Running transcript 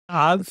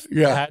I've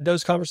had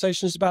those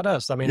conversations about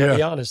us. I mean, to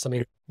be honest, I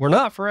mean, we're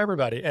not for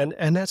everybody,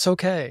 and that's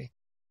okay.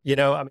 You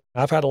know, I mean,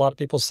 I've had a lot of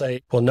people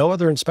say, well, no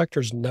other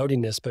inspector's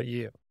noting this but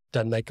you.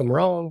 Doesn't make them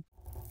wrong.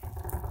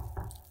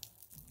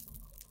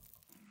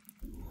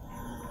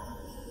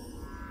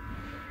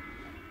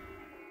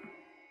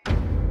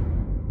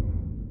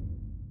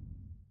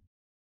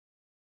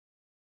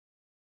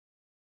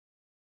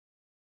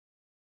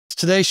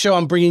 Today's show,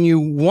 I'm bringing you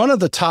one of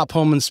the top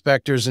home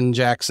inspectors in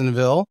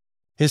Jacksonville.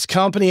 His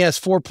company has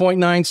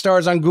 4.9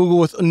 stars on Google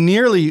with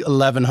nearly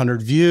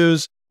 1,100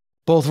 views,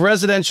 both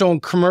residential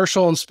and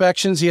commercial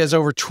inspections. He has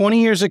over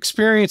 20 years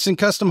experience in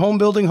custom home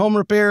building, home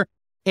repair,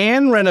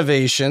 and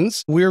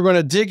renovations. We're going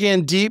to dig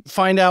in deep,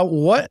 find out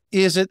what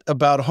is it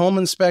about home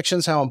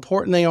inspections, how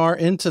important they are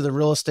into the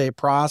real estate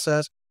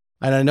process.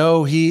 And I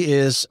know he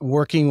is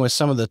working with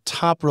some of the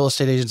top real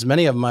estate agents.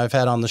 Many of them I've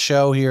had on the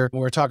show here.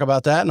 We're going to talk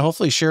about that and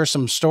hopefully share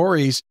some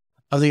stories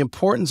of the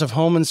importance of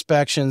home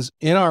inspections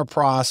in our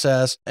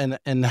process and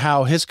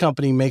how his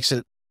company makes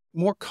it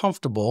more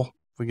comfortable,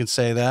 if we can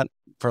say that,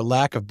 for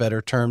lack of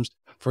better terms,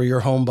 for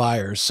your home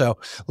buyers. So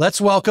let's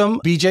welcome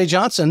BJ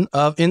Johnson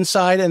of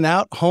Inside and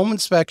Out Home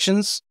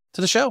Inspections to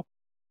the show.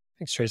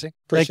 Thanks, Tracy.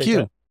 Thank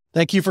you.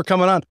 Thank you for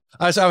coming on.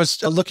 I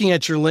was looking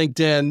at your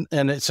LinkedIn,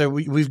 and so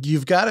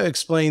you've got to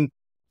explain.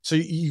 So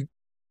you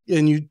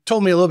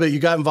told me a little bit. You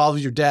got involved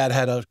with your dad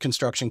had a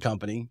construction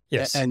company,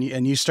 yes, and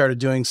you started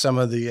doing some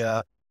of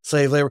the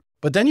slave labor.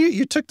 But then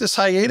you took this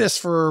hiatus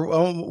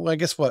for I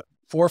guess what,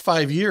 4 or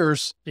 5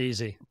 years,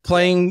 easy,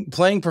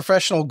 playing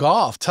professional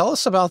golf. Tell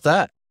us about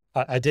that.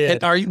 I did.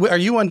 And are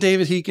you on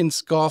David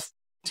Heacon's golf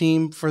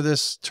team for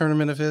this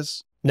tournament of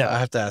his? No, I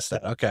have to ask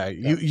that. Okay.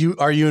 No.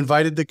 Are you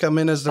invited to come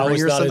in as the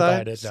ringer? I was not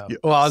invited, no.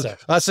 Well,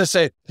 let's just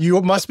say you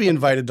must be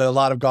invited to a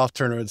lot of golf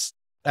tournaments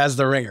as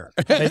the ringer.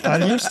 I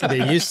used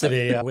to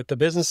be with the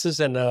businesses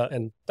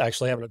and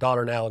actually having a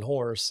daughter now in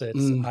horse.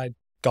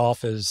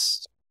 Golf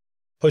is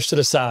pushed to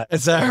the side.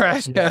 Is that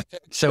right? Yeah.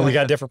 So we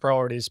got different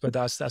priorities, but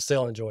I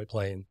still enjoy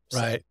playing. So,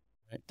 right.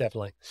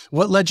 Definitely.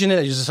 What led you into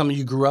it? Is this something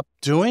you grew up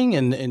doing?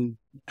 And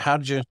how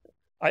did you?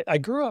 I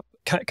grew up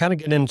kind of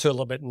getting into it a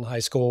little bit in high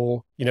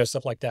school,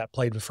 stuff like that.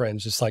 Played with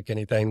friends, just like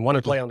anything. Wanted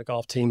to play on the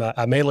golf team.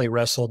 I mainly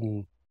wrestled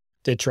and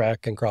did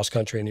track and cross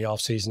country in the off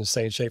season to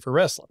stay in shape for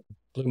wrestling.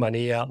 Blew my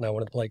knee out and I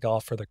wanted to play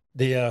golf for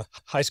the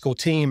high school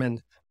team.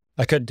 And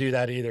I couldn't do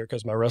that either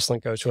because my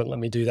wrestling coach wouldn't let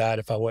me do that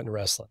if I wasn't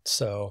wrestling.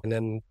 So, and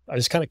then I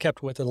just kind of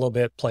kept with it a little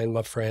bit, playing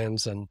with my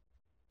friends and,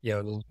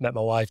 met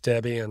my wife,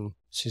 Debbie, and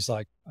she's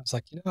like, I was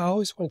like, I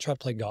always want to try to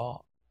play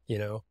golf,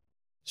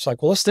 She's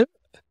like, well, let's do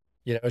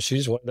it.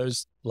 She's one of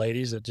those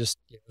ladies that just,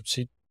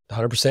 she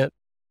 100%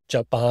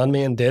 jumped behind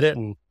me and did it.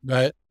 And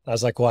right. I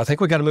was like, well, I think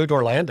we got to move to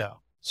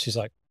Orlando. She's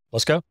like,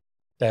 let's go.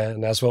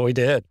 And that's what we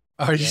did.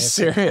 Are you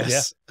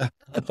serious? Yeah.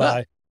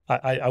 But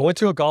I went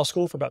to a golf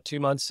school for about 2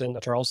 months in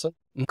Charleston.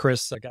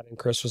 Chris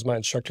was my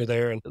instructor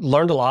there and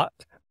learned a lot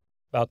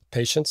about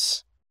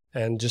patience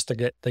and just to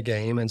get the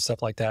game and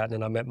stuff like that. And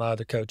then I met my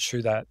other coach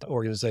through that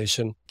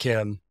organization,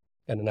 Kim.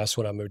 And then that's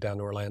when I moved down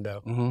to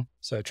Orlando. Mm-hmm.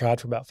 So I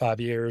tried for about 5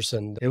 years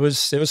and it was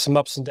some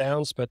ups and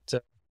downs, but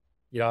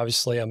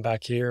obviously I'm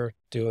back here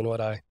doing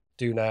what I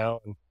do now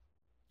and,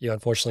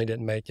 unfortunately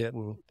didn't make it.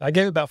 And I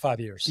gave it about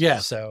 5 years. Yeah.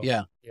 So,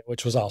 yeah,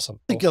 which was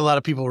awesome. I think a lot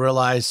of people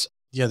realize,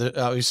 there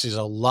obviously is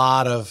a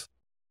lot of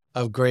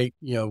great,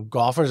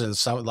 golfers, and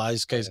a lot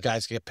of these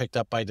guys get picked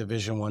up by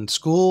Division I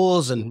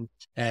schools and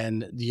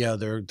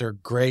they're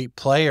great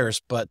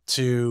players, but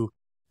to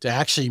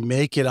actually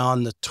make it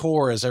on the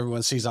tour, as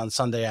everyone sees on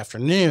Sunday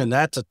afternoon,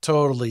 that's a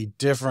totally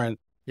different.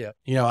 Yeah.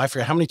 I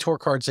forget how many tour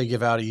cards they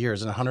give out a year.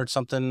 Is it 100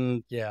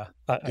 something? Yeah.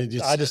 I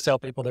just tell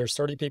people there's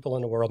 30 people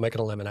in the world making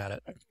a living at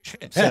it.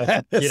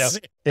 So,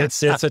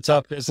 it's a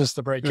tough business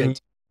to break into.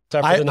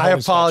 I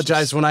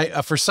apologize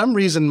when for some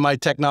reason, my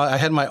technology, I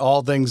had my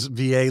all things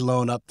VA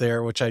loan up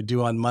there, which I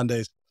do on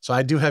Mondays. So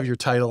I do have your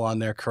title on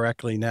there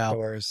correctly now. No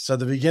worries. So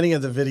the beginning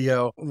of the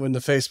video, when the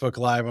Facebook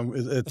Live,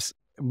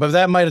 but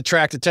that might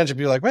attract attention.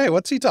 People are like, hey,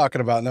 what's he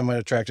talking about? And that might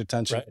attract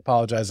attention. Right. I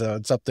apologize though.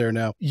 It's up there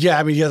now. Yeah.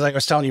 I mean, like I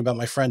was telling you about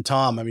my friend,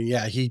 Tom. I mean,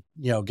 yeah, he,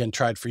 again,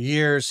 tried for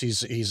years.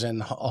 He's in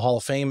Hall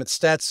of Fame at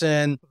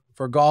Stetson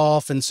for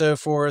golf and so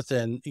forth.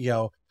 And,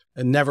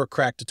 and never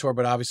cracked a tour,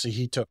 but obviously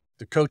he took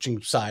the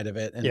coaching side of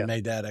it and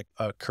made that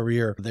a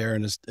career there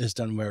and has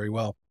done very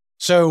well.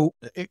 So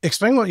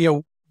explain what,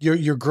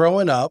 you're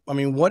growing up. I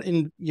mean, what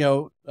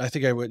I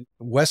think I went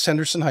West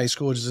Henderson High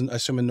School, which is I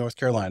assume in North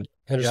Carolina.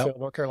 Hendersonville,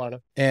 North Carolina.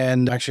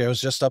 And actually I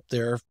was just up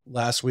there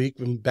last week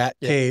in Bat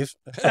Cave.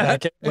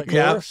 And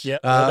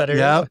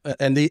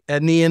the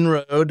Inn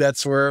Road.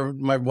 That's where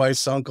my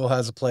wife's uncle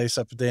has a place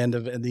up at the end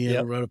of the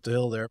Inn Road up the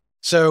hill there.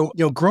 So,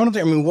 growing up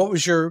there, I mean, what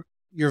was your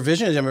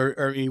vision? I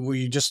mean, were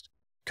you just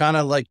kind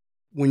of like,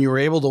 when you were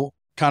able to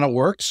kind of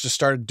work, just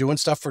started doing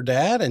stuff for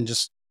dad and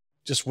just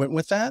went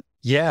with that?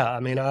 Yeah. I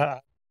mean,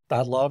 I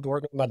loved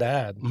working with my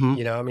dad.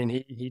 Mm-hmm. I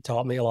mean, he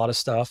taught me a lot of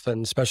stuff,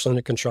 and especially on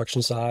the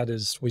construction side,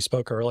 as we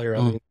spoke earlier.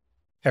 I mean,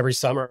 every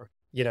summer,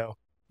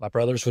 my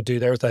brothers would do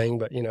their thing,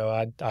 but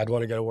I'd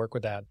want to go to work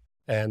with dad,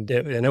 and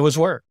it was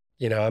work.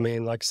 You know, I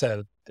mean, like I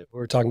said, we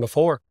were talking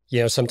before, you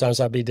know, sometimes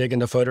I'd be digging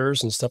the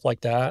footers and stuff like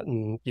that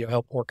and, you know,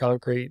 help pour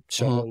concrete,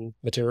 shoveling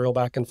material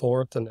back and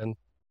forth. And then,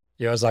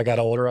 you know, as I got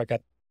older,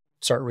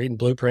 started reading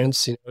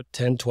blueprints, you know,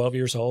 10, 12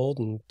 years old,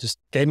 and just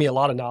gave me a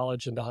lot of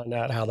knowledge and behind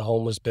that, how the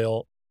home was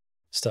built,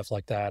 stuff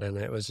like that. And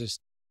it was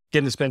just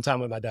getting to spend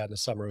time with my dad in the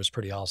summer was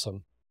pretty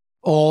awesome.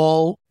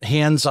 All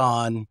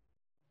hands-on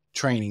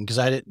training. Cause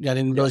I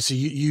didn't really see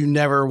you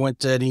never went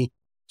to any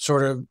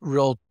sort of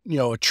real, you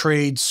know, a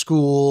trade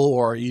school,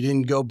 or you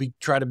didn't go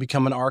try to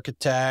become an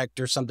architect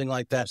or something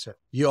like that. Sure.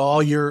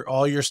 All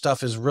your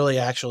stuff is really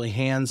actually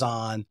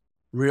hands-on,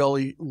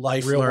 really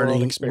life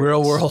learning,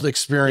 real world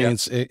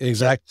experience. Yep.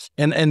 Exactly.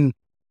 And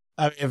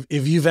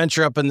if you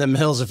venture up in them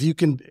hills, if you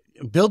can,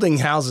 building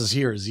houses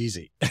here is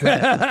easy.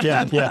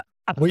 Yeah.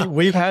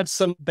 We've had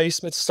some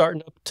basements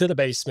starting up to the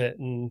basement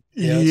and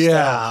stuff, you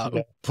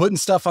know. Putting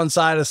stuff on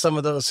side of some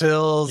of those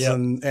hills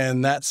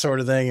and that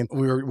sort of thing. And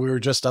we were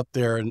just up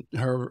there, and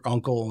her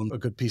uncle owned a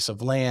good piece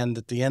of land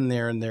at the end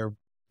there, and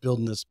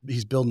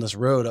he's building this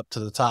road up to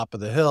the top of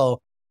the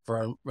hill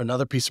for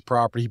another piece of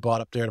property he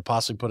bought up there to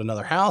possibly put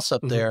another house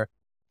up there.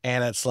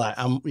 And it's like,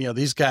 you know,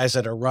 these guys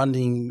that are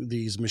running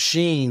these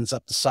machines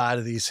up the side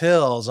of these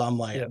hills, I'm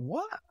like,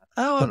 what?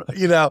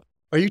 You know,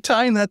 are you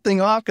tying that thing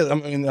off? Cause I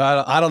mean,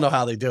 I don't know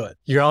how they do it.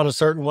 You're on a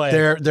certain way.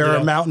 They're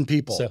a mountain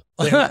people. So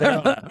they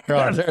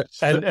are.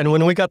 And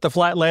when we got the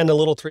flat land, the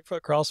little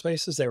 3-foot crawl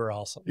spaces, they were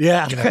awesome.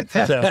 Yeah.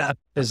 So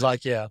it's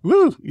like,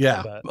 woo.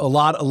 Yeah. But a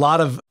lot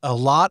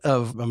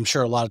of, I'm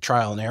sure a lot of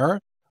trial and error,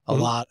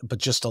 but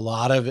just a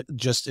lot of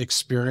just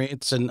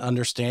experience and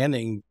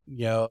understanding,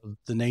 you know,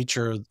 the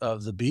nature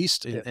of the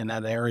beast in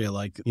that area,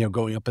 like, you know,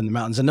 going up in the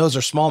mountains. And those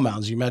are small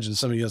mountains. You imagine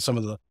some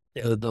of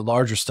the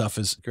larger stuff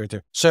is right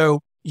there.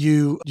 So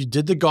you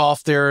did the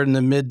golf there in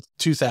the mid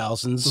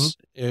 2000s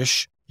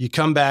ish. You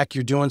come back,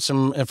 you're doing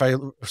some, if I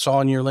saw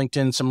on your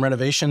LinkedIn, some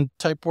renovation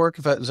type work.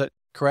 Is that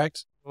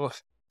correct?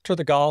 After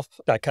the golf,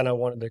 I kind of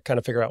wanted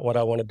to figure out what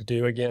I wanted to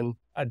do again.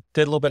 I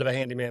did a little bit of a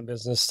handyman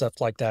business, stuff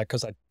like that,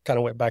 because I kind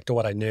of went back to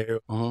what I knew.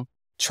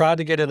 Tried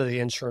to get into the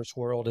insurance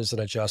world as an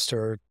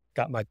adjuster,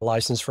 got my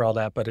license for all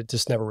that, but it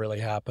just never really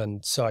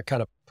happened. So I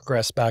kind of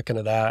progressed back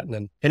into that, and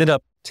then ended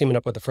up teaming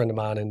up with a friend of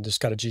mine and just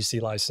got a GC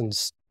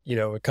license, you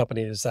know,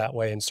 accompanied us that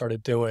way, and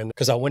started doing,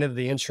 because I went into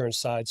the insurance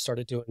side,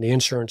 started doing the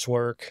insurance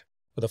work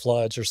for the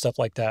floods or stuff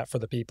like that for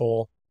the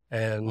people,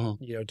 and,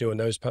 you know, doing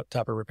those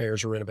type of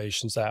repairs or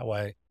renovations that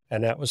way.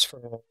 And that was for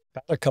about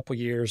a couple of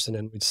years. And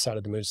then we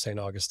decided to move to St.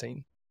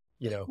 Augustine,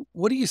 you know.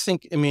 What do you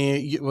think? I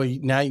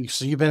mean,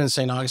 so you've been in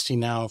St. Augustine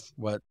now,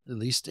 at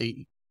least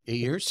eight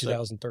years?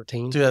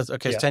 2013.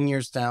 Okay. It's 10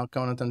 years now,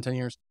 going on 10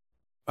 years.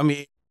 I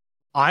mean,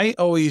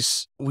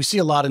 we see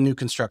a lot of new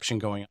construction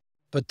going on,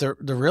 but the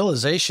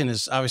realization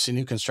is obviously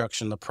new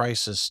construction, the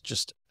price is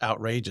just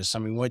outrageous. I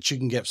mean, what you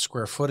can get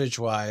square footage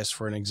wise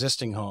for an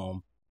existing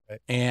home.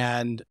 Right.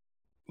 And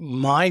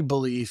my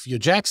belief,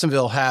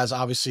 Jacksonville has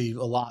obviously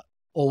a lot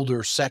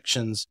older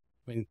sections.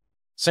 I mean,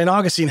 St.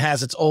 Augustine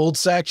has its old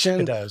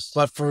section. It does.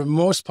 But for the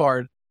most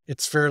part,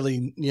 it's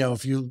fairly, you know,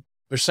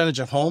 percentage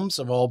of homes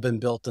have all been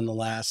built in the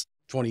last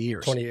 20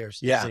 years. 20 years.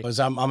 Yeah. Because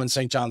I'm in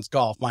St. John's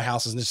Gulf. My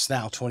house is just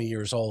now 20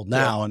 years old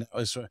now.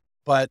 Yeah.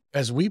 But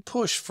as we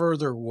push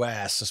further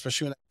west,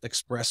 especially when the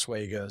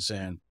expressway goes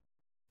in,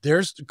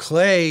 there's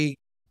Clay,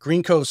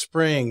 Green Cove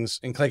Springs,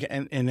 and Clay.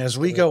 And as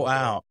we go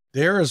out,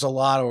 there is a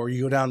lot, or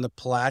you go down the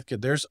Palatka,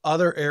 there's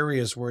other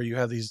areas where you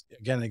have these,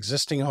 again,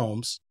 existing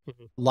homes, a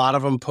lot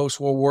of them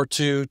post-World War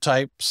II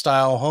type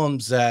style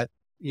homes that,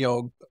 you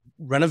know,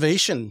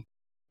 renovation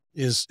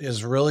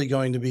is really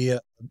going to be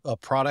a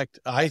product,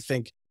 I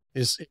think,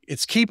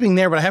 it's keeping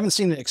there, but I haven't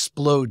seen it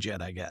explode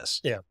yet, I guess.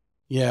 Yeah.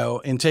 You know,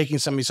 in taking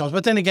some of these homes.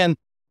 But then again,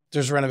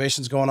 there's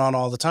renovations going on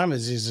all the time.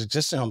 As these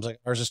existing homes, like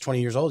ours is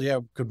 20 years old. Yeah.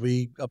 Could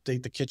we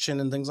update the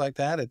kitchen and things like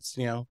that? It's,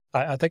 you know,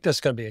 I think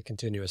that's going to be a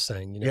continuous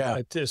thing, you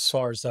know, as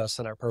far as us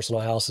and our personal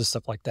houses,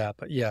 stuff like that.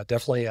 But yeah,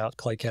 definitely out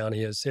Clay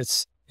County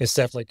it's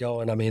definitely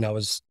going. I mean,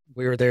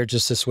 we were there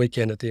just this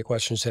weekend at the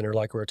Equestrian Center,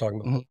 like we were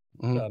talking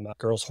about, my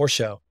girls' horse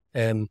show,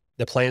 and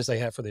the plans they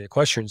have for the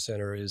Equestrian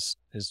Center is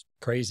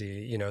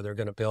crazy. You know, they're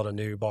going to build a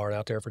new barn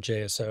out there for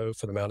JSO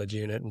for the mounted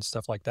unit and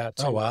stuff like that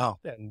too. Oh, wow.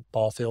 And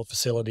ball field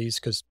facilities,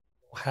 because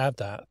have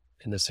that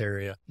in this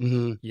area,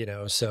 you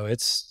know, so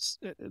it's,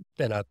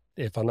 and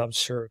if I'm not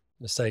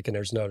mistaken,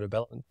 there's no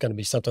development going to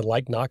be something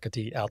like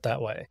Nocatee out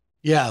that way.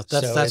 Yeah.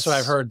 That's what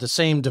I've heard. The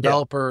same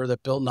developer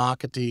that built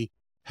Nocatee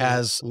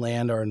has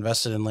land or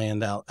invested in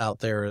land out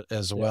there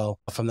as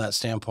well. From that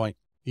standpoint,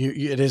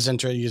 it is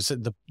interesting. You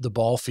said the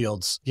ball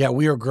fields. Yeah.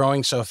 We are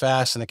growing so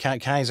fast, and the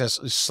counties has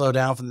to slow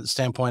down from the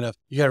standpoint of,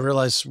 you got to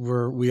realize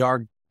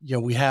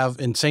we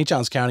have in St.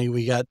 Johns County,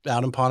 we got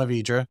out in Ponte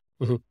Vedra,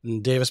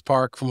 and Davis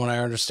Park, from what I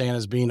understand,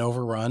 is being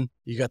overrun.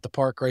 You got the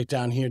park right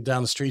down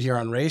the street here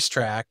on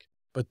Racetrack.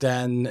 But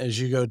then as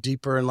you go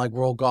deeper in like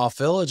World Golf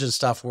Village and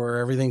stuff where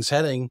everything's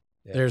heading,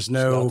 there's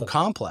no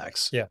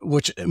complex,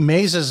 which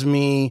amazes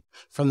me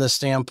from the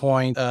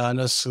standpoint, I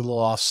know this is a little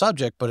off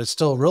subject, but it's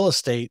still real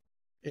estate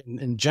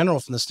in general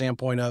from the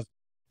standpoint of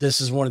this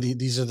is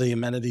these are the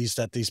amenities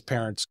that these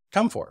parents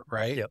come for,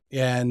 right? Yep.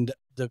 And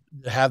to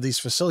have these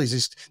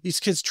facilities, these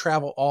kids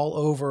travel all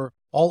over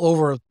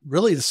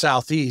really the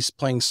Southeast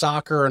playing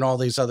soccer and all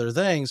these other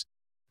things,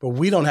 but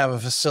we don't have a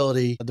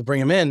facility to bring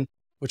them in,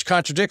 which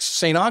contradicts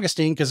St.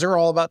 Augustine because they're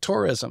all about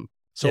tourism.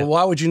 So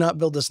why would you not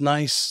build this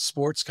nice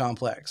sports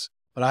complex?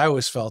 But I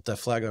always felt that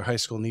Flagler High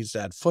School needs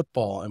to add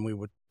football, and we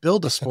would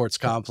build a sports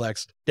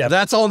complex. Yeah,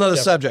 that's all another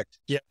subject.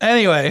 Yeah.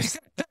 Anyway,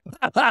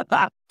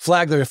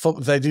 Flagler,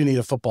 they do need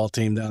a football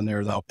team down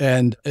there though,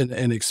 and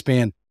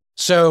expand.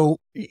 So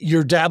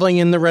you're dabbling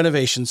in the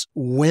renovations.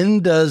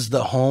 When does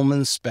the home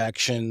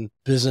inspection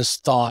business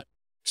thought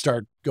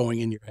start going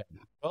in your head?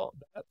 Well,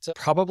 that's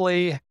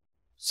probably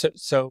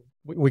so.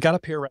 We got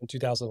up here around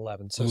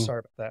 2011. So sorry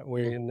about that.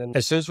 And then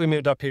as soon as we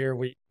moved up here,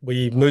 we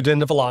moved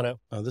into Volano.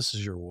 Oh, this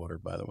is your water,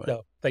 by the way.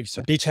 No, thank you,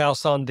 sir. Beach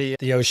house on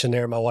the ocean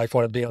there. My wife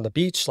wanted to be on the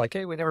beach. Like,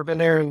 hey, we've never been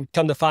there. And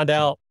come to find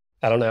out,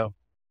 I don't know,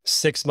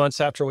 6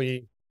 months after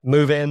we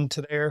move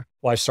into there,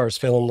 wife starts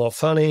feeling a little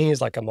funny.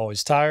 He's like, I'm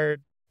always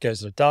tired.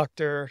 Goes to the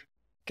doctor.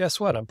 Guess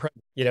what? I'm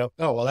pregnant,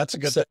 Oh, well, that's a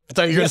good thing. I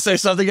thought you were going to say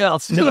something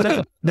else.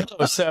 No.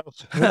 So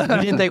we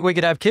didn't think we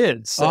could have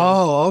kids. So,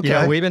 oh,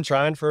 okay. We've been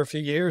trying for a few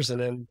years, and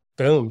then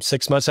boom,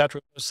 6 months after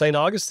St.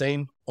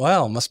 Augustine.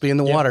 Wow, must be in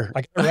the water.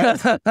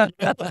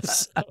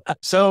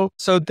 So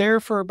there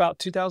for about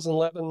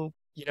 2011,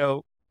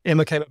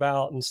 Emma came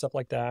about and stuff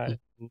like that.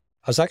 I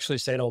was actually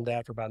staying home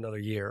dad for about another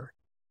year.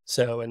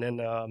 So, and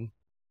then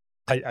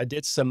I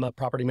did some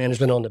property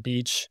management on the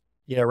beach,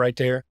 right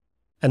there.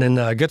 And then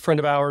a good friend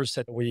of ours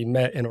that we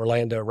met in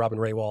Orlando, Robin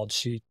Raywald,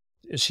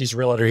 she's a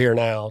realtor here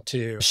now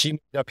too. She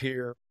moved up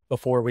here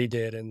before we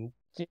did. And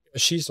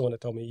she's the one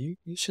that told me,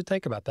 you should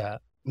think about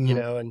that,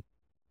 and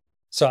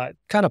so I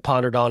kind of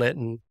pondered on it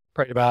and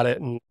prayed about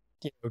it and,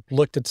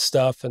 looked at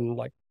stuff and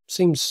like,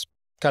 seems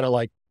kind of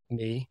like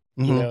me,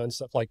 and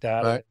stuff like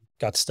that. Right.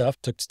 Got stuff,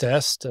 took the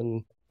test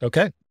and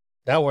okay,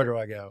 now where do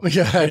I go?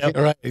 Yeah,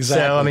 right. Exactly.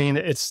 So, I mean,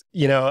 it's,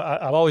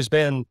 I've always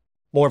been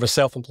more of a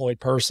self-employed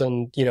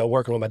person,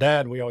 working with my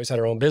dad. We always had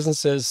our own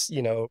businesses,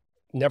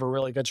 never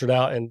really ventured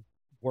out and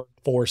worked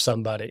for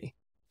somebody.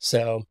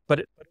 So, but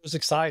it was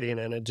exciting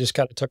and it just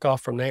kind of took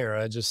off from there.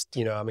 I just,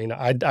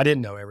 I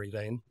didn't know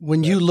everything.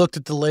 When you looked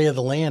at the lay of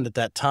the land at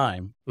that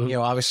time,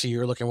 obviously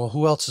you're looking, well,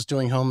 who else is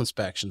doing home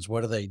inspections?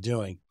 What are they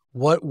doing?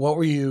 What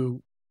were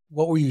you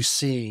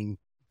seeing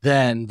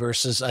then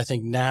versus I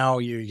think now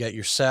you got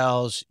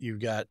yourselves, you've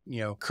got,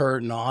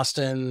 Kurt and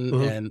Austin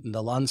and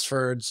the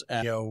Lunsfords,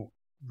 and,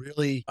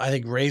 really, I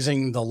think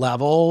raising the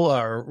level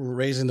or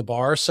raising the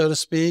bar, so to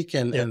speak,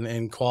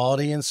 and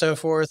quality and so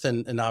forth,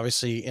 and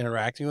obviously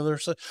interacting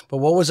with her. But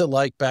what was it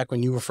like back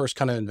when you were first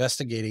kind of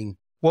investigating?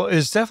 Well,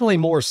 it's definitely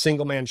more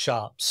single man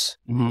shops.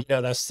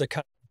 That's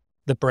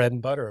the bread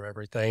and butter of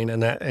everything.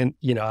 And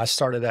I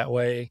started that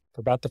way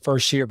for about the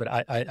first year, but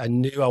I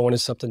knew I wanted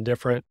something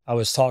different. I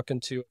was talking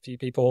to a few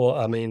people.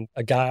 I mean,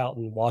 a guy out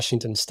in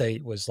Washington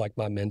State was like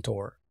my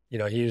mentor.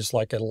 He was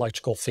like an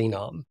electrical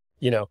phenom,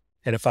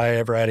 and if I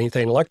ever had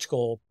anything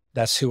electrical,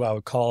 that's who I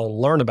would call and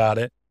learn about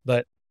it.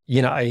 But,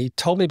 he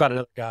told me about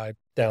another guy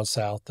down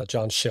south,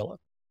 John Schillen,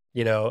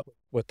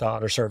 with the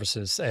Honor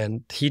Services,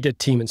 and he did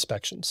team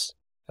inspections.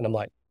 And I'm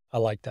like, I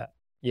like that,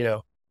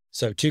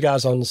 So 2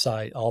 guys on the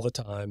site all the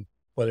time,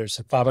 whether it's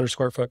a 500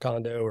 square foot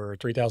condo or a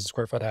 3,000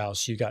 square foot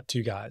house, you got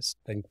 2 guys.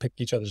 They can pick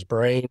each other's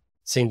brain,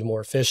 seemed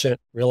more efficient.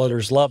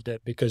 Realtors loved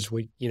it because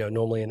we,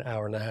 normally an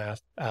hour and a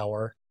half,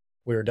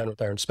 we were done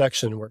with our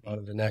inspection, we're on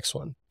to the next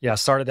one. Yeah, I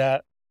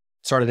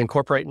started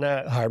incorporating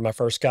that, hired my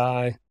first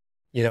guy,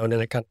 and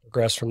then it kind of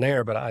progressed from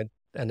there.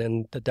 And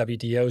then the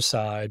WDO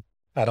side,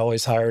 I'd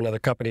always hire another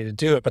company to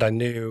do it, but I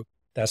knew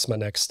that's my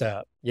next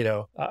step.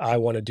 I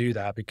want to do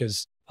that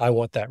because I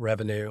want that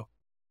revenue.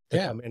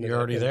 Yeah, you're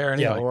already there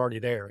anyway. Yeah, we're already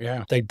there.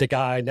 Yeah. The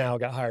guy now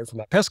got hired from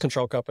my pest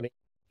control company.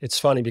 It's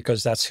funny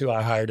because that's who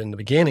I hired in the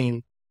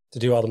beginning to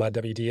do all of my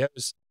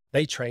WDOs.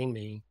 They trained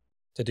me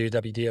to do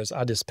WDOs.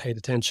 I just paid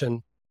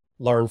attention,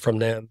 learned from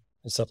them,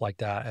 and stuff like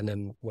that, and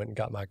then went and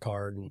got my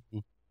card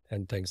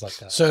and things like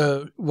that.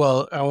 So,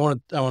 well, I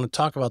want to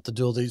talk about the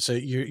dual. So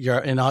you're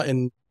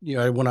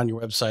I went on your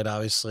website.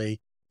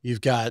 Obviously,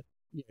 you've got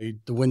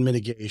the wind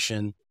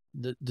mitigation,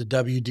 the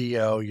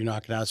WDO. You're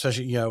knocking out,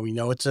 especially we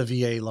know it's a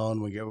VA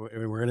loan. We're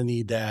going to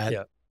need that.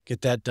 Yeah.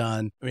 Get that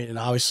done. I mean, and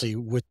obviously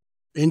with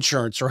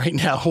insurance right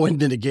now, wind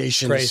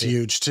mitigation is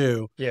huge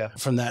too. Yeah,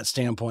 from that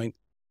standpoint.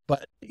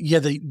 But yeah,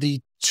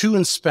 the 2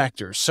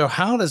 inspectors. So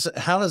how does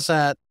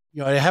that?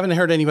 I haven't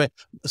heard anybody,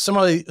 some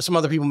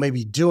other people may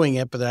be doing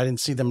it, but I didn't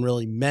see them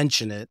really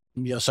mention it.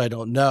 So I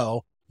don't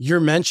know. You're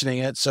mentioning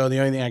it. So the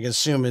only thing I can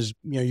assume is,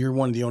 you're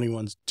one of the only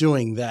ones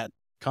doing that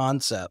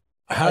concept.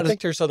 I think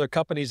there's other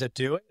companies that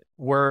do it.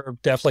 We're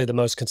definitely the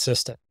most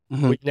consistent.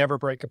 We never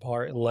break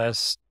apart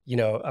unless,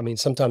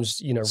 sometimes,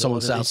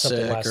 someone's out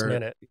sick last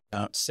minute,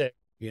 sick.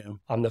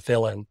 I'm the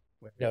fill-in,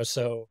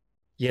 so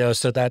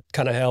that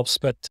kind of helps.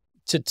 But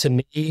to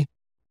me,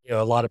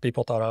 a lot of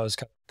people thought I was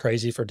kind of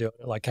crazy for doing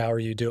it. Like, how are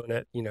you doing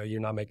it? You're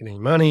not making any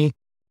money.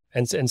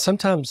 And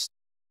sometimes,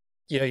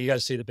 you got to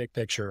see the big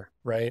picture,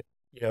 right?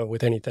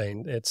 with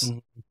anything.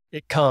 Mhm.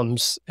 It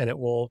comes and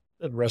the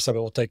rest of it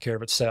will take care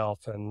of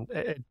itself. And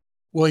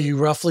Well,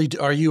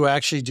 are you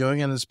actually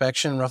doing an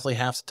inspection roughly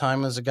half the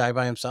time as a guy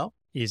by himself?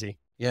 easy.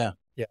 Yeah.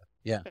 Yeah.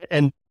 Yeah.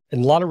 And a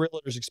lot of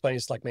realtors explain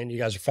it's like, man, you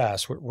guys are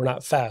fast. We're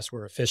not fast.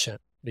 We're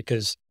efficient,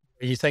 because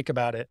you think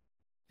about it.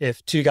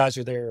 If two guys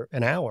are there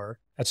an hour,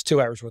 that's 2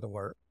 hours worth of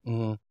work.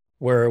 Mm-hmm.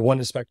 Where one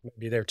inspector may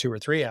be there 2 or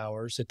 3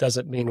 hours, it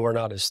doesn't mean we're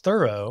not as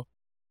thorough.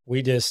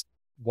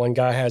 One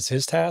guy has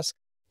his task,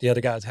 the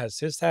other guy has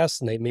his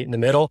task, and they meet in the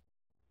middle,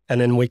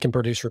 and then we can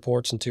produce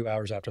reports in 2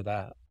 hours after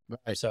that.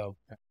 Right. So,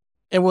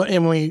 throughout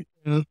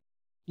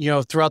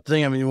the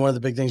thing, I mean, one of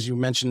the big things you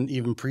mentioned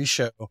even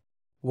pre-show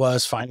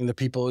was finding the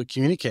people who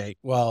communicate.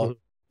 Well,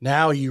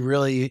 now you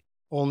really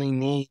only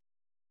need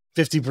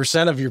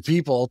 50% of your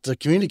people to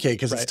communicate,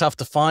 because it's tough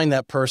to find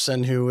that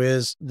person who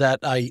is that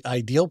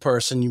ideal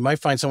person. You might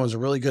find someone's a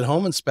really good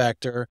home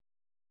inspector,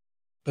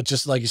 but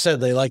just like you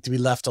said, they like to be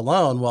left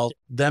alone. Well,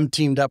 them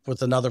teamed up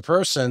with another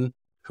person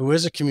who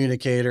is a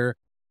communicator,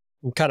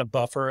 kind of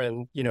buffer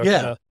and, kind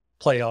of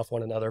play off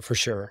one another for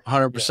sure.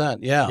 100%.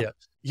 Yeah.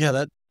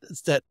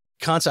 That's that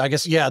concept. I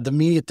guess, the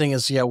immediate thing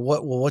is,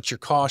 what's your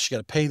cost? You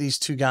got to pay these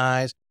two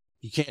guys.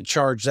 You can't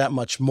charge that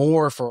much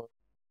more for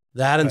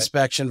that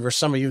inspection versus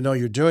some of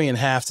you're doing in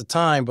half the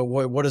time, but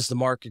what is the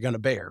mark you're going to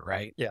bear,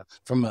 right? Yeah.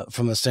 From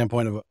the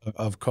standpoint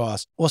of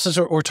cost. Well, since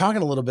we're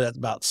talking a little bit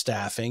about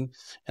staffing,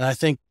 and I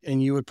think,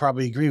 and you would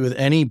probably agree with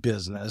any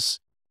business,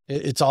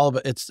 it's all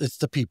about, it's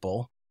the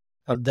people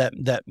that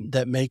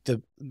make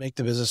the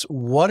business.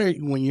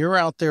 When you're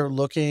out there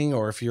looking,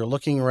 or if you're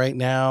looking right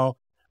now,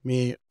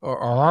 or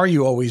are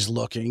you always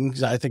looking?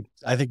 I think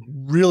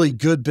really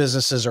good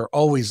businesses are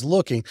always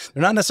looking.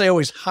 They're not necessarily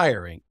always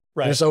hiring.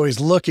 Right. They're just always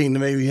looking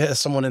to maybe have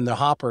someone in the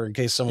hopper in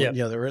case someone,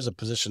 there is a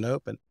position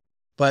open.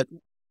 But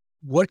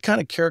what kind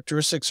of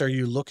characteristics are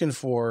you looking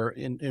for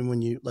in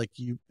when you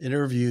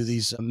interview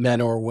these men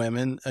or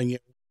women? And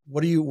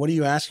what are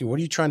you asking? What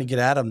are you trying to get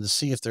at them to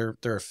see if they're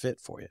a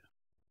fit for you?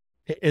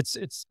 It's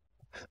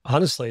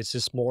honestly, it's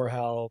just more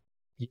how,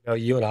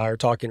 you and I are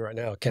talking right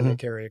now. Can they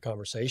carry a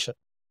conversation,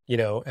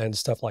 and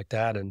stuff like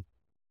that? And,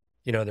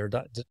 they're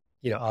not,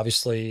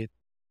 obviously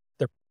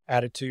their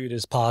attitude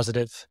is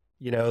positive.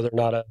 They're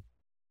not a,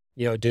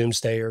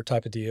 doomsdayer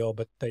type of deal,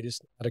 but they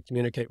just know how to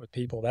communicate with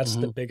people. That's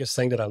the biggest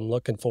thing that I'm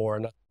looking for.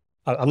 And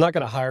I'm not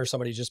going to hire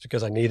somebody just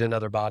because I need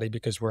another body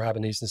because we're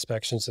having these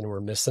inspections and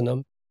we're missing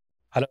them.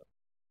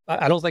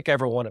 I don't think I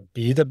ever want to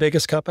be the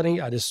biggest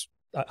company. I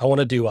want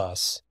to do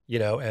us,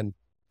 and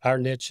our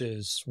niche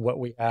is what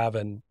we have,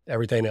 and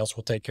everything else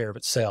will take care of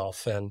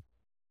itself. And,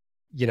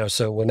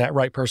 so when that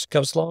right person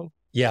comes along,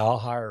 I'll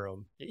hire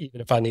them, even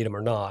if I need them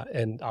or not.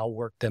 And I'll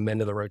work them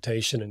into the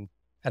rotation,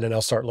 and then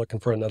I'll start looking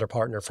for another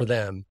partner for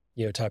them,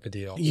 type of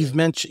deal. You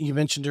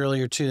mentioned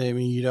earlier too, I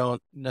mean, they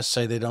don't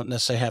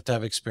necessarily have to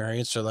have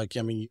experience, or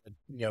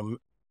a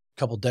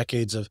couple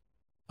decades of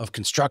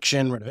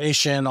construction,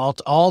 renovation,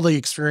 all the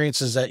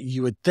experiences that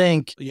you would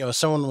think,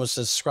 someone was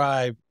to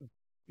describe,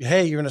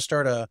 hey, you're going to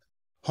start a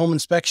home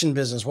inspection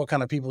business. What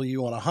kind of people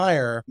you want to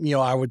hire?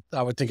 I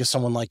would think of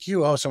someone like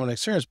you, someone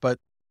experienced, but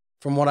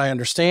from what I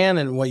understand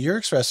and what you're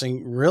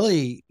expressing,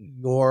 really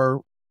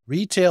your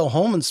retail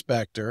home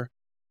inspector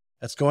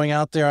that's going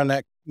out there on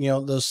that,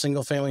 those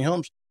single family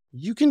homes,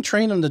 you can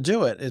train them to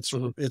do it.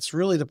 It's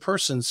really the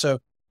person. So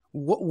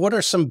what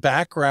are some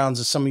backgrounds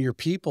of some of your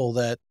people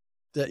that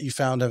you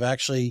found have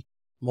actually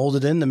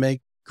molded in to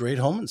make great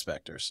home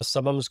inspectors?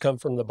 Some of them come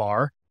from the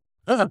bar.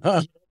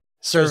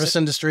 Service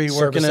industry,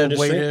 working at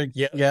waiter.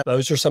 Yeah.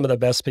 Those are some of the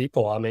best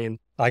people. I mean,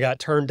 I got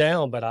turned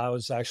down, but I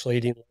was actually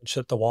eating lunch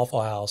at the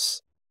Waffle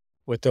House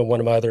with one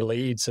of my other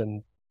leads.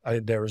 And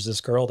there was this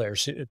girl there,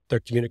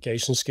 the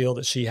communication skill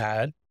that she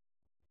had.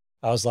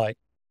 I was like,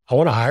 I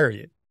want to hire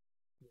you.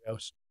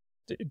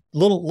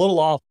 Little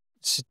off,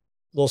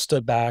 little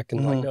stood back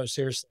and like, no,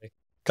 seriously.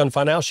 Come to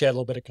find out she had a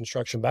little bit of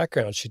construction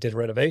background. She did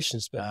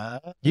renovations,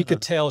 but you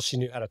could tell she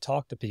knew how to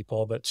talk to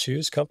people, but she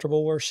was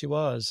comfortable where she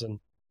was, and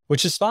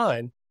which is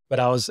fine. But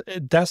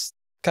that's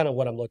kind of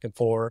what I'm looking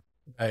for.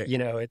 Right.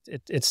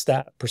 It's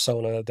that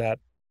persona, that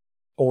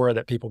aura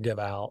that people give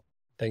out,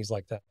 things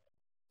like that.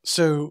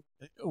 So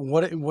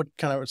what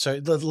kind of, so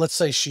let's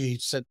say she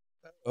said,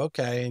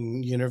 okay,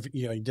 and you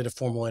did a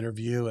formal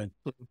interview and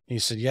you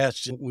said,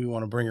 yes, we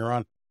want to bring her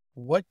on.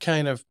 What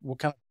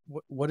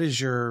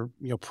is your,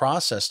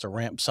 process to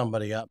ramp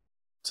somebody up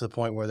to the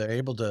point where they're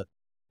able to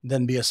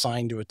then be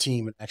assigned to a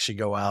team and actually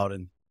go out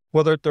and?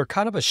 Well, they're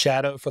kind of a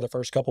shadow for the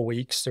first couple of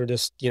weeks. They're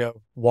just,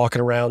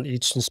 walking around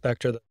each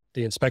inspector,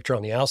 the inspector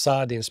on the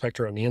outside, the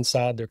inspector on the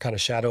inside. They're kind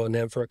of shadowing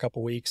them for a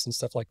couple of weeks and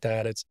stuff like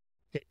that.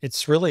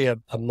 It's really a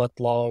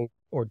month-long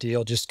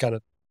ordeal, just kind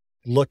of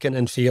looking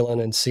and feeling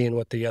and seeing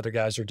what the other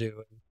guys are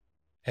doing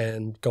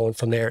and going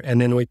from there. And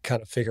then we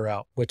kind of figure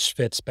out which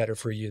fits better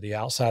for you, the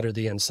outside or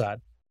the inside.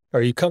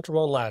 Are you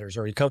comfortable on ladders?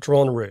 Are you comfortable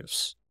on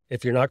roofs?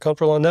 If you're not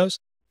comfortable on those,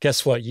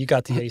 guess what? You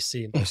got the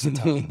AC most of the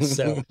time.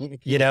 So,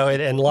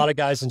 and a lot of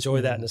guys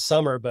enjoy that in the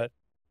summer, but,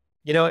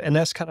 and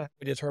that's kind of how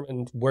we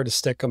determine where to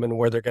stick them and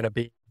where they're going to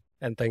be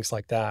and things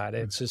like that.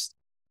 It's just,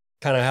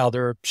 kind of how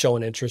they're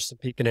showing interest and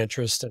piquing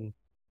interest. And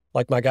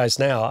like my guys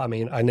now, I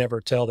mean, I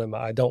never tell them,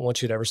 I don't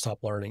want you to ever stop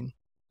learning.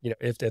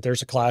 If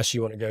there's a class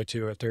you want to go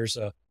to, if there's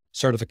a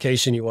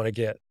certification you want to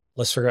get,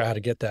 let's figure out how to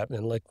get that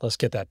and let's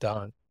get that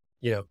done.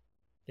 It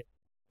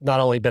not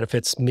only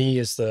benefits me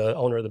as the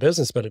owner of the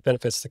business, but it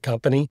benefits the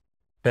company,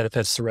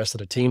 benefits the rest of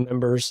the team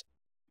members.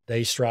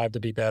 They strive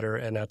to be better.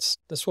 And that's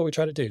what we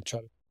try to do.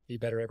 Try to be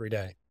better every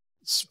day.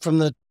 From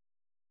the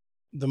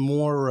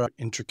more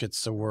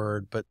intricate's the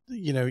word, but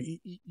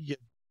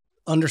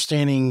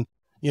understanding,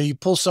 you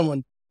pull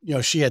someone,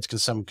 she had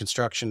some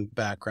construction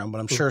background, but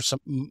I'm sure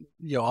some,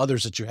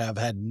 others that you have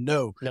had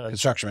no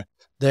construction.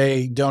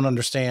 They don't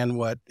understand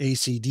what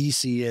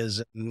AC/DC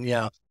is. And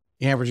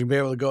average, you'll be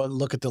able to go and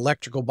look at the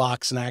electrical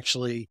box and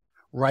actually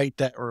write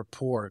that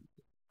report.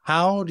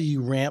 How do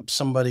you ramp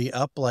somebody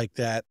up like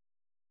that?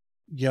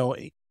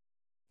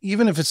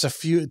 Even if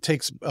it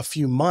takes a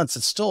few months,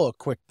 it's still a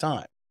quick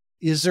time.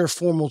 Is there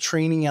formal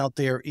training out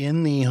there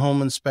in the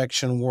home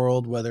inspection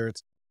world, whether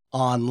it's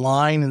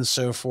online and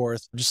so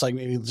forth, just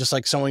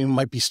like someone who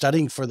might be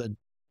studying for the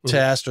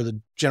test or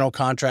the general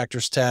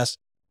contractor's test?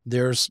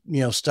 There's,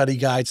 study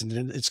guides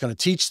and it's going to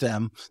teach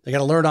them. They got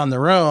to learn on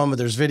their own, but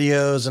there's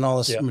videos and all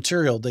this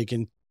material they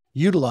can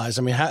utilize.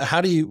 I mean,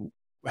 how do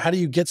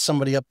you get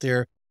somebody up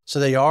there so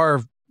they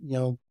are,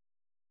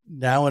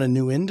 now in a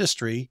new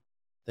industry,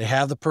 they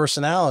have the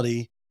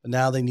personality, but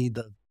now they need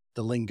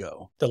the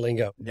lingo. The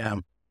lingo. Yeah.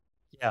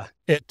 Yeah.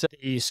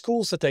 The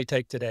schools that they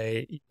take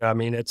today, I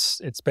mean, it's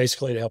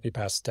basically to help you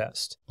pass the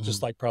test,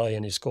 just like probably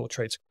any school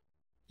trades,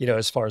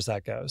 as far as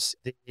that goes.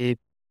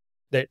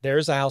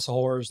 There's a house of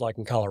horrors like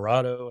in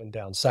Colorado and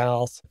down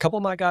south. A couple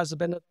of my guys have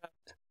been to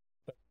that.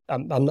 But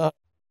I'm not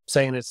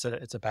saying it's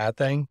a bad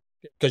thing,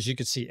 because you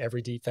could see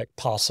every defect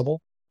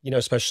possible,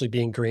 especially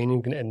being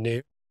green and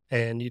new,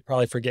 and you'd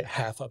probably forget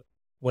half of it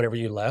whenever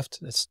you left.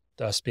 It's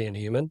us being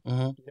human.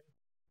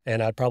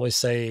 And I'd probably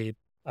say,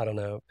 I don't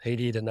know,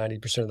 80 to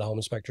 90% of the home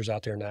inspectors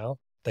out there now,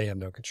 they have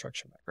no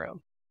construction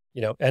background,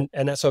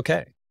 and that's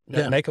okay.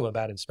 Doesn't make them a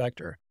bad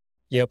inspector,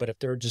 but if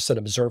they're just an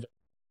observant,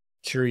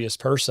 curious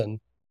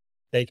person,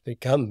 they can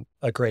become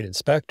a great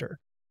inspector.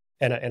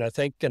 And I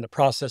think in the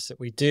process that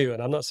we do,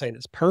 and I'm not saying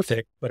it's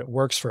perfect, but it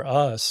works for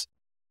us,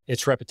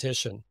 it's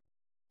repetition.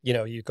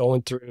 You're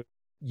going through,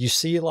 you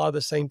see a lot of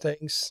the same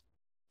things,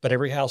 but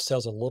every house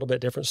tells a little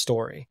bit different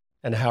story.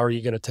 And how are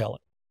you going to tell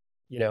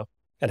it?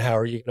 And how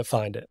are you going to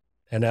find it?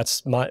 And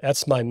that's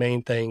my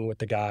main thing with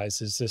the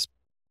guys is this,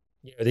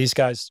 these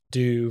guys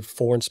do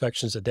 4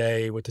 inspections a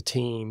day with the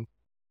team.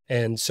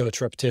 And so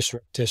it's repetition,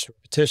 repetition,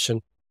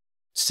 repetition.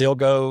 Still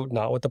go,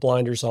 not with the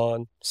blinders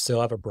on,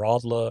 still have a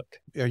broad look.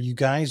 Are you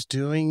guys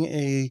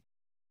doing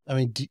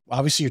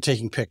obviously you're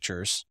taking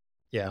pictures.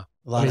 Yeah.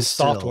 A lot of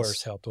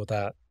software's helped with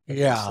that.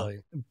 Yeah.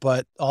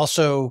 But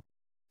also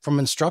from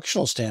an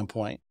instructional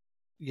standpoint,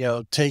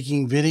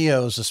 taking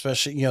videos,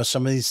 especially,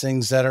 some of these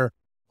things that are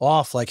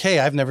off, like, hey,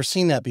 I've never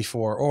seen that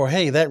before, or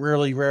hey, that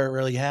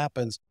really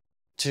happens,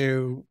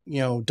 to,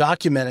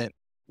 document it,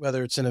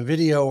 whether it's in a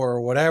video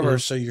or whatever.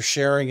 So you're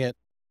sharing it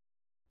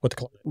with the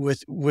client,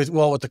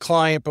 with the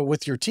client, but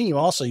with your team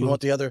also. You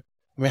want the other,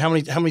 how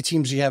many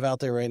teams do you have out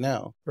there right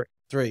now?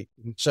 3.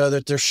 So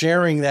that they're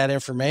sharing that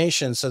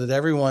information so that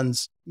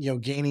everyone's,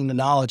 gaining the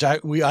knowledge.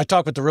 I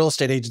talk with the real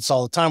estate agents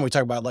all the time. We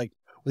talk about like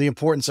the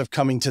importance of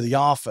coming to the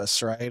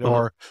office, right?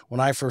 Or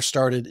when I first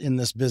started in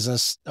this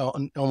business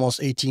almost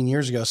 17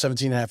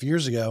 and a half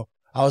years ago,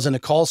 I was in a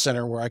call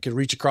center where I could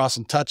reach across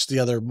and touch the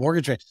other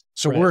mortgage rate.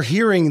 So we're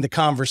hearing the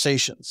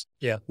conversations.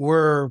 Yeah.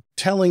 We're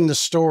telling the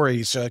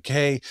stories.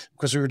 Okay.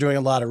 Because we were doing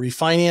a lot of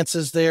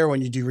refinances there.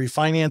 When you do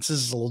refinances,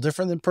 it's a little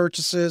different than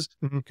purchases,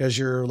 because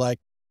you're like,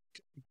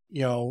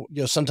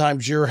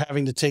 sometimes you're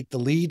having to take the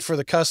lead for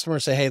the customer,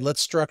 say, hey,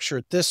 let's structure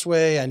it this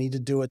way. I need to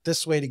do it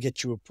this way to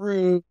get you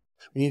approved.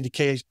 We need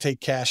to take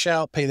cash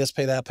out, pay this,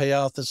 pay that, pay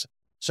out this.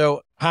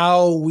 So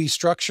how we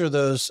structure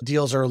those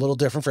deals are a little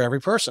different for every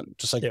person,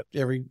 just like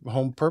every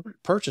home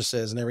purchase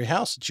is and every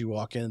house that you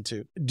walk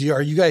into.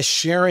 Are you guys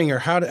sharing, or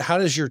how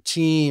does your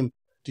team,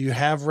 do you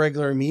have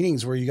regular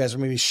meetings where you guys are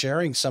maybe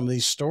sharing some of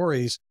these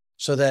stories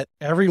so that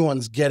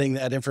everyone's getting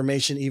that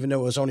information, even though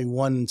it was only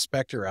one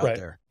inspector out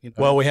there?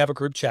 Well, we have a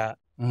group chat.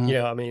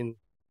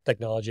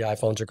 Technology,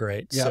 iPhones are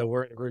great. So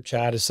we're in a group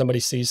chat. If somebody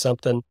sees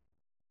something,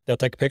 they'll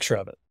take a picture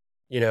of it.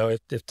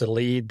 If the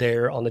lead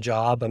there on the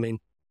job,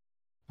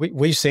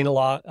 we've seen a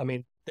lot.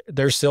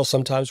 There's still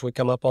sometimes we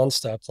come up on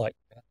stuff like,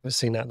 I've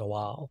seen that in a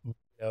while,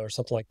 or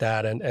something like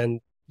that.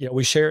 And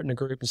we share it in a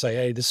group and say,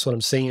 hey, this is what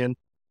I'm seeing.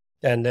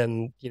 And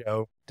then,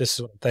 this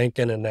is what I'm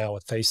thinking. And now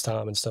with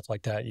FaceTime and stuff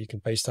like that, you can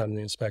FaceTime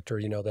the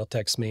inspector, they'll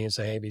text me and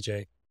say, hey,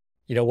 BJ,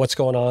 what's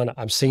going on?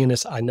 I'm seeing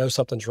this. I know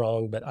something's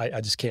wrong, but I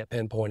just can't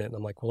pinpoint it. And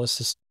I'm like, well, let's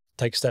just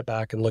take a step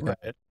back and look at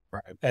it.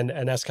 Right. And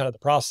that's kind of the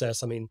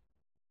process.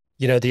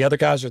 The other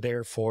guys are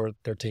there for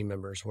their team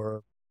members.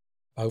 We're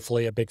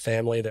hopefully a big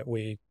family that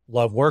we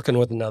love working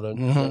with one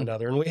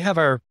another. And we have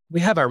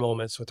our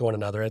moments with one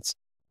another.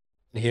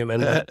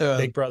 human,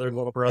 big brother and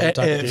little brother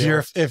type of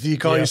deal. If you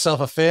call yourself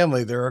a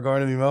family, there are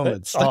going to be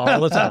moments all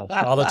the time,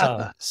 all the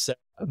time. So,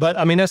 but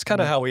I mean, that's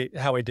kind of how we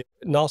do.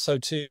 And also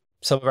too,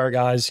 some of our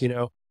guys,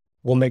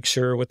 we'll make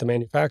sure with the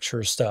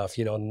manufacturer stuff,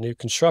 on new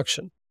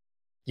construction,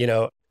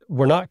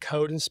 we're not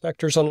code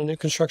inspectors on the new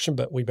construction,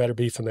 but we better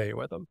be familiar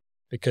with them,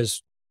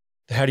 because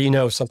how do you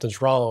know if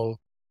something's wrong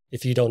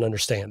if you don't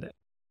understand it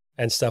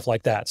and stuff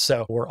like that?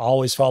 So we're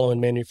always following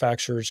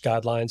manufacturers'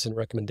 guidelines and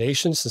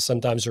recommendations. And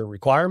sometimes they're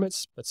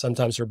requirements, but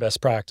sometimes they're best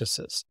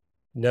practices.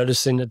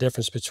 Noticing the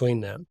difference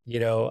between them.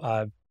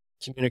 I've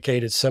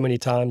communicated so many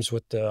times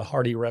with the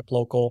Hardy rep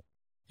local,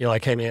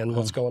 like, hey man,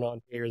 what's going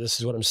on here? This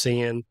is what I'm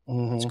seeing.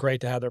 It's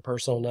great to have their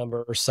personal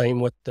number.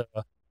 Same with the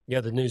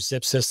new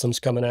zip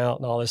systems coming out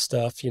and all this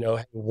stuff.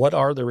 What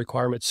are the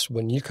requirements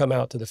when you come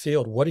out to the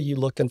field? What are you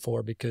looking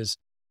for? Because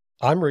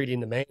I'm reading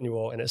the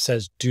manual and it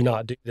says, do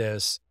not do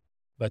this,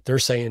 but they're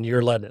saying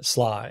you're letting it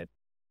slide.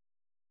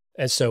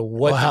 And so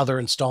how they're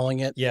installing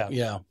it. Yeah.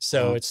 Yeah.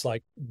 So it's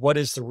like, what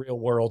is the real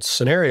world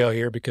scenario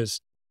here? Because,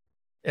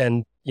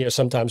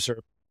 sometimes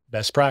they're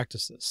best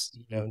practices,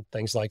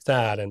 things like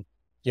that. And,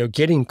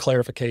 getting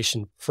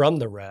clarification from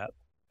the rep,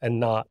 and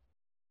not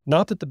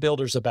that the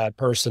builder's a bad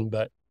person,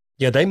 but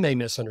they may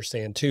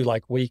misunderstand too.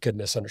 Like we could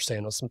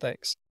misunderstand on some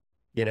things,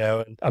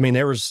 and I mean,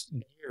 there was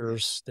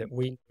years that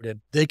we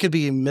noted they could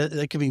be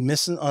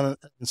missing on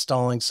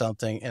installing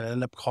something and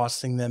end up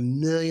costing them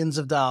millions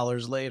of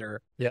dollars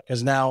later. Yeah.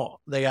 Because now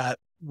they got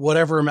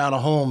whatever amount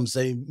of homes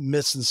they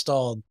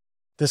misinstalled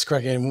this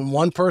correct. And when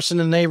one person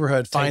in the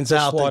neighborhood finds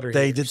out that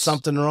they did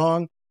something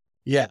wrong,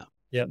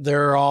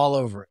 they're all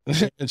over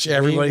it. And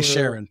everybody's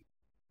sharing.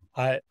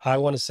 I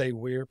want to say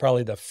we're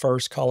probably the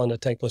first calling the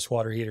tankless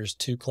water heaters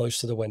too close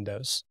to the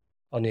windows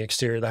on the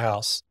exterior of the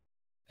house.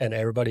 And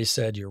everybody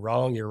said, you're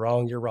wrong, you're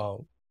wrong, you're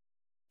wrong.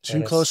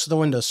 Too close to the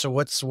windows. So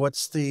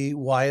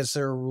why is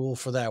there a rule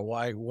for that?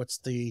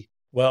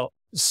 Well,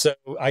 so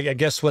I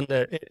guess when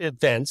it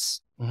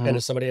vents and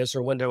if somebody has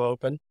their window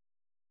open,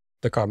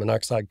 the carbon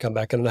dioxide come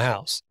back into the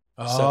house.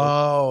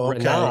 Oh, so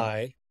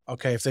Renai.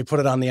 Okay. If they put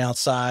it on the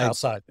outside.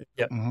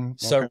 Yep.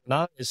 So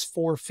Renai is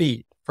 4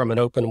 feet from an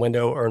open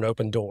window or an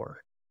open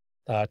door,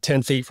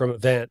 10 feet from a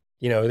vent,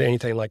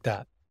 anything like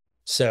that.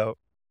 So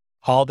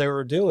all they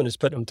were doing is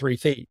putting them 3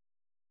 feet.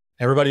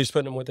 Everybody was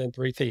putting them within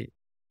 3 feet.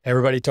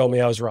 Everybody told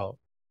me I was wrong.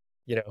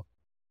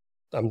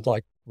 I'm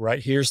like,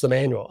 right, here's the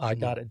manual. I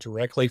got it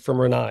directly from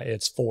Renai.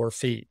 It's 4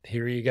 feet.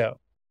 Here you go.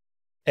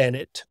 And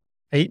it took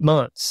 8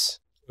 months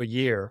to a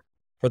year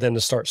for them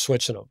to start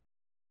switching them.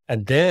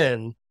 And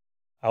then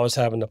I was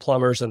having the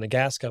plumbers and the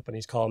gas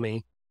companies call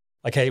me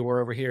like, hey, we're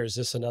over here. Is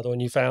this another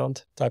one you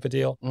found type of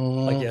deal?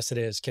 Like, yes, it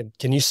is. Can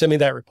you send me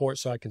that report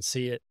so I can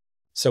see it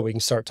so we can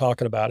start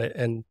talking about it?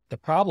 And the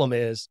problem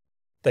is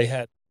they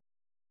had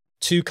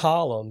 2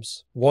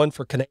 columns, one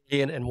for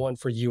Canadian and one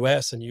for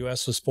US, and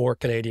US was 4,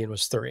 Canadian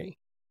was 3.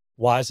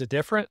 Why is it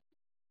different?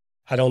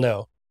 I don't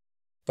know,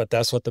 but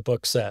that's what the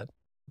book said.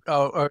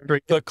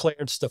 3-foot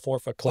clearance to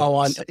 4-foot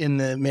clearance. In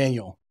the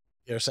manual.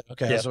 You're saying,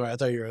 okay, that's what I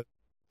thought you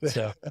were.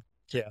 So,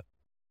 yeah.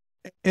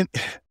 And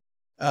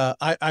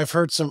I've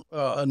heard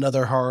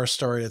another horror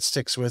story that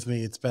sticks with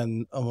me. It's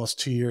been almost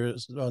 2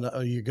 years,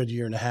 a good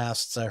year and a half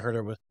since I heard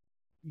it with,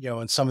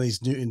 in some of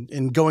these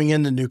in going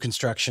into new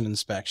construction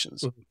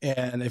inspections.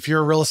 And if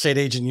you're a real estate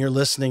agent, you're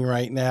listening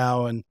right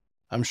now, and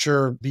I'm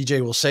sure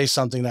BJ will say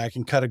something that I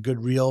can cut a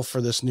good reel for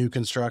this new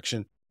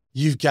construction.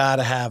 You got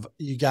to have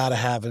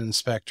an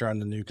inspector on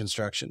the new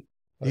construction.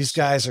 These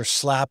guys are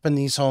slapping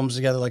these homes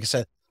together. Like I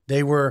said,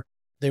 they weren't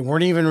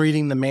even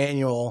reading the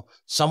manual.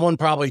 Someone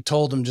probably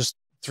told them just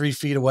 3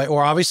 feet away,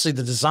 or obviously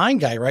the design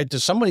guy, right?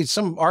 There's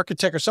some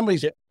architect or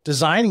somebody's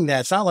designing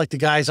that. It's not like the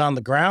guys on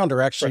the ground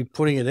are actually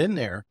putting it in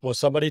there. Well,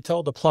 somebody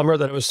told the plumber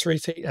that it was 3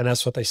 feet, and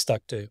that's what they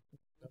stuck to.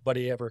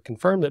 Nobody ever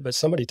confirmed it, but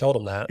somebody told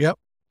them that. Yep.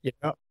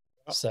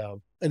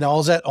 So, and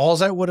all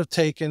that would have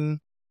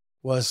taken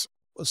was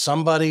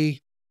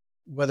somebody,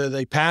 whether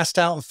they passed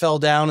out and fell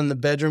down in the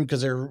bedroom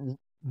because they're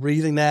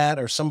breathing that,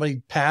 or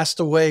somebody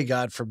passed away,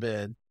 God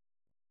forbid.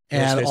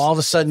 And all of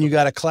a sudden you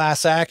got a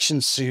class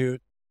action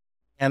suit,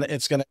 and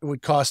it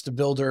would cost the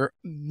builder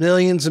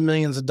millions and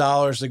millions of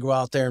dollars to go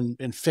out there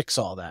and fix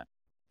all that.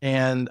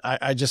 And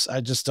I just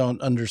don't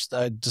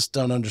understand. I just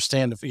don't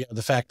understand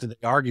the fact that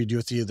they argued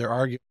with you. They're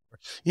arguing.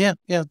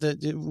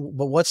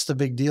 But what's the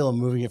big deal in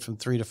moving it from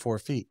 3 to 4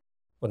 feet?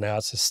 Well, now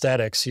it's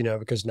aesthetics,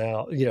 because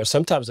now,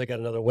 sometimes they got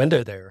another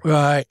window there.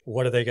 Right.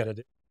 What are they going to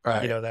do?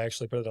 Right. They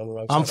actually put it on the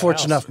wrong side. I'm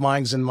fortunate enough.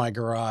 Mine's in my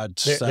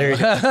garage. There you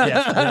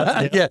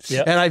go.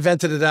 Yeah. And I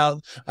vented it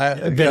out. I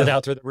vented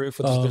out through the roof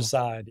with the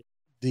side.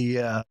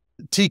 The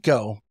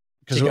Tico,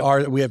 because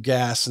we have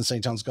gas in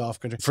St. John's Golf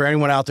Country. For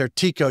anyone out there,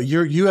 Tico,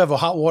 you have a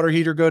hot water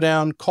heater go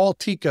down, call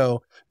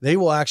Tico. They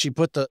will actually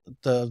put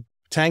the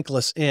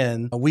tankless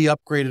in. We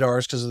upgraded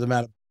ours because of the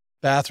amount of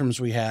bathrooms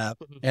we have.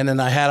 And then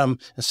I had them,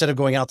 instead of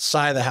going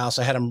outside of the house,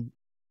 I had them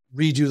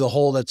redo the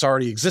hole that's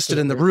already existed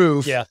in the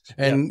roof.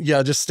 And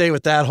just stay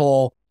with that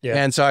hole.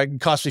 And so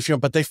it cost me a few,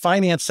 but they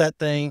financed that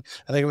thing.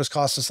 I think it was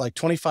cost us like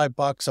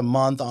 $25 a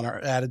month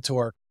added to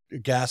our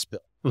gas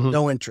bill, Mhm.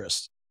 no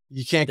interest.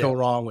 You can't go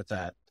wrong with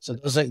that. So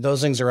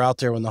those things are out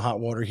there when the hot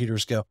water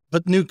heaters go.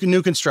 But new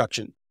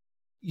construction,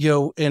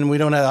 and we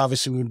don't have,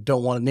 obviously we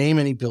don't want to name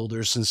any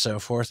builders and so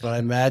forth, but I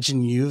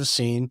imagine you've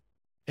seen,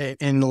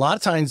 and a lot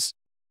of times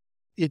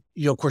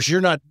of course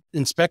you're not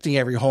inspecting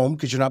every home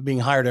because you're not being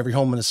hired every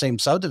home in the same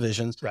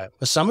subdivisions. Right.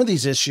 But some of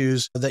these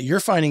issues that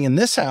you're finding in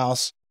this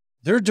house,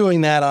 they're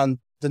doing that on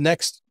the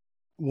next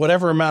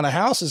whatever amount of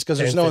houses because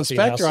there's no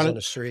inspector on it.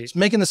 It's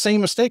making the same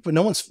mistake, but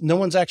no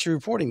one's actually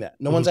reporting that.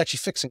 No one's actually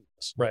fixing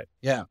this. Right.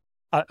 Yeah.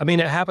 I mean,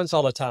 it happens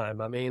all the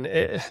time. I mean,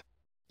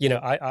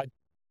 I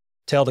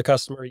tell the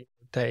customer,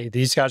 hey,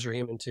 these guys are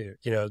human too.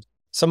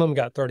 Some of them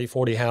got 30,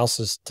 40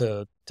 houses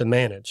to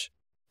manage.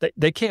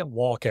 They can't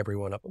walk every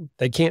one of them.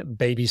 They can't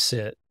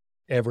babysit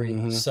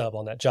every sub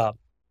on that job.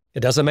 It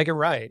doesn't make it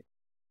right,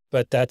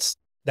 but that's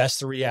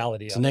the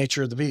reality. It's the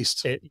nature of the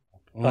beast.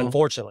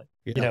 Unfortunately,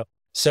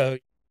 so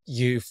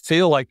you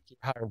feel like you're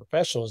hiring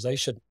professionals. They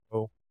should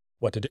know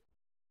what to do,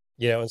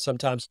 and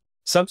sometimes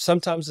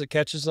it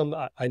catches them.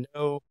 I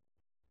know,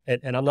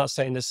 and I'm not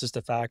saying this is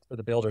the fact for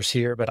the builders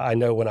here, but I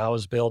know when I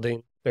was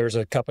building, there's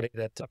a company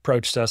that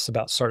approached us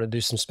about starting to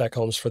do some spec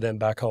homes for them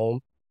back home.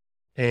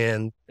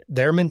 And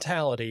their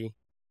mentality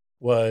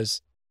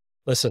was,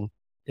 listen,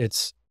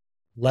 it's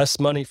less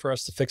money for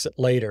us to fix it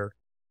later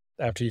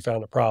after you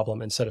found a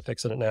problem instead of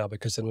fixing it now,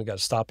 because then we got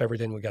to stop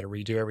everything. We got to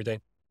redo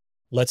everything.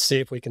 Let's see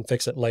if we can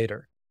fix it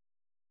later.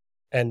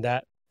 And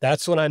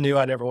that's when I knew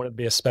I never wanted to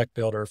be a spec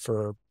builder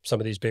for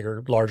some of these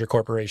larger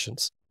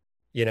corporations,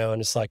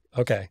 and it's like,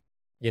 okay,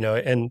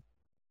 and,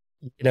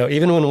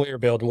 even when we were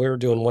building, we were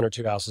doing 1 or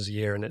 2 houses a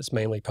year and it's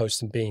mainly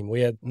post and beam.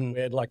 We had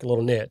like a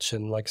little niche.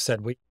 And like I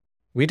said, we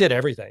did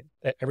everything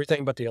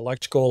but the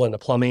electrical and the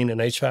plumbing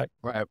and HVAC.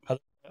 Right.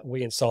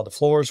 We installed the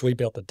floors. We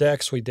built the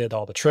decks. We did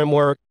all the trim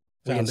work.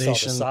 We installed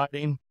the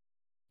siding.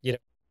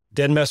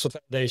 Didn't mess with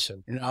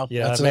foundation.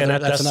 That's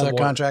another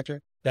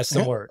contractor. That's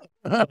the word.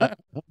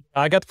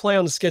 I got to play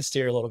on the skid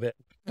steer a little bit,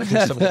 do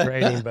some of the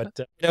grading, but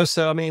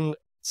so I mean,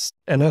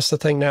 and that's the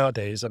thing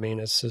nowadays. I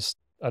mean, it's just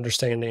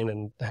understanding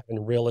and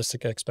having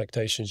realistic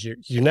expectations.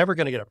 You're never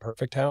going to get a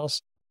perfect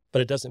house,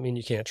 but it doesn't mean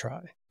you can't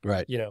try.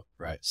 Right.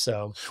 Right.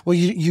 So, well,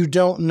 you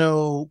don't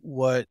know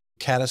what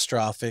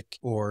catastrophic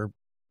could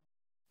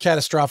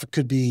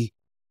be.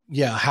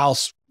 Yeah.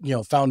 House,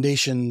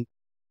 foundation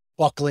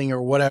buckling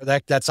or whatever.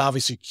 That's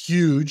obviously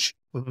huge,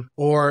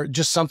 or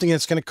just something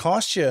that's going to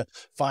cost you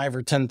 $5,000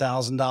 or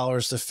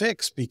 $10,000 to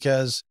fix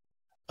because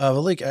of a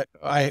leak.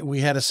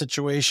 We had a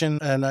situation,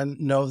 and I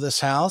know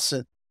this house,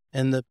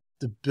 and the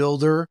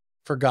builder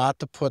forgot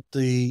to put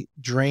the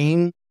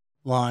drain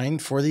line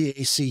for the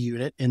AC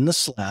unit in the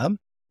slab.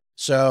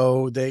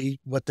 So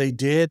what they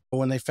did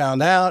when they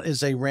found out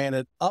is they ran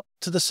it up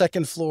to the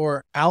second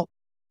floor, out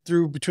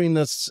through between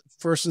the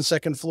first and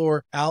second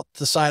floor, out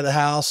the side of the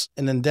house,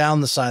 and then down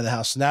the side of the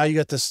house. So now you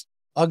got this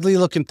ugly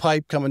looking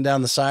pipe coming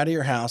down the side of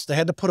your house. They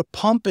had to put a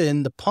pump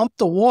in to pump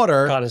the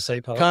water.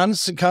 Condensation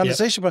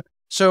pump.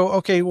 So,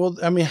 okay, well,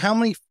 I mean, how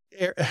many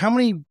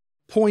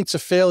points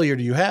of failure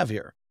do you have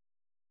here?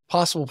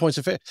 Possible points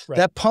of failure. Right.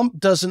 That pump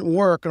doesn't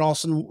work, and all of a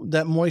sudden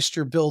that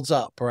moisture builds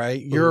up, right?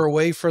 You're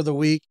away for the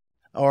week,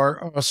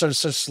 or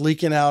starts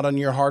leaking out on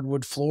your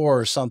hardwood floor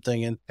or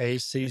something. And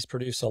ACs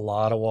produce a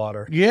lot of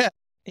water. Yeah.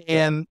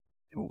 And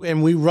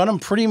we run them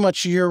pretty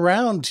much year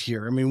round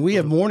here. I mean, we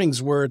have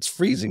mornings where it's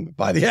freezing.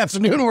 By the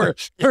afternoon, we're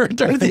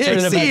turning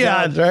the AC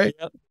on, right?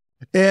 Yep.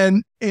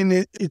 And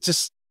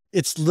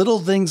it's little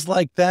things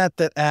like that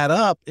add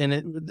up.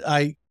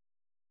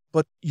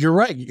 But you're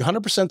right,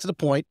 100% to the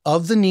point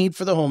of the need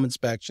for the home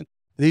inspection.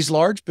 These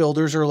large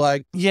builders are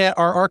like, yeah,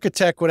 our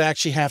architect would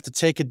actually have to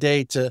take a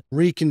day to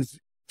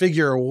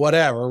reconfigure or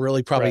whatever,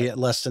 really probably at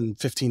less than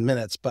 15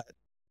 minutes. But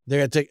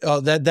they're going to take,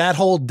 that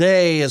whole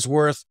day is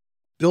worth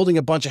building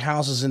a bunch of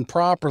houses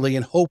improperly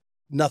and hope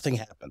nothing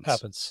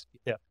happens.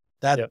 Yeah.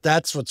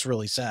 That's what's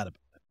really sad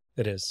about it.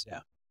 It is. Yeah.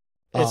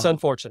 It's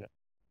unfortunate.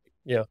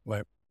 Yeah.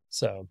 Right.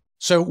 So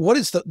what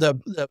is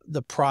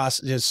the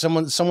process? Is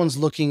someone's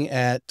looking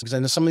at, because I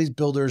know some of these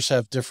builders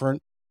have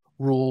different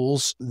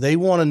rules. They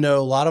want to know,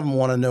 a lot of them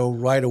want to know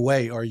right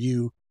away, are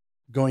you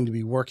going to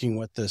be working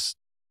with this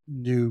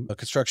new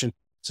construction?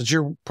 Since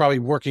you're probably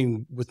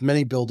working with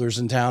many builders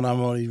in town,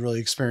 I'm only really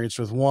experienced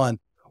with one.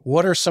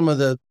 What are some of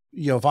the,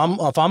 if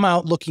I'm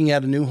out looking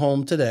at a new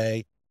home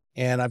today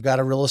and I've got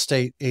a real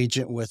estate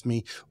agent with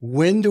me,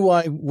 when do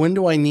I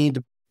need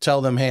to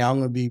tell them, hey, I'm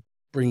going to be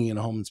bringing in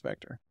a home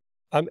inspector?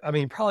 I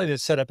mean, probably to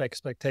set up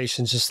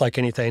expectations, just like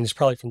anything, it's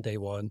probably from day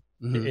one.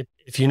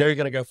 If you know you're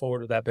going to go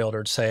forward with that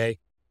builder, to say,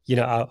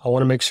 I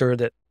want to make sure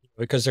that,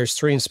 because there's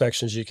 3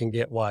 inspections you can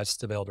get while it's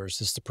the builders.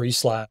 It's the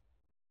pre-slap,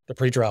 the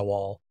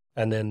pre-drywall,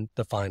 and then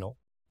the final,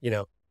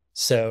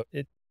 So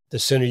the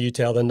sooner you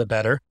tell them, the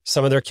better.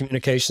 Some of their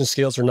communication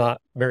skills are not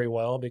very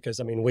well, because,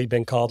 I mean, we've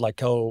been called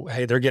like, oh,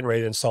 hey, they're getting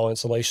ready to install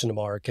insulation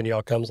tomorrow. Can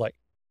y'all come? Like,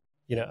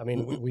 I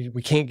mean,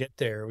 we can't get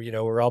there.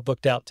 We're all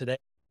booked out today.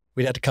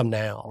 We'd have to come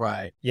now.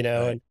 Right.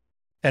 Right.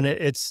 And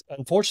it's,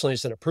 unfortunately,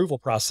 it's an approval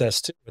process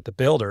too with the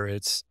builder.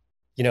 It's,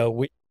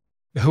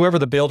 whoever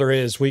the builder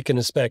is, we can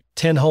inspect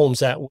 10 homes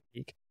that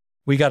week.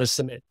 We got to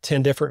submit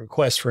 10 different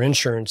requests for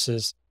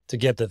insurances to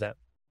give to them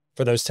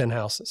for those 10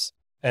 houses.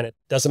 And it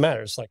doesn't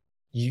matter. It's like,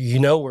 you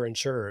know, we're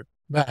insured.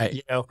 Right.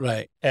 You know?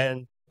 Right.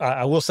 And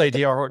I will say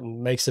D.R.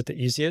 Horton makes it the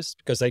easiest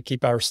because they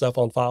keep our stuff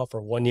on file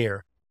for 1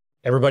 year.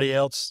 Everybody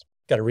else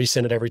got to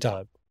resend it every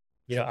time.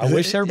 You know, I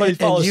wish everybody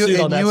followed suit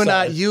on that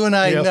side. You and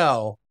I you know?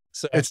 know.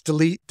 So it's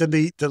delete,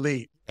 delete,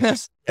 delete.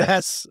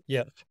 That's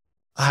yeah.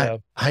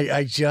 So.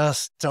 I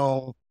just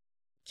don't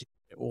get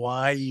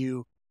why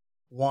you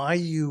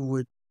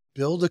would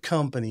build a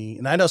company.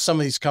 And I know some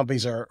of these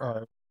companies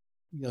are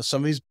you know,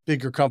 some of these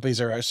bigger companies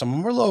some of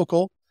them are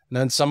local, and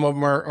then some of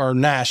them are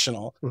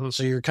national. Mm-hmm.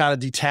 So you're kind of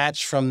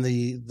detached from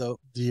the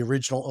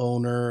original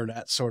owner,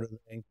 that sort of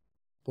thing.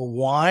 But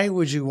why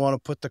would you want to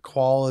put the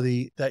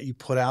quality that you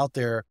put out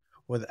there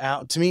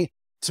without, to me,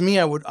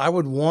 I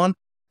would want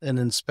an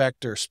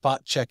inspector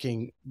spot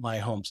checking my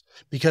homes,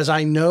 because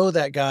I know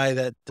that guy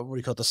that, what do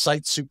you call it, the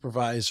site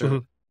supervisor, mm-hmm.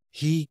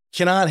 he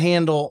cannot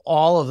handle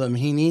all of them.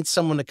 He needs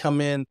someone to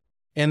come in.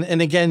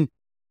 And again,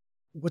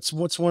 what's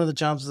one of the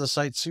jobs of the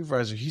site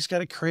supervisor? He's got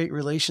to create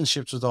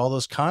relationships with all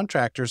those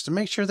contractors to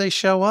make sure they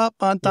show up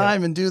on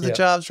time and do the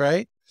jobs,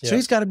 right? Yeah. So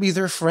he's got to be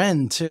their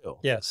friend too.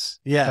 Yes.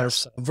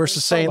 Yes.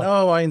 Versus saying,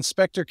 oh, our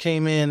inspector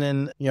came in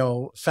and, you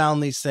know,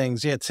 found these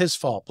things. Yeah, it's his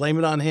fault. Blame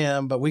it on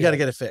him, but we got to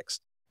get it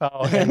fixed.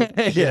 Oh,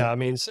 yeah. I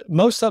mean,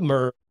 most of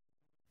them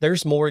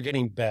there's more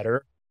getting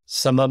better.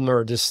 Some of them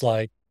are just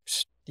like,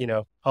 you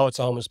know, oh, it's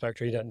a home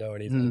inspector. He doesn't know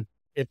anything.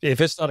 Mm.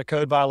 If it's not a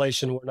code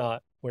violation, we're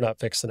not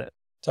fixing it,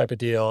 type of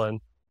deal.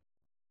 And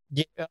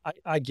yeah,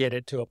 I get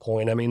it to a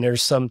point. I mean,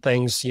 there's some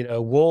things, you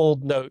know, we'll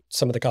note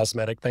some of the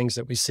cosmetic things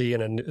that we see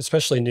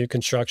especially new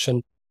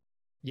construction.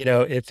 You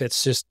know, if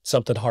it's just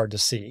something hard to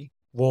see,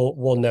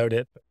 we'll note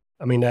it.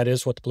 I mean, that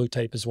is what the blue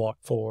tape is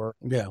walked for.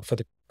 Yeah, for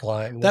the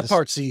client. That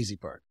part's the easy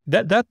part.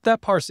 That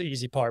part's the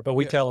easy part. But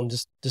we tell them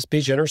just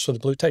be generous with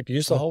the blue tape.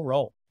 Use the whole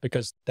roll,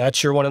 because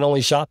that's your one and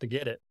only shot to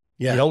get it.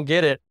 Yeah, you don't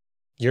get it,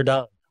 you're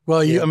done.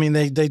 Well, I mean,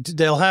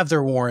 they'll have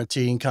their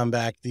warranty and come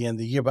back at the end of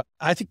the year. But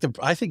I think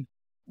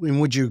and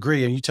would you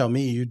agree? And you tell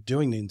me, you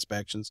doing the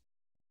inspections,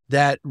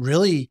 that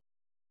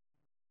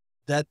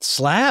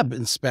slab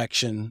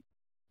inspection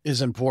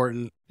is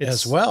important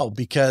as well,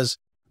 because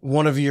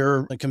one of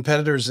your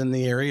competitors in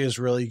the area is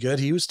really good.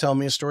 He was telling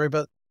me a story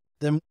about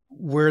them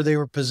where they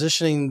were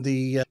positioning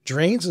the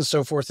drains and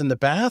so forth in the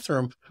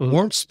bathroom, mm-hmm.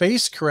 weren't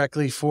spaced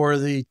correctly for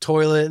the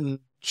toilet and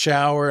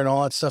shower and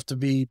all that stuff to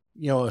be,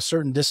 you know, a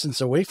certain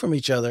distance away from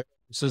each other.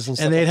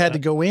 And they'd had to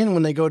go in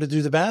when they go to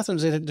do the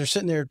bathrooms. They're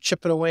sitting there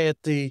chipping away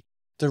at to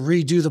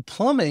redo the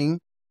plumbing.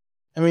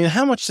 I mean,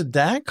 how much did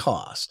that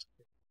cost?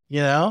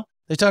 You know,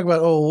 they talk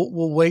about, oh,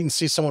 we'll wait and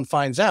see if someone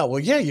finds out. Well,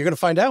 yeah, you're going to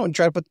find out when you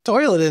try to put the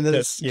toilet in. And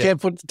you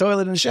can't put the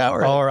toilet in the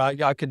shower. Or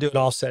I could do an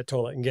offset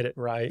toilet and get it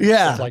right.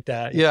 Yeah. Stuff like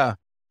that. Yeah.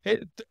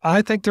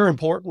 I think they're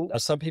important.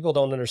 Some people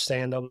don't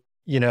understand them,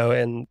 you know,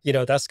 and, you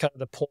know, that's kind of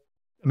the point.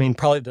 I mean,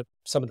 probably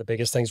some of the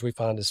biggest things we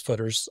find is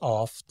footers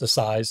off the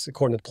size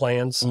according to the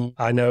plans. Mm.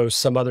 I know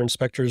some other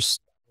inspectors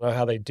know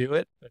how they do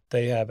it, but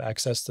they have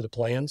access to the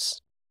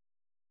plans.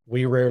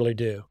 We rarely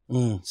do.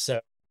 Mm.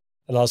 So,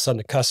 and all of a sudden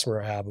the customer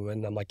have them,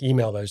 and I'm like,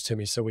 email those to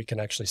me so we can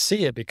actually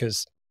see it,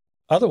 because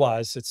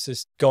otherwise it's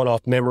just going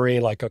off memory.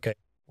 Like, okay,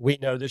 we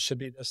know this should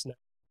be this now,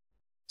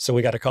 so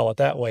we got to call it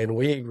that way. And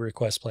we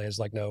request plans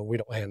like, no, we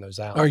don't hand those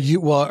out.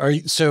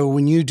 So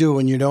when you're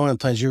doing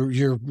plans,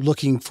 you're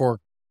looking for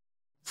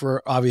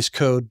obvious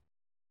code,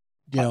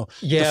 you know,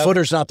 the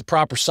footer's not the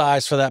proper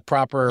size for that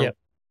proper.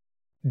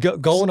 Yeah.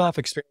 Going off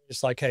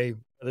experience, like, hey,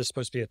 this is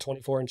supposed to be a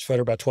 24-inch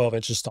footer by 12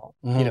 inches tall.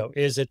 Mm-hmm. You know,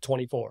 is it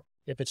 24?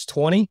 If it's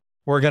 20,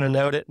 we're going to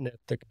note it. And if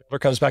the builder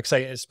comes back and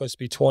say it's supposed to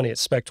be 20,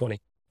 it's spec 20.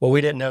 Well,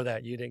 we didn't know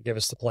that. You didn't give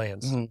us the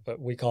plans, mm-hmm. but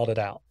we called it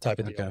out, type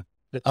of deal.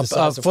 Okay.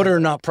 A footer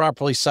not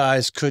properly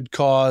sized could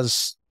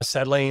cause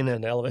settling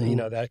and elevate, mm-hmm. you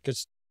know, that could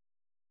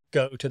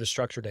go to the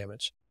structure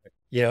damage.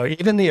 You know,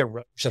 even the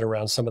erosion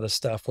around some of the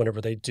stuff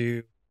whenever they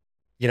do,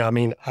 you know, I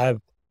mean,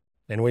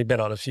 we've been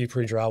on a few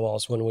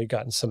pre-drywalls when we've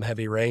gotten some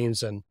heavy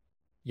rains, and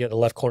you know, the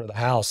left corner of the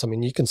house, I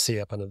mean, you can see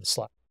up under the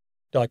slab.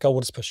 They're like, oh,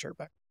 we'll just push dirt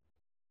back.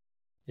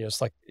 You know,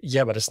 it's like,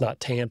 yeah, but it's not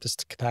tamped.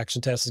 The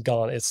compaction test is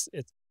gone.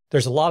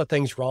 There's a lot of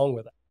things wrong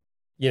with it,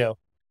 you know,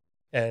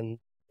 and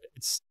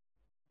it's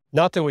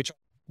not that we try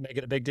to make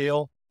it a big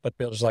deal, but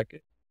builders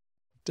like,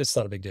 it's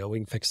not a big deal. We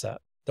can fix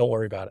that. Don't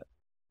worry about it.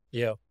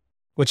 You know,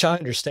 which I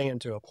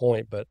understand to a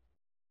point, but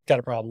got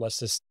a problem.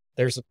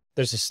 There's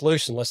a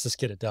solution. Let's just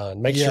get it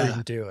done. Make sure you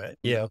can do it.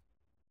 You know,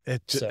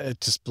 it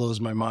just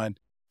blows my mind.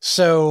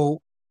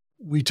 So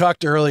we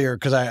talked earlier,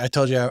 because I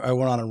told you I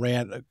went on a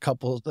rant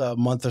a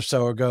month or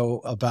so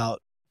ago about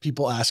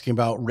people asking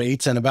about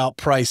rates and about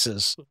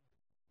prices.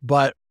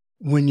 But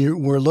when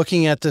we're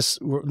looking at this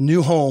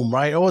new home,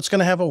 right? Oh, it's going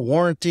to have a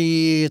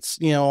warranty. It's,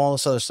 you know, all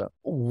this other stuff.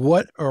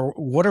 What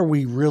are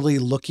we really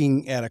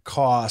looking at a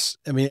cost?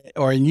 I mean,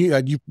 or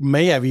you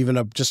may have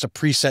even just a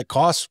preset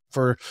cost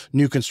for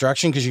new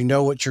construction, because you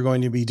know what you're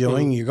going to be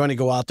doing. Mm-hmm. You're going to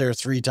go out there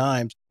 3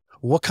 times.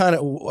 what kind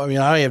of, I mean,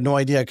 I have no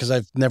idea because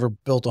I've never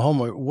built a home.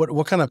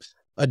 What kind of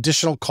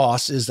additional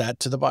cost is that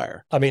to the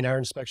buyer? I mean, our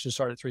inspection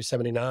started at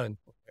 $379.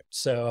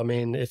 So, I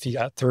mean, if you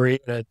got 3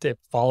 and it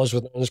follows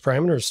within those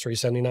parameters,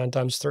 $379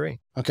 times 3.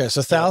 Okay.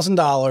 So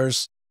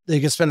 $1,000, they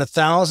can spend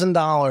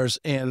 $1,000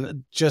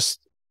 and just,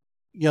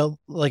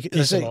 like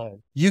Peace of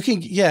mind. you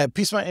can,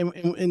 peace of mind.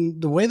 And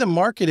the way the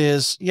market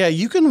is,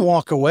 you can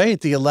walk away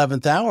at the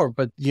 11th hour,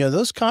 but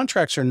those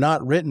contracts are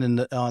not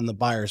written on the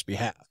buyer's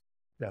behalf.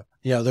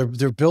 Yeah.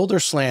 They're builder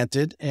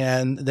slanted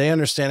and they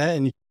understand that.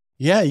 And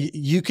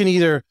you can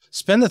either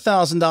spend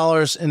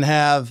 $1,000 and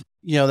have,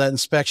 that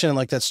inspection, and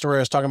like that story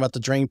I was talking about, the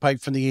drain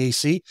pipe from the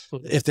AC.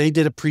 If they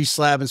did a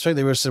pre-slab inspection,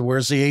 they would have said,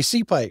 where's the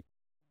AC pipe?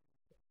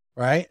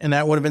 Right. And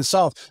that would have been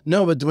solved.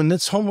 No, but when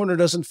this homeowner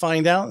doesn't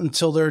find out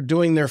until they're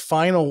doing their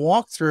final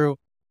walkthrough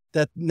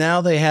that now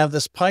they have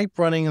this pipe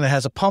running and it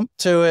has a pump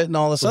to it and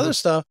all this other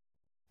stuff.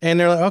 And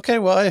they're like, okay,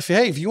 well, if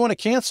you want to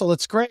cancel,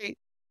 it's great.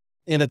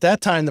 And at that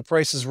time, the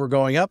prices were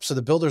going up. So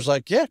the builder's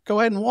like, yeah, go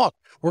ahead and walk.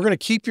 We're going to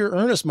keep your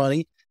earnest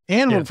money.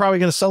 And we're probably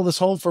going to sell this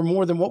home for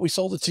more than what we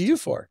sold it to you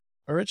for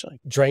originally.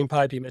 Drain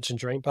pipe, you mentioned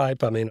drain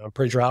pipe. I mean, on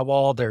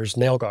pre-drywall, there's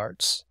nail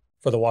guards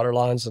for the water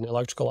lines and the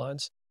electrical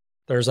lines.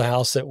 There's a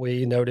house that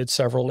we noted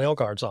several nail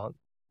guards on,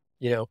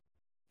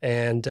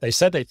 and they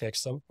said they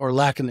fixed them. Or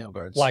lack of nail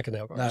guards. Lack of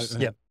nail guards.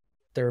 Yeah,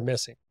 they were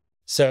missing.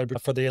 So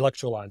for the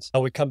electrical lines,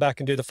 we come back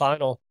and do the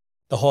final.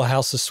 The whole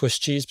house is Swiss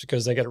cheese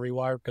because they got to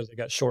rewire because they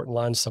got shortened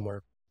lines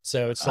somewhere.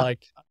 So it's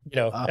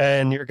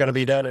and you're going to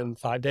be done in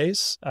 5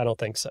 days? I don't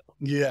think so.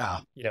 Yeah.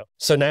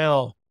 So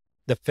now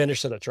the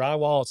finish of the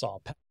drywall, it's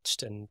all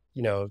patched and,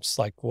 it's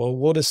like, well,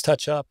 we'll just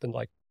touch up and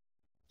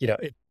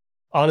it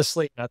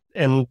honestly,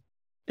 and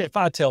if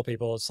I tell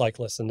people, it's like,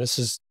 listen, this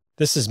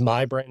is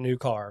my brand new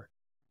car.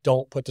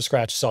 Don't put the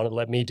scratches on it.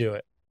 Let me do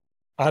it.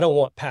 I don't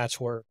want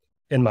patchwork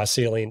in my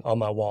ceiling on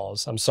my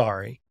walls. I'm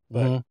sorry,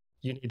 but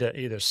you need to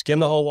either skim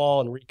the whole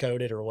wall and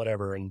recoat it or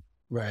whatever. And,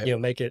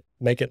 make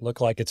it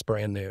look like it's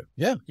brand new.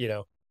 Yeah.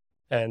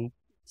 And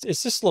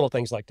it's just little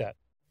things like that.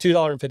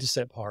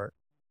 $2.50 part,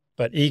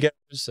 but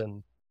egos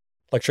and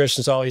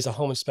electricians, he's a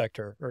home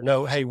inspector, or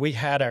no, hey, we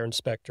had our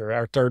inspector,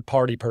 our third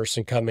party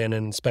person come in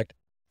and inspect.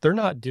 They're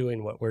not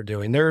doing what we're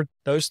doing.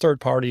 Those third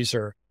parties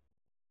they're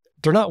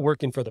not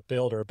working for the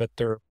builder, but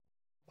they're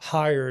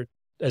hired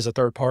as a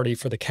third party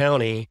for the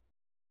county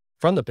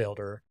from the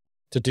builder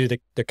to do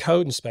the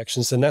code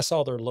inspections. And that's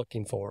all they're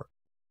looking for.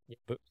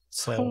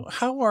 So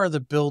how are the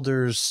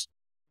builders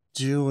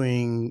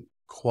doing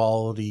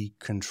quality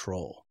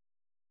control?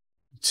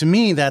 To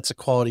me, that's a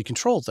quality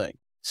control thing.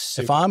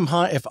 Super.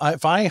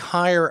 If I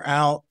hire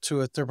out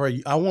to a third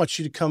party, I want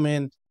you to come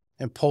in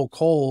and poke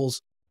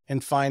holes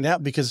and find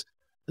out, because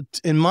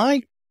in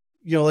my,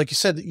 like you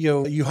said,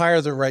 you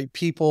hire the right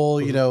people,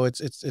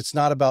 it's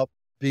not about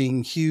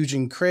being huge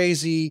and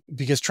crazy,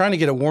 because trying to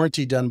get a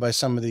warranty done by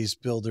some of these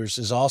builders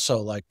is also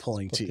like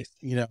pulling teeth.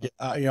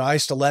 I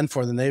used to lend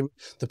for them.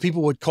 The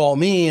people would call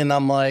me and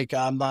I'm like,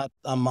 I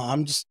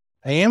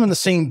am in the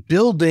same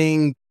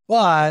building,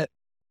 but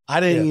I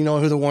didn't even know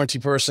who the warranty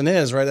person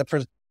is, right? That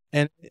person.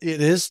 And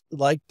it is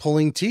like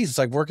pulling teeth. It's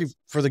like working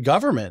for the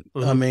government.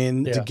 I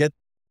mean,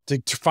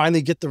 to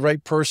finally get the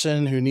right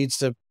person who needs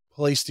to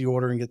place the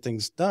order and get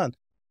things done.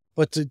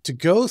 But to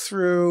go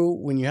through,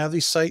 when you have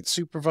these site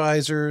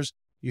supervisors,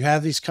 you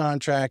have these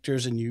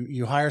contractors, and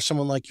you hire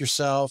someone like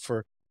yourself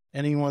or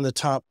any one of the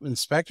top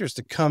inspectors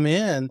to come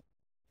in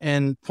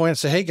and point and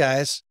say, hey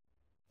guys,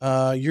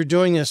 you're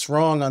doing this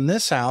wrong on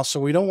this house, so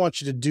we don't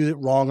want you to do it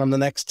wrong on the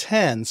next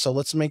 10. So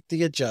let's make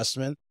the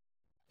adjustment.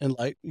 And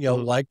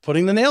like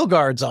putting the nail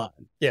guards on.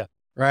 Yeah.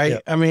 Right. Yeah.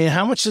 I mean,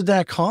 how much did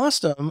that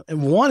cost them?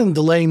 And one, in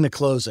delaying the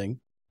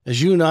closing.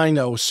 As you and I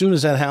know, as soon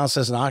as that house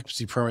has an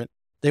occupancy permit,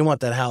 they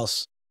want that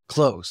house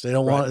closed. They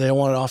don't want it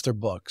off their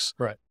books.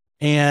 Right.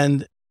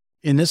 And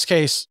in this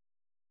case,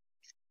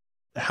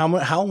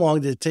 how long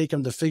did it take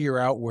them to figure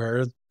out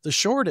where the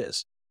short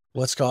is?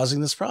 What's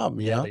causing this problem?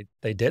 Yeah.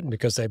 They didn't,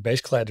 because they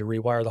basically had to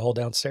rewire the whole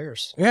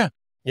downstairs. Yeah.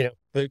 There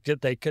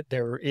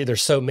were either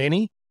so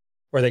many,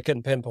 or they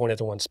couldn't pinpoint it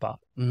to one spot.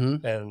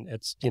 And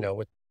it's,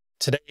 with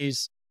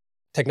today's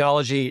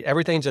technology,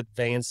 everything's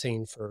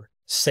advancing for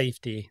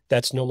safety.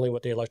 That's normally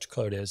what the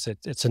electrical code is.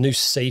 It's a new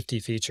safety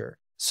feature.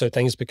 So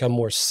things become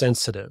more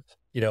sensitive,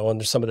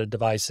 under some of the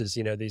devices,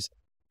 these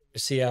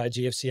CI,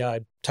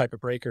 GFCI type of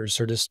breakers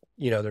are just,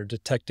 they're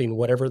detecting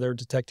whatever they're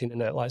detecting in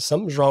that light.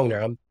 Something's wrong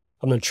there. I'm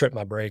going to trip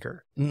my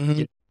breaker.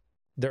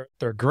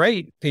 They're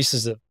great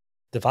pieces of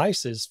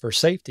devices for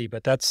safety,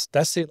 but that's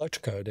the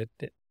electrical code.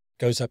 It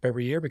goes up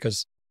every year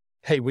because,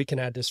 hey, we can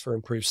add this for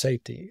improved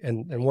safety.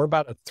 And we're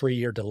about a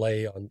 3-year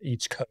delay on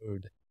each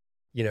code,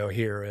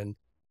 here. And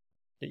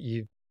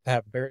you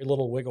have very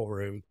little wiggle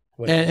room.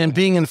 And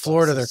being in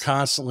Florida, they're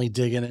constantly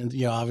digging.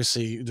 And,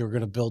 obviously they're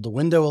going to build the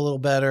window a little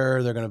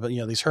better. They're going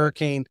to, these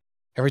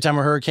every time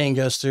a hurricane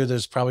goes through,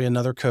 there's probably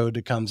another code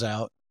that comes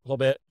out. A little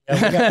bit. Yeah,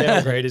 we got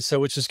downgraded, so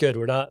which is good.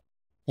 We're not,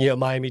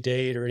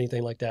 Miami-Dade or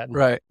anything like that. And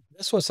right.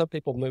 That's what some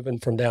people moving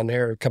from down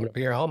there coming up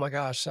here. Oh my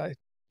gosh,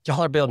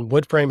 y'all are building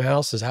wood frame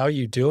houses. How are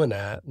you doing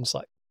that? And it's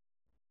like,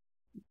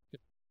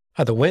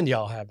 How the wind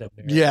y'all have down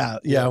there. Yeah.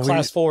 Yeah.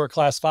 Class 4,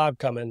 class 5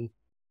 coming.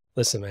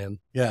 Listen, man.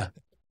 Yeah.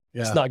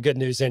 It's not good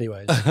news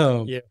anyways.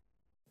 Yeah.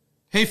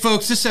 Hey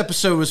folks, this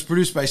episode was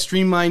produced by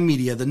Streamline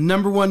Media, the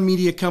 #1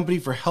 media company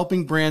for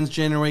helping brands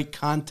generate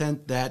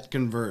content that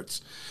converts.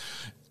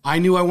 I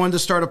knew I wanted to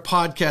start a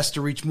podcast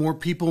to reach more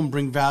people and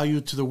bring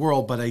value to the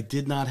world, but I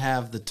did not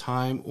have the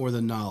time or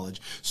the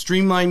knowledge.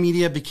 Streamline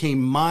Media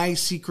became my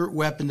secret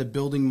weapon to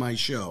building my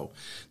show.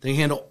 They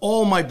handle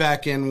all my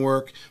back-end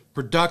work,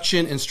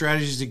 production, and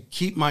strategies to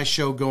keep my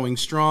show going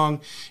strong.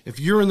 If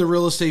you're in the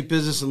real estate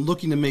business and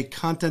looking to make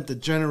content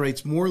that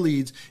generates more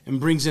leads and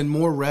brings in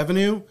more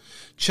revenue,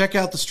 check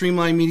out the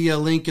Streamline Media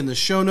link in the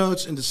show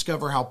notes and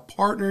discover how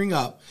partnering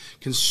up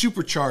can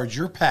supercharge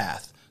your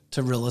path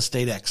to real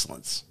estate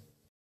excellence.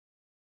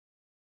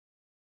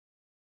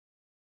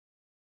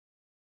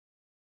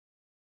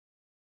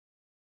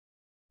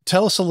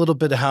 Tell us a little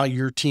bit of how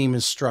your team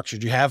is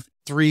structured. You have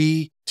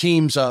 3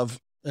 teams of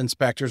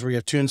inspectors where you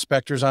have 2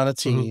 inspectors on a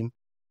team.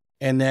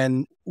 And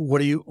then what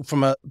do you,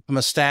 from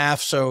a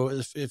staff? So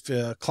if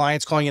a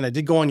client's calling in, I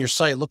did go on your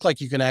site, it looked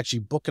like you can actually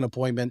book an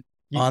appointment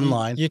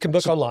online. You can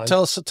book online.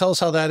 Tell us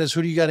how that is.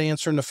 Who do you got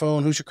answering the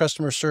phone? Who's your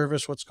customer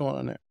service? What's going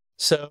on there?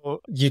 So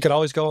you can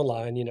always go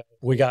online.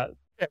 We got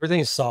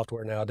everything is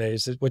software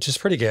nowadays, which is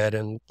pretty good.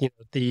 And,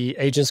 the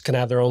agents can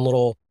have their own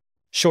little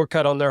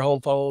shortcut on their home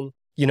phone,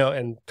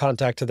 and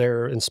contact to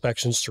their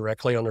inspections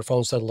directly on their phone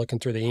instead of looking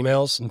through the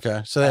emails.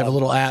 Okay. So they have a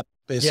little app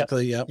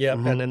basically. Yep.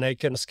 Mm-hmm. And then they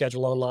can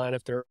schedule online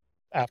if they're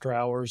after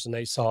hours and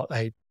they saw,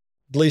 hey,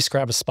 at least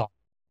grab a spot.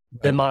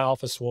 Right. Then my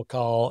office will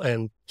call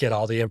and get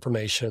all the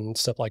information,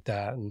 stuff like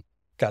that. And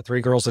got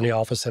 3 girls in the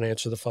office that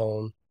answer the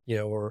phone.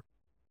 We're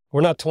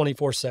not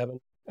 24/7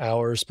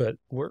 hours, but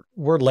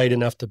we're late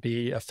enough to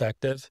be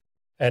effective.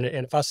 And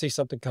if I see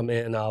something come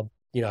in,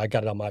 I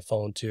got it on my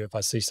phone too. If I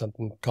see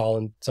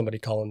somebody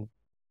calling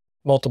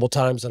multiple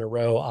times in a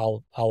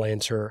row, I'll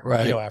answer,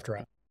 after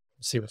I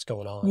see what's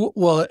going on.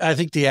 Well, I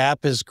think the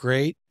app is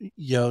great.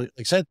 Like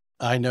I said,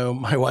 I know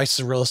my wife's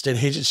a real estate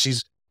agent.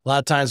 She's a lot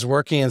of times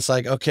working. And it's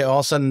like, okay, all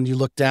of a sudden you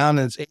look down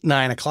and it's 8,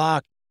 9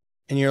 o'clock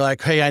and you're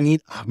like, hey, I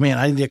need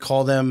to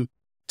call them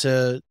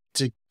to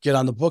get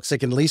on the books. They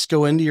can at least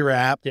go into your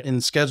app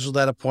and schedule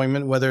that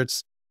appointment, whether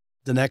it's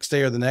the next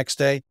day or the next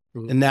day.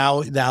 Mm-hmm. And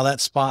now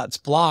that spot's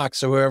blocked.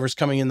 So whoever's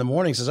coming in the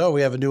morning says, oh,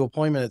 we have a new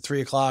appointment at 3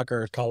 o'clock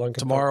or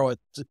tomorrow at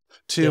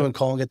 2 and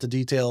call and get the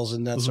details.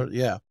 And that's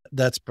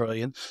that's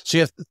brilliant. So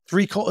you have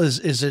 3 calls.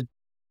 Is it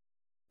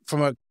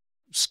from a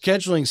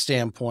scheduling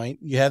standpoint,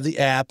 you have the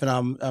app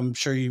and I'm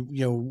sure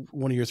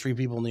one of your 3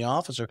 people in the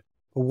office but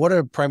what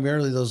are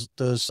primarily those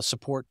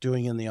support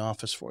doing in the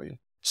office for you?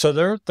 So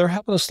they're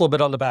helping us a little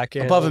bit on the back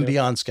end. Above and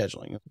beyond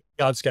scheduling.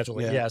 Beyond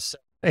scheduling, yes.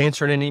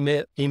 Answering any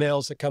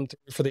emails that come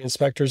through for the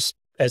inspectors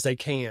as they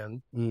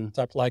can,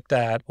 stuff like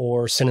that,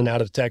 or sending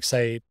out a text,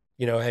 hey,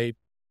 hey,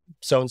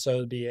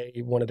 so-and-so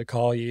DA wanted to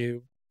call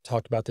you,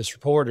 talked about this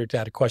report or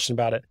had a question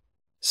about it.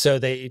 So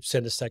they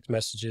send us text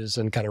messages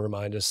and kind of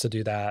remind us to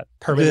do that.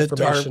 Permit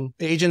information.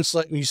 Are agents,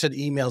 like you said,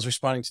 emails,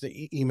 responding to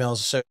the emails.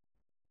 So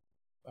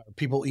are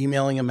people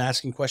emailing them,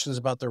 asking questions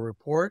about their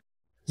report?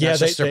 That's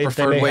just their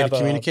preferred way to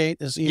communicate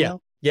is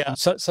email? Yeah.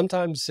 So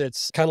sometimes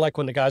it's kind of like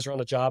when the guys are on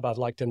a job, I'd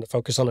like them to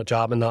focus on a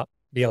job and not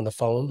be on the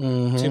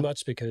phone too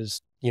much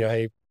because,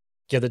 hey,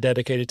 give the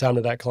dedicated time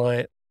to that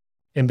client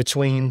in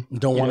between.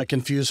 Don't want to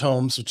confuse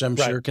homes, which I'm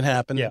sure can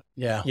happen.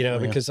 Yeah.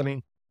 Because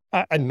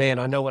I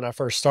know when I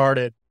first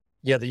started,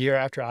 the year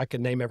after I could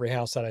name every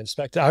house that I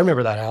inspected. I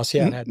remember that house.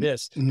 Yeah, it had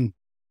this.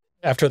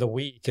 After the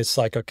week, it's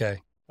like, okay,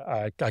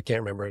 I can't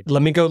remember it.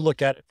 Let me go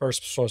look at it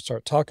first before I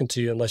start talking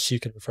to you, unless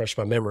you can refresh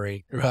my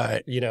memory.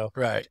 Right.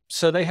 Right.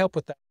 So they help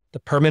with that. The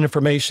permit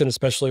information,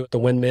 especially with the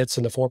wind mits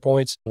and the 4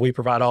 points, we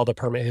provide all the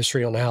permit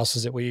history on the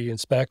houses that we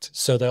inspect.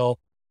 So they'll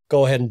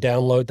go ahead and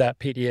download that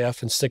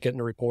PDF and stick it in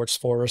the reports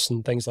for us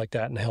and things like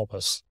that and help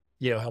us,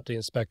 help the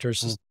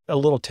inspectors, a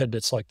little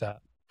tidbits like that.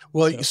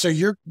 Well, so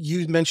you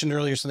mentioned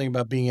earlier something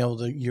about being able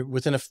to,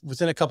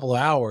 within a couple of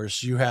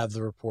hours, you have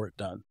the report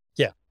done.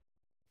 Yeah.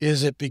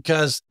 Is it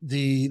because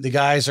the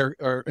guys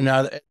are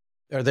now,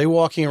 are they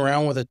walking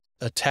around with a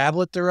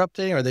tablet they're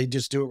updating, or they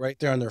just do it right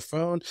there on their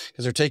phone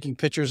because they're taking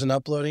pictures and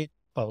uploading?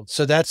 Oh,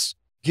 so that's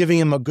giving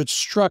them a good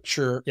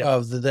structure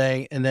of the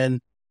day. And then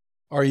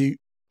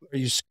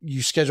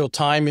you schedule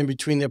time in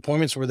between the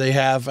appointments where they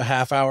have a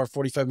half hour,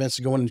 45 minutes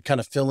to go in and kind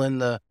of fill in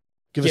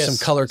give us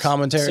some color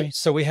commentary?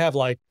 So we have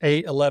like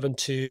 8, 11,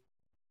 2,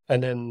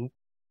 and then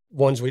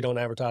ones we don't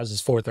advertise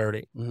is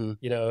 4:30,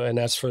 and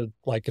that's for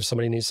like if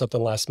somebody needs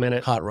something last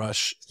minute. Hot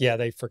rush. Yeah,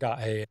 they forgot,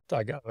 hey,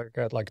 I got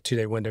like a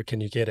 2-day window. Can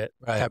you get it?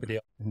 Right. Type of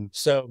deal. Mm-hmm.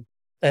 So,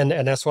 and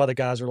that's why the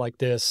guys are like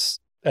this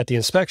at the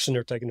inspection.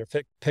 They're taking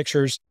their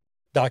pictures,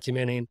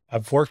 documenting.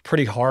 I've worked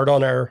pretty hard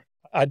on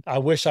I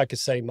wish I could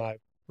say my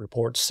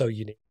report's so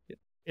unique.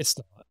 It's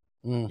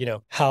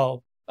not.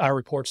 How our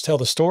reports tell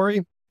the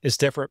story is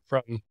different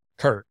from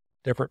Kurt,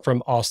 different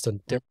from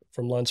Austin, different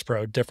from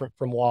Lunspro, different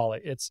from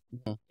Wally.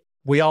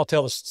 We all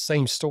tell the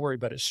same story,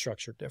 but it's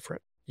structured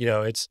different.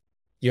 It's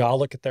I'll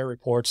look at their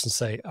reports and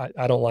say,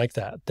 I don't like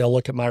that. They'll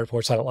look at my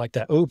reports. I don't like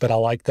that. Oh, but I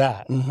like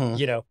that.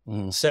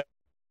 So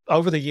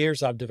over the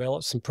years, I've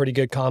developed some pretty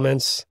good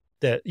comments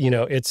that,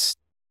 it's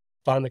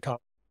find the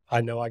comment.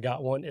 I know I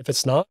got one. If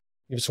it's not,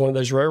 if it's one of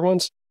those rare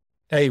ones,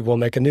 hey, we'll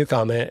make a new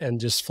comment and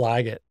just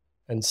flag it.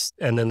 And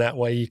then that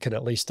way you can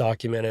at least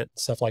document it,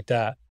 stuff like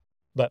that.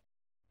 But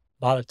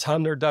by the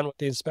time they're done with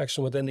the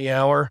inspection within the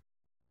hour,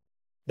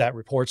 that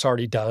report's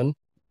already done.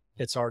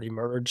 It's already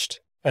merged.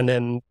 And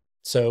then,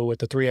 so with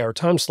the 3-hour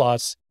time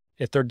slots,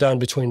 if they're done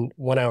between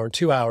 1 hour and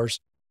 2 hours,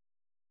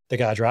 the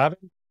guy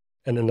driving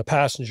and then the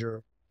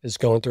passenger is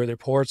going through the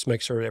reports,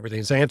 make sure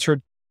everything's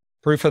answered,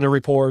 proofing the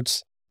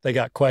reports. They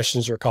got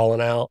questions they're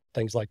calling out,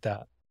 things like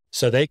that.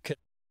 So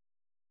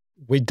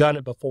we've done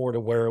it before to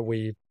where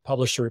we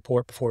published a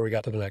report before we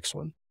got to the next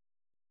one.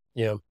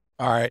 All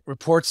right.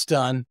 Report's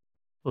done.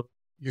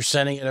 You're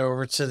sending it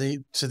over to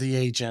the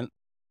agent.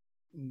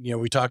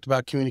 We talked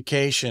about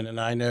communication, and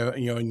I know,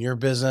 in your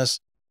business,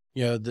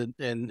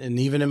 and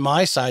even in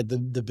my side,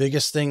 the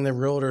biggest thing that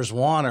realtors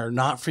want are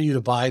not for you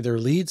to buy their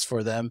leads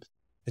for them.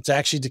 It's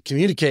actually to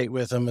communicate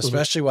with them,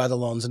 especially while the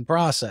loan's in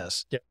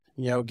process. Yeah.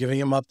 Giving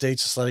them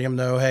updates, just letting them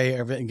know, hey,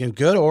 everything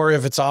good. Or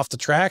if it's off the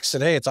tracks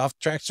today, it's off the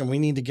tracks and we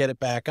need to get it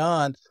back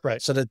on.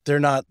 Right. So that they're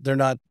not,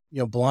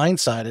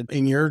 blindsided.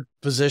 In your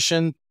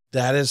position,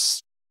 that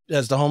is,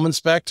 as the home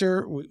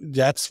inspector,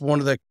 that's one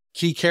of the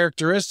key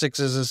characteristics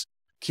is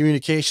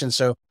communication.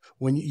 So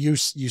when you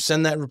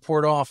send that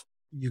report off,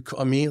 you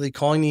immediately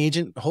calling the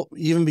agent,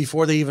 even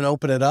before they even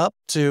open it up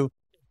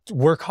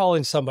we're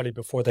calling somebody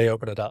before they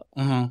open it up.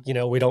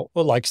 We don't,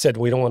 like I said,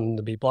 we don't want them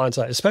to be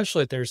blindsided,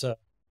 especially if there's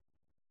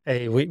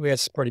we had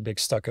some pretty big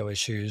stucco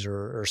issues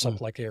or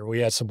something like that. We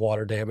had some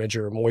water damage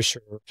or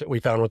moisture that we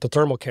found with the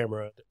thermal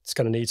camera. It's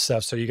going to need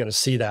stuff. So you're going to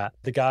see that.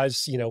 The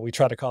guys, we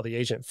try to call the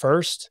agent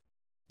first,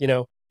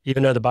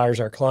 even though the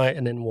buyer's our client,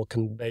 and then we'll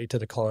convey to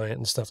the client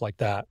and stuff like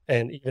that.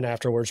 And even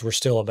afterwards, we're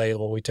still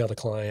available. We tell the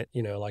client,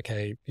 like,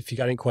 hey, if you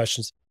got any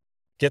questions,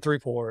 get the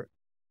report.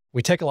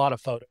 We take a lot of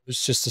photos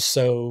just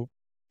to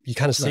you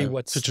kind of see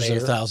what's pictures there.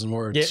 Of 1,000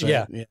 words.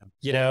 Yeah.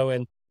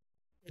 And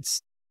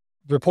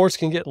reports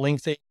can get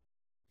lengthy.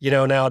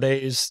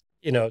 Nowadays,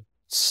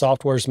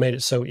 software's made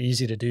it so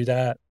easy to do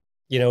that.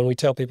 And we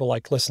tell people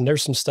like, listen,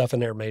 there's some stuff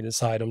in there,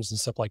 maintenance items and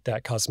stuff like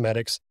that,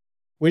 cosmetics.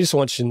 We just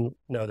want you to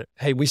know that,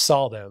 hey, we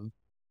saw them.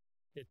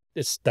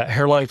 It's that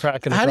hairline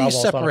crack and the How do drywall.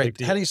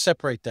 you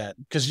separate that?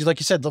 Because like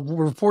you said, the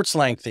report's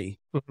lengthy.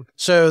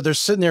 So they're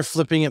sitting there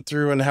flipping it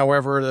through, and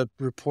however the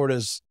report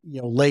is,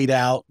 laid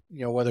out,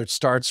 whether it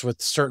starts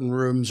with certain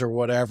rooms or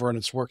whatever, and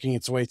it's working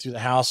its way through the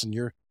house and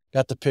you're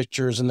got the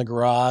pictures in the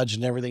garage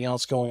and everything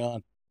else going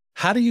on.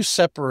 How do you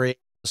separate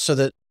so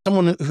that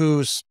someone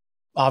who's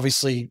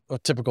obviously a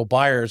typical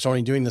buyer is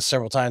only doing this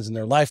several times in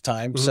their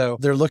lifetime. So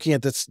they're looking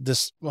at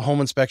this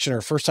home inspection,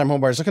 or first time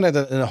home buyers looking at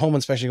it in a home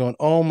inspection going,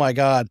 oh my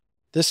God,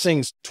 this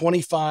thing's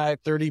 25,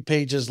 30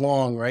 pages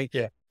long, right?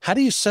 Yeah. How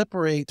do you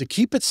separate to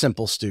keep it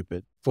simple,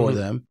 stupid for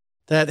them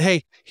that,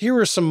 hey, here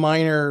are some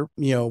minor,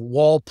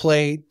 wall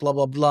plate, blah,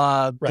 blah,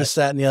 blah, this,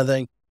 that, and the other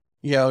thing.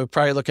 You're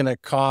probably looking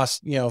at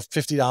cost,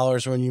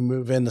 $50 when you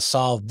move in to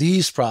solve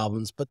these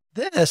problems. But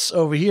this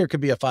over here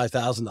could be a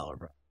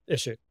 $5,000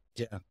 issue.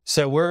 Yeah.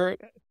 So we're,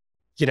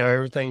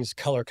 everything's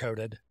color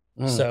coded.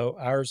 So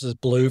ours is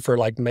blue for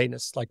like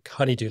maintenance, like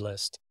honeydew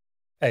list.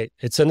 Hey,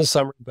 it's in the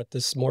summer, but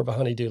this is more of a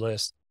honeydew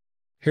list.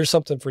 Here's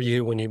something for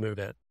you when you move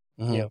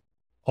in.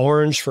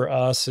 Orange for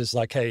us is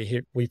like, hey,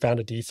 here, we found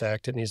a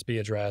defect. It needs to be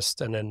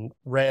addressed. And then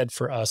red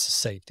for us is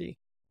safety.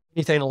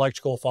 Anything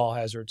electrical, fall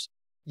hazards,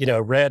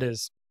 red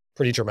is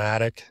pretty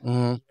dramatic,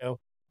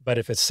 but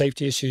if it's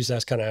safety issues,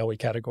 that's kind of how we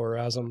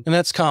categorize them. And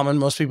that's common.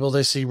 Most people,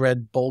 they see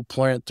red bold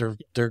print,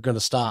 they're going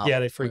to stop. Yeah,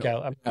 they freak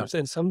out.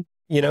 And some,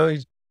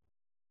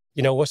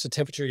 what's the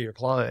temperature of your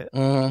client?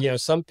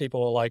 Some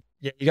people are like,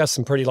 yeah, you got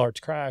some pretty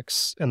large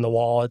cracks in the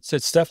wall. It's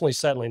definitely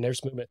settling.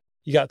 There's movement.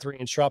 You got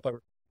 3-inch drop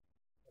over.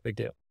 Big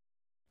deal.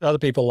 Other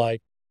people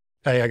like,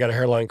 hey, I got a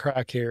hairline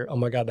crack here. Oh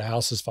my God, the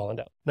house is falling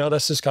down. No,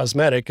 that's just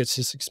cosmetic. It's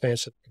just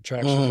expansion,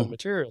 contraction of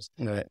materials.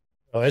 Right.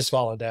 Oh, it's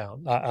falling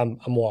down. I'm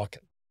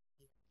walking.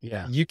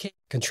 Yeah. You can't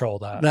control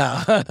that.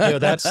 No.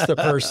 That's the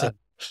person,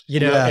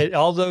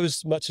 all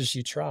those much as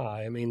you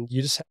try. I mean,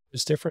 you just have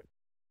those different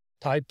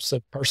types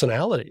of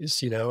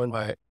personalities, and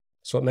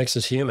that's what makes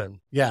us human.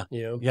 Yeah.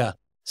 Yeah.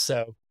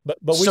 So, but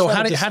we so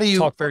how do you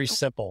talk very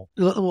simple?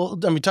 Well,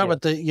 I mean, talk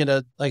about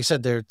the, like I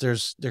said, there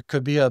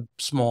could be a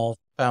small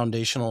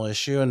foundational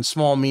issue, and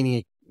small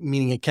meaning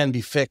it can be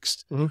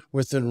fixed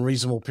within a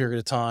reasonable period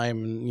of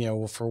time,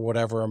 and, for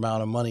whatever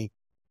amount of money.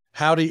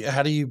 How do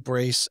you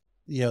brace,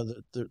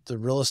 the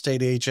real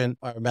estate agent?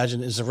 I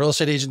imagine, is the real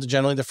estate agent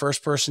generally the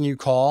first person you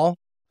call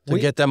to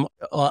get them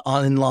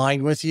in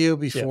line with you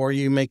before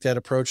you make that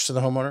approach to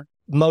the homeowner?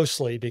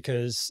 Mostly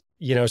because,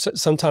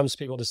 sometimes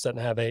people just don't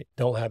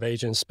have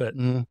agents, but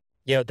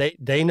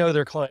they know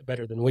their client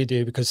better than we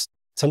do, because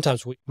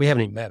sometimes we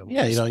haven't even met them.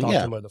 Yeah. Talk to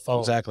them on the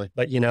phone. Exactly.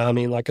 But,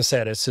 like I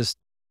said, it's just,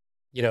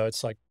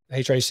 it's like,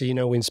 hey, Tracy,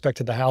 we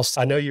inspected the house.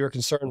 I know you were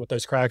concerned with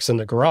those cracks in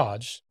the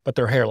garage, but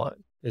they're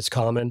hairline. is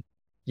common.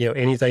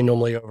 Anything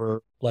normally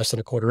over less than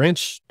a quarter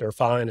inch, they're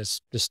fine.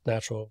 It's just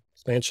natural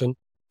expansion.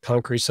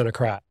 Concrete's in a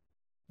crack,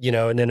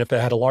 and then if it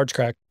had a large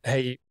crack,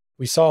 hey,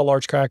 we saw a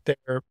large crack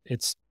there.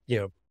 It's,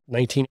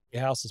 1980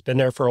 house. It's been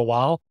there for a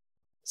while.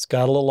 It's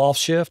got a little off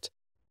shift.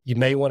 You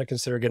may want to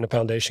consider getting a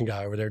foundation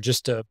guy over there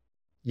just to,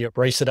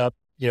 brace it up.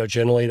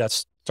 Generally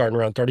that's starting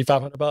around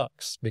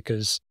 $3,500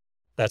 because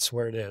that's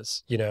where it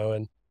is,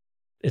 and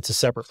it's a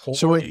separate floor.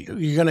 So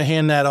you're going to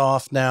hand that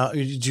off now. Do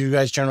you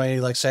guys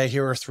generally like say,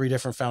 here are 3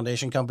 different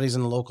foundation companies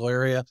in the local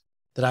area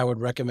that I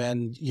would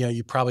recommend?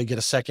 You probably get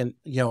a second,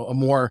 a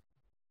more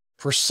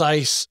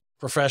precise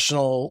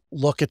professional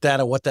look at that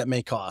and what that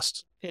may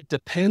cost. It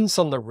depends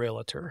on the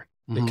realtor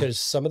because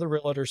some of the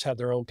realtors have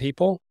their own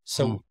people.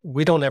 So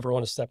we don't ever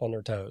want to step on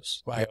their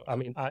toes. Right. I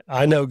mean,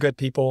 I know good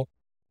people.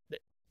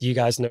 You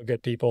guys know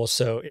good people.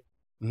 So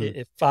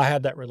if I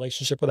had that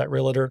relationship with that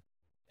realtor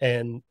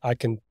and I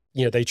can,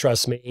 they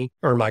trust me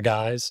or my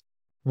guys,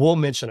 we'll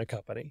mention a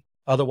company.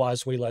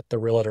 Otherwise, we let the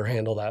realtor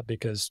handle that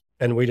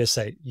and we just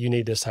say, you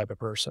need this type of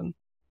person,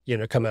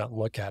 come out and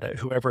look at it.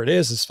 Whoever it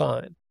is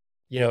fine.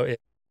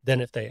 Then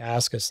if they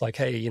ask us like,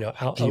 hey,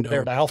 out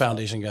there at Alpha,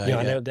 foundation guy,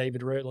 I know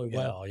David really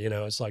well,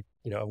 it's like,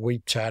 we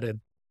chatted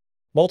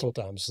multiple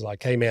times. It's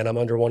like, hey man, I'm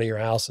under one of your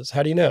houses.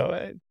 How do you know?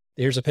 Hey,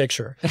 here's a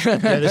picture.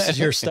 This is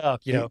your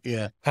stuff,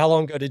 how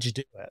long ago did you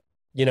do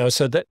it?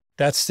 So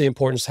that's the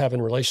importance of having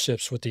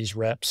relationships with these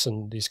reps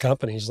and these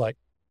companies. Like,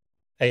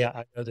 hey,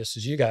 I know this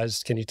is you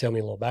guys. Can you tell me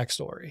a little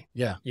backstory?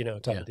 Yeah.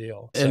 Type of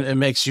deal. So, and it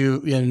makes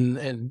you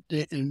and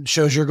it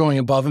shows you're going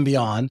above and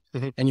beyond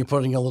and you're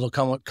putting a little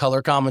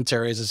color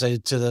commentary, as I say,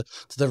 to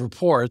the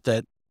report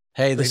that,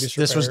 hey,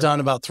 this was done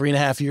about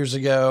 3.5 years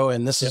ago.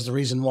 And this is the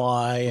reason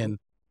why. And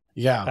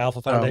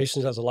Alpha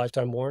Foundations has a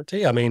lifetime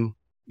warranty. I mean,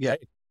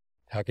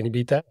 how can you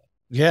beat that?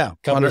 Yeah.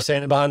 Company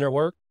standing behind their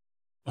work.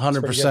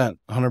 100%.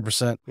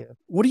 100%. Yeah.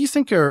 What do you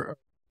think are,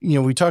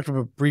 we talked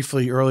about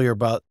briefly earlier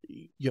about,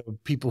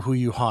 people who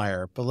you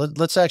hire, but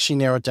let's actually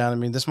narrow it down. I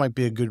mean, this might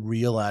be a good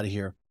reel out of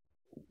here.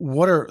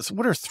 What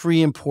are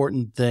 3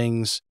 important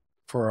things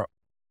for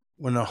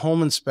when a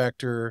home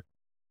inspector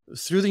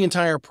through the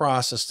entire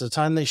process, the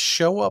time they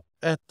show up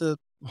at the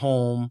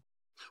home,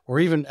 or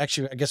even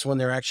actually, I guess when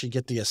they're actually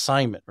get the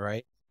assignment,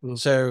 right?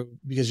 So,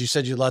 because you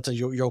said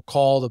you'll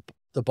call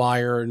the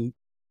buyer and,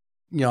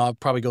 I'll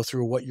probably go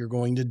through what you're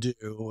going to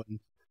do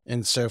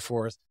and so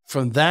forth.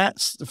 From that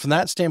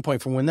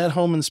standpoint, from when that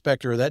home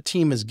inspector or that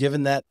team is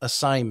given that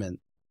assignment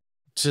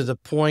to the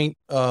point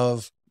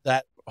of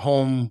that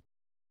home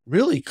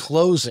really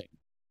closing,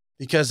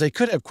 because they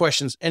could have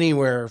questions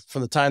anywhere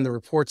from the time the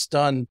report's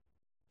done,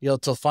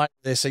 till finally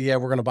they say, yeah,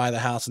 we're going to buy the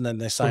house, and then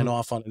they sign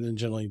off on it. And then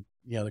generally,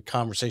 the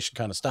conversation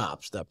kind of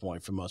stops at that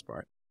point for the most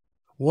part.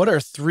 What are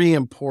 3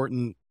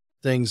 important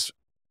things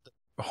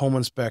a home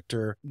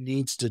inspector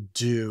needs to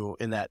do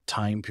in that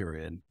time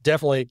period?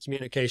 Definitely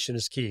communication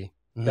is key.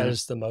 That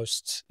is the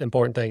most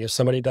important thing. If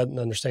somebody doesn't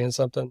understand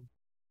something,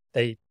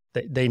 they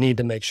need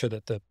to make sure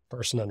that the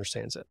person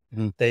understands it.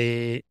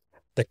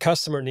 The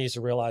customer needs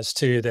to realize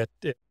too that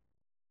if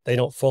they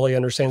don't fully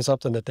understand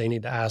something, that they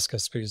need to ask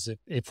us, because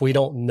if we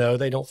don't know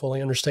they don't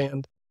fully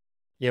understand,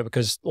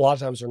 because a lot of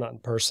times they're not in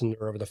person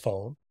or over the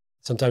phone.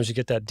 Sometimes you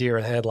get that deer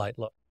in headlight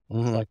look.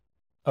 Like,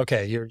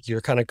 okay,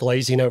 you're kind of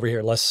glazing over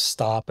here. Let's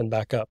stop and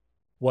back up.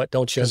 What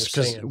don't you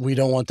understand? Because we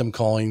don't want them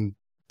calling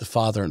the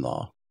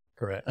father-in-law.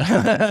 Correct.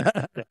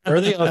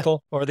 or the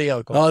uncle. Oh, the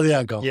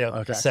uncle. Yeah.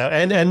 Okay. So,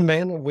 and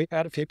man, we've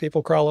had a few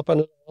people crawl up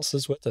under the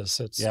houses with us.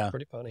 It's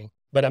pretty funny.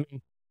 But I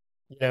mean,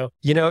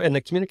 and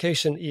the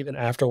communication even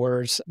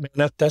afterwards,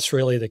 man, that's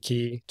really the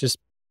key. Just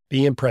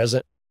being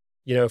present,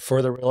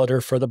 for the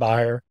realtor, for the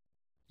buyer,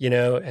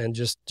 and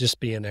just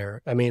being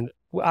there. I mean,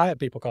 I have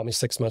people call me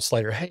 6 months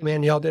later. Hey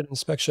man, y'all did an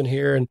inspection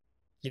here and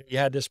you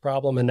had this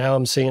problem and now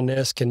I'm seeing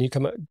this. Can you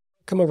come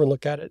over and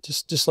look at it?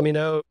 Just let me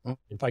know.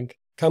 If I can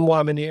come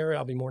while I'm in the area,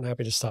 I'll be more than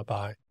happy to stop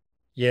by.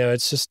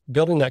 It's just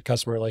building that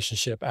customer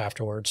relationship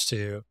afterwards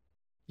too,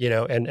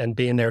 and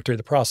being there through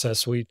the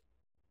process.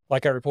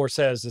 Like our report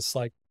says, it's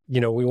like, we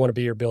want to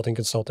be your building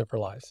consultant for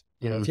life.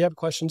 If you have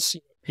questions,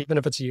 even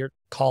if it's a year,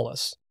 call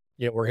us.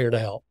 We're here to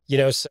help.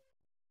 So,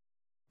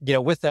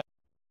 with that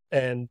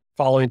and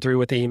following through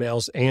with the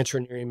emails,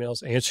 answering your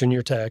emails, answering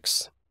your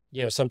texts.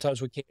 Sometimes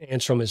we can't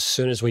answer them as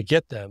soon as we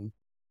get them,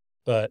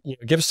 but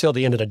give us till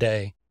the end of the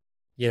day,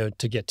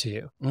 to get to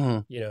you,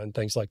 and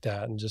things like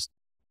that, and just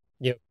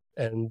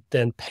and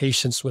then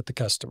patience with the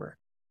customer.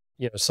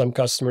 Some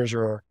customers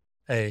are,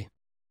 hey,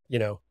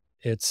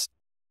 it's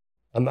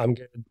I'm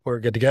good, we're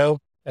good to go,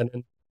 and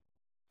then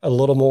a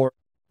little more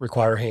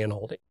require hand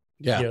holding.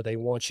 Yeah. They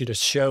want you to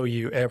show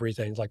you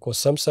everything. Like, well,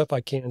 some stuff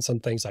I can, some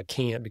things I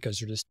can't because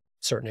they're just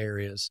certain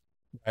areas,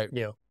 right?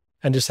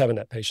 And just having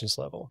that patience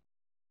level.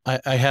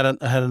 I had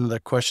another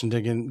question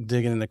digging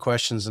into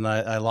questions, and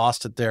I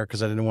lost it there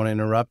because I didn't want to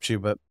interrupt you,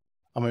 but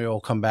maybe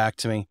it'll come back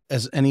to me.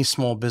 As any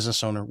small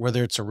business owner,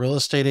 whether it's a real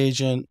estate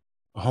agent,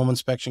 a home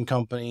inspection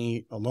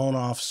company, a loan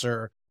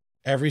officer,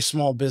 every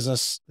small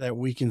business that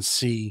we can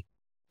see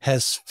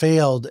has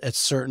failed at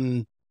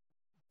certain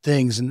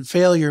things, and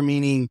failure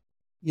meaning,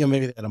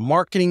 maybe they had a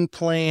marketing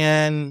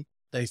plan.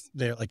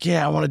 They're like,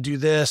 yeah, I want to do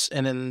this.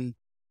 And then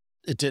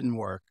it didn't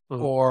work.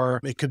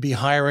 Or it could be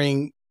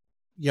hiring,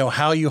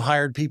 how you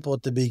hired people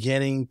at the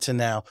beginning to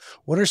now.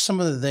 What are some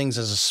of the things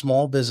as a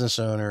small business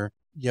owner,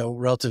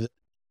 relative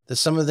to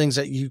some of the things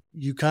that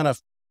you kind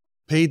of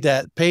paid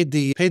the,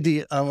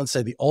 I don't want to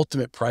say the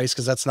ultimate price,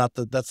 because that's not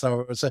what I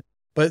would say,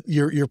 but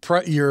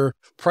your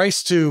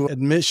price to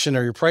admission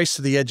or your price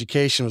to the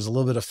education was a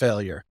little bit of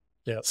failure.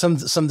 Yeah. Some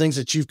things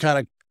that you've kind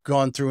of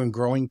gone through in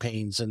growing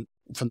pains and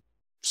from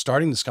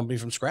starting this company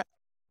from scratch.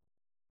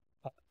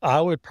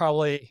 I would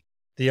probably,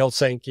 the old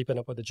saying, keeping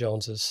up with the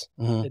Joneses.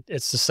 Mm-hmm.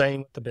 It's the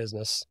same with the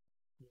business.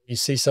 You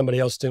see somebody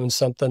else doing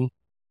something,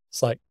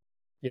 it's like,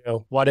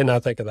 why didn't I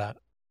think of that?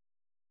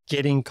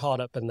 Getting caught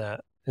up in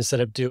that instead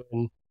of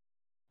doing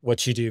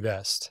what you do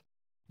best.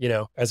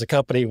 As a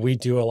company, we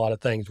do a lot of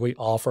things. We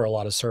offer a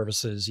lot of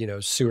services,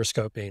 sewer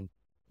scoping,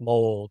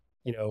 mold,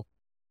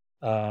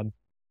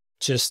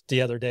 just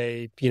the other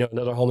day,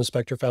 another home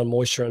inspector found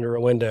moisture under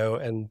a window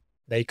and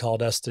they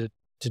called us to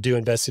do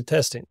investigative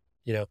testing,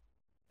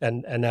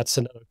 and that's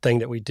another thing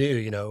that we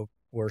do.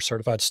 We're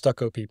certified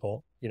stucco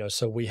people,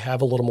 so we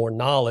have a little more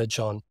knowledge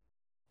on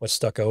what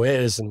stucco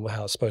is and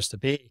how it's supposed to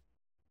be.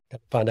 Got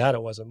to find out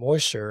it wasn't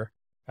moisture.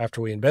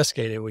 After we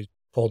investigated, we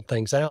pulled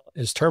things out,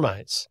 is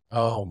termites.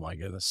 Oh my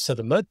goodness. So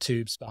the mud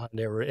tubes behind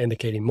there were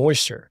indicating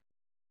moisture.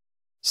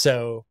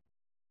 So,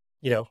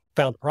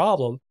 found the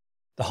problem.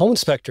 The home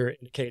inspector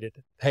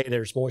indicated, hey,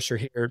 there's moisture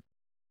here.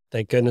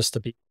 Thank goodness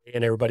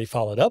and everybody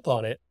followed up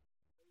on it.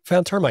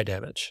 Found termite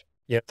damage.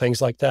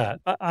 Things like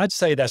that. I'd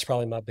say that's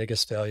probably my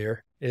biggest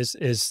failure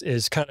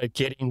is kind of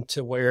getting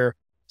to where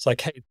it's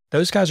like, hey,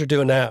 those guys are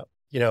doing that,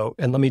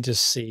 and let me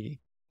just see,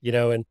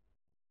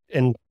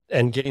 and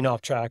getting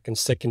off track and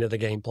sticking to the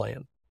game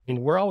plan. I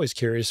mean, we're always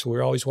curious. We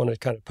always want to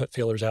kind of put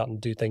feelers out and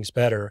do things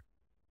better.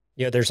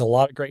 There's a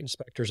lot of great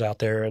inspectors out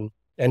there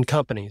and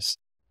companies,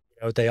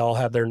 they all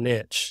have their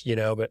niche,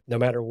 but no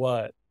matter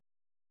what,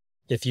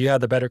 if you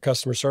have the better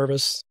customer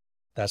service,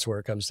 that's where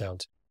it comes down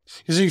to.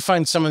 Because you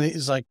find some of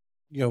these, like,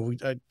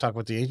 I talk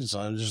with the agents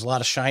on it. There's a lot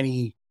of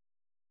shiny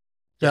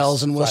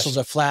bells and whistles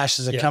that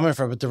flashes that coming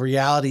from, but the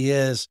reality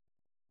is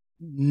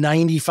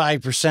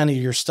 95% of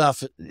your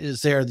stuff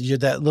is there.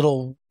 That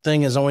little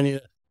thing is only,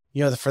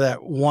 for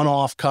that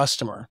one-off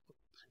customer.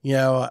 As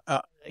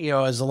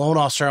a loan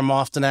officer, I'm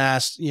often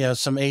asked,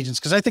 some agents,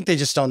 because I think they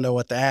just don't know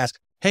what to ask.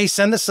 Hey,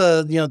 send us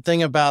a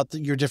thing about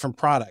your different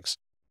products.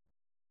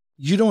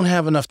 You don't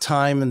have enough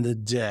time in the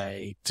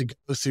day to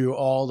go through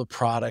all the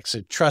products.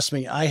 And trust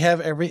me, I have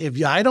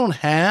if I don't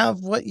have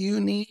what you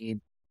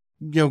need,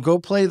 go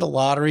play the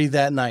lottery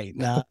that night.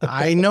 Now,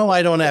 I know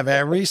I don't have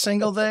every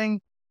single thing.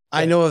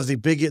 I know of the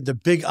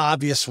big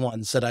obvious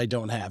ones that I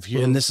don't have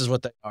here, and this is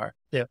what they are.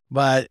 Yeah.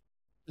 But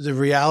the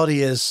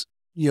reality is,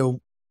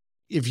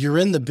 if you're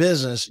in the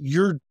business,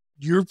 you're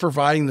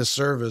providing the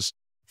service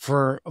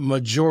for a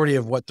majority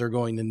of what they're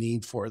going to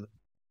need for the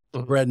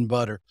bread and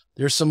butter.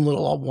 There's some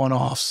little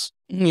one-offs,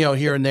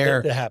 here and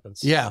there. It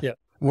happens. Yeah.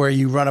 Where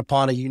you run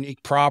upon a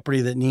unique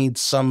property that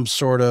needs some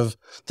sort of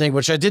thing,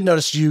 which I did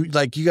notice you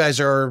guys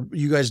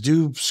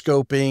do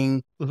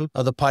scoping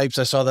of the pipes.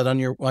 I saw that on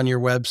your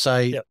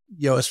website.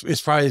 Yep.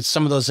 It's probably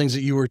some of those things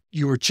that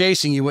you were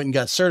chasing. You went and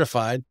got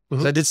certified.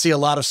 So I did see a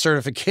lot of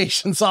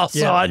certifications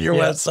also on your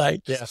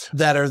website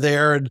that are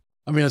there. And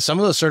I mean, some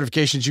of those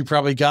certifications you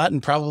probably got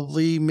and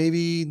probably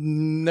maybe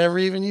never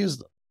even used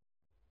them.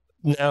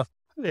 No,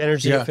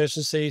 energy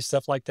efficiency,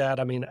 stuff like that.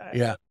 I mean,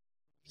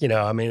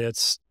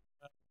 it's,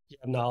 you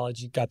have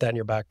knowledge, you got that in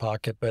your back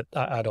pocket, but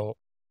I don't,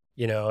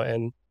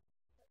 and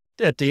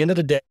at the end of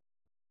the day,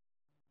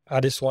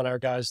 I just want our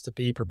guys to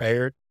be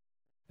prepared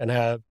and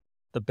have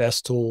the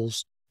best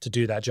tools to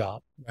do that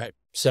job. Right.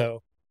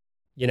 So,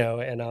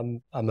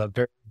 and I'm a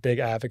very big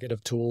advocate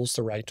of tools,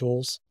 the right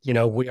tools.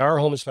 We are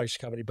a home inspection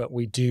company, but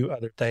we do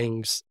other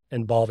things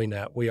involving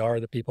that. We are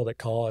the people that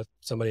call if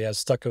somebody has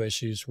stucco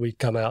issues, we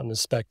come out and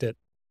inspect it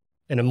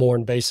in a more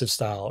invasive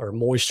style or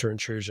moisture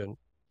intrusion.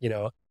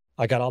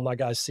 I got all my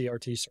guys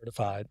CRT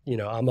certified.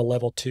 I'm a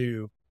level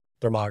 2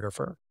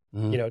 thermographer.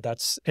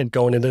 That's, and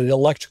going into the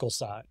electrical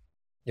side.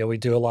 We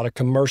do a lot of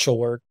commercial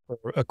work for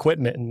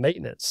equipment and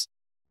maintenance.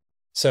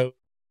 So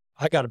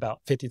I got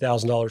about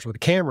 $50,000 worth of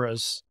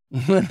cameras,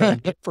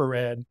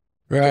 infrared,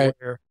 right?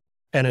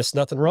 And it's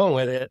nothing wrong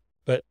with it.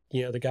 But,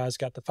 the guy's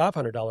got the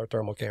 $500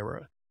 thermal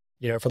camera,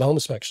 for the home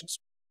inspections.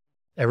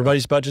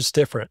 Everybody's budget's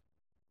different.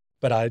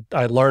 But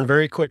I learned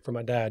very quick from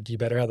my dad, you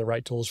better have the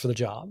right tools for the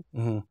job.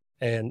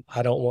 And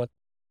I don't want,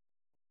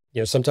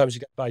 sometimes you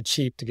got to buy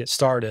cheap to get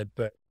started,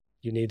 but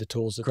you need the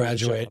tools to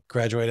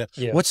graduate it.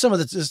 Yeah. What's some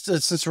of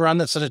since we're on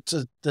that sort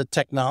of the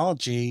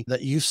technology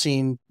that you've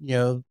seen,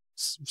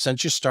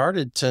 since you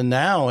started to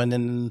now, and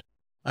then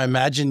I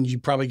imagine you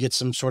probably get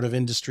some sort of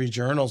industry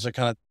journals that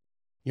kind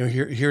of,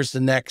 here's the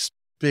next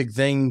big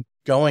thing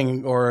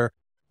going, or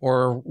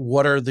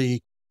what are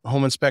the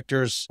home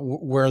inspectors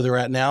where they're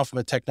at now from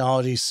a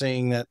technology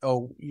saying that,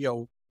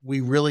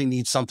 we really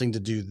need something to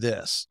do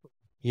this.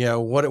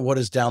 what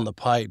is down the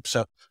pipe.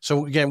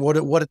 So again,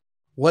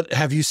 what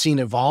have you seen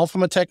evolve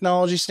from a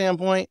technology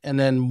standpoint, and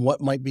then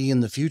what might be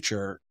in the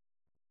future?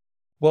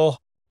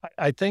 Well,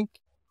 I think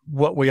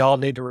what we all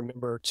need to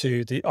remember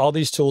too, all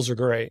these tools are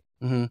great.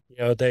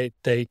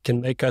 They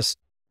can make us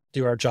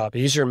do our job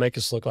easier, make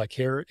us look like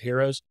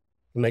heroes,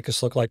 and make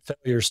us look like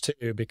failures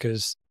too,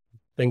 because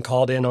been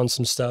called in on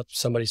some stuff,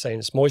 somebody saying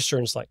it's moisture,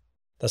 and it's like,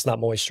 that's not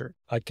moisture.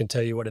 I can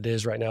tell you what it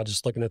is right now,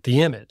 just looking at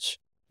the image,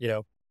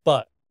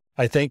 but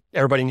I think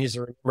everybody needs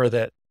to remember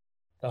that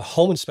a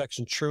home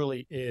inspection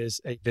truly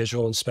is a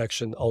visual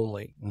inspection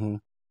only.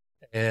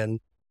 And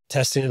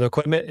testing of the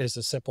equipment is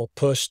a simple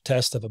push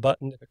test of a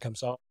button. If it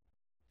comes on,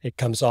 it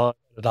comes on,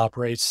 it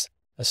operates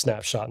a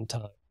snapshot in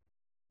time.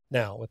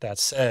 Now, with that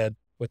said,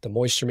 with the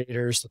moisture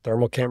meters, the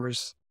thermal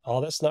cameras,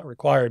 all that's not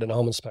required in a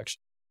home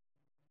inspection.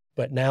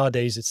 But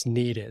nowadays it's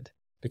needed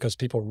because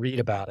people read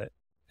about it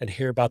and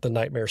hear about the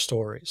nightmare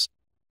stories.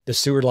 The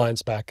sewer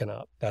line's backing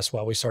up. That's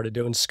why we started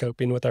doing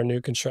scoping with our new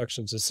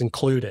constructions. It's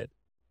included.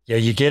 Yeah,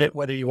 you get it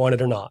whether you want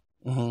it or not.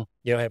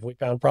 Have we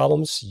found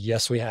problems?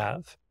 Yes, we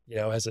have.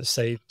 Has it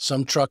saved?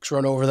 Some trucks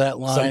run over that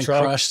line,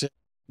 crushed it.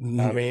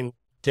 I mean,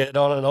 did it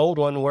on an old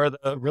one where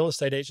the real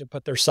estate agent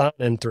put their sign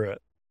in through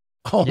it.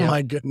 Oh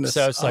my goodness.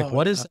 So it's like,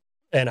 what is it?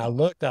 And I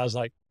looked, I was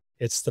like,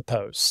 it's the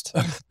post,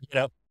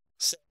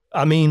 So,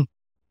 I mean,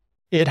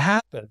 it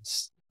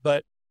happens,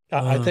 but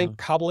I think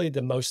probably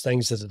the most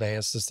things that's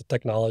advanced is the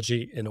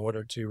technology in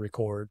order to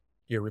record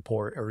your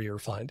report or your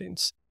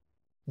findings.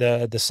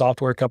 The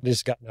software companies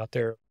have gotten out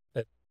there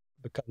that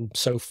become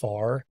so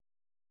far,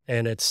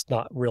 and it's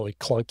not really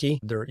clunky.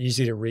 They're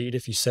easy to read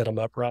if you set them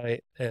up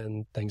right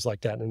and things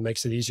like that. And it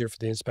makes it easier for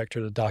the inspector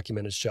to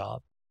document his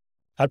job.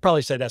 I'd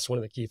probably say that's one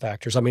of the key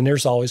factors. I mean,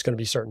 there's always going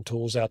to be certain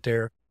tools out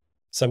there.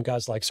 Some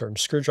guys like certain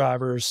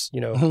screwdrivers,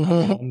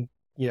 certain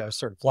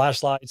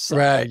flashlights,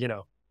 right.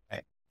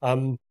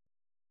 I'm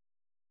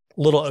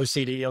a little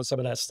OCD on some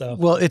of that stuff.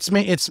 Well,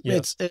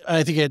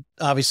 I think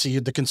obviously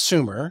the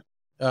consumer,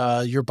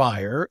 your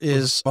buyer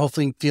is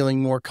hopefully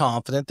feeling more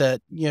confident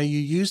that, you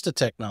use the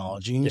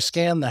technology and you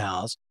scan the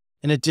house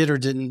and it did or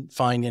didn't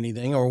find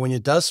anything. Or when you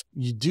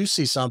do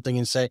see something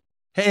and say,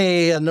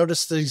 hey, I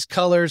noticed these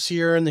colors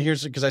here and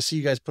here's because I see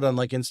you guys put on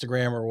like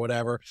Instagram or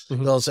whatever.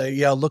 They'll say,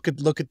 yeah, look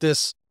at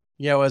this,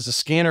 as the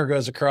scanner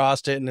goes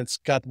across it and it's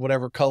got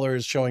whatever color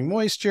is showing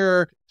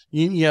moisture,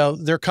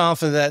 they're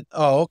confident that,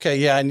 oh, okay.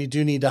 Yeah. And you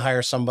do need to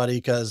hire somebody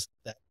because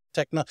that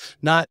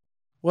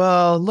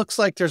looks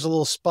like there's a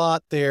little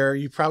spot there.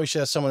 You probably should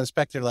have someone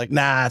inspect it. Like,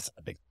 nah, it's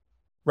not big.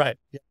 Right.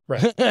 Yeah.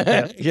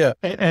 Right. Yeah.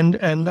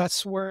 And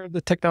that's where the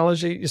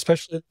technology,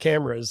 especially the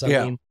cameras, I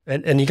mean,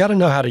 and you got to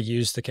know how to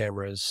use the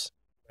cameras.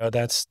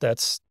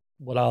 That's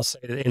what I'll say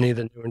to any of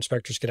the new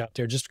inspectors get out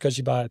there. Just because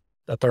you buy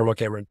a thermal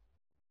camera,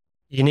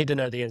 you need to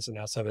know the ins and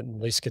outs of it and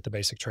at least get the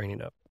basic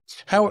training up.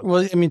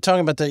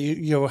 Talking about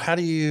that, how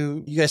do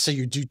you guys say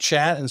you do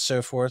chat and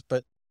so forth,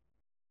 but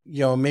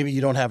maybe you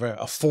don't have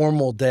a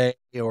formal day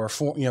or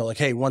like,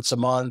 hey, once a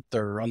month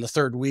or on the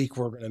third week,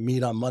 we're going to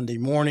meet on Monday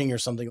morning or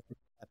something like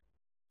that.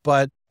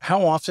 But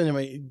how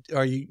often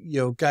are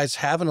you guys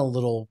having a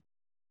little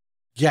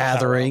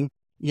gathering,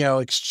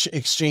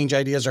 exchange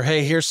ideas or,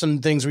 hey, here's some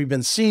things we've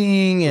been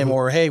seeing and,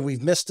 or, hey,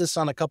 we've missed this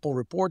on a couple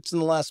reports in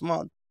the last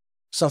month.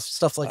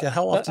 Stuff like that.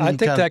 How often? I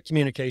think that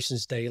communication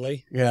is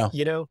daily. Yeah.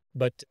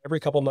 But every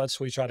couple of months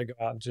we try to go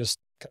out and just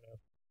kind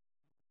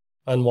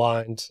of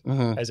unwind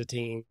as a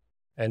team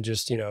and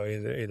just,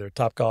 either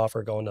Topgolf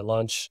or going to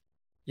lunch,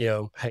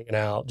 hanging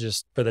out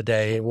just for the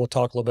day. And we'll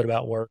talk a little bit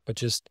about work, but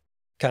just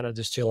kind of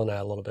just chilling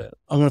out a little bit.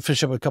 I'm going to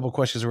finish up with a couple of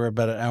questions. We're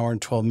about an hour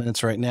and 12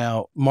 minutes right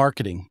now.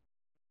 Marketing.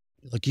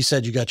 Like you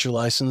said, you got your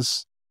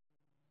license.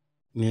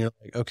 And you're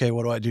like, okay,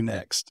 what do I do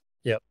next?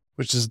 Yep.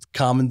 Which is a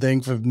common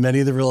thing for many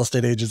of the real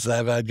estate agents that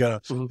I've had go,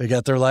 they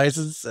got their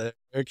license.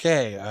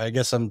 Okay, I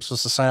guess I'm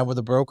supposed to sign up with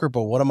a broker,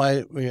 but what am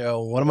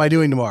I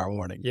doing tomorrow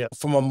morning? Yeah.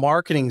 From a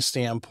marketing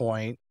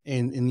standpoint,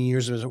 in the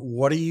years,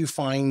 what are you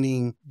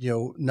finding,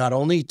 not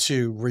only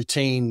to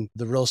retain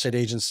the real estate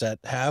agents that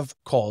have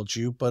called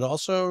you, but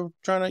also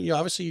trying to,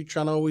 obviously you're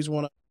trying to always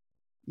want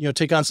to,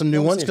 take on some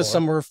new ones because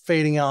some are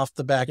fading off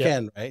the back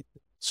end, right?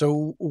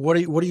 So what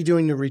are you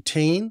doing to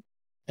retain?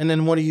 And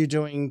then what are you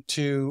doing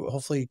to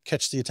hopefully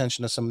catch the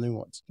attention of some new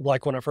ones?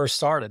 Like when I first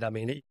started, I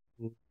mean,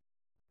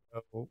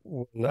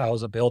 when I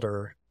was a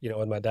builder,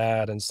 with my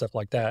dad and stuff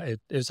like that,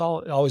 it's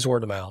always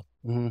word of mouth.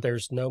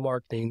 There's no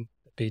marketing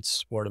that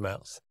beats word of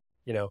mouth.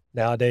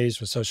 Nowadays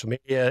with social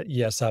media,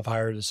 yes, I've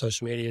hired a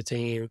social media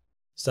team,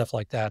 stuff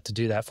like that to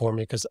do that for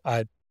me because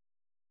I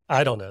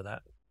don't know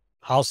that.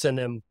 I'll send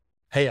them,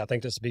 hey, I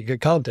think this would be good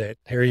content.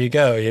 Here you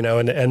go,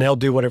 and they'll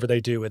do whatever they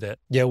do with it.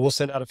 Yeah, we'll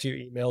send out a few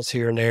emails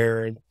here and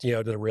there and,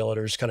 to the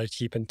realtors, kind of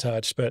keep in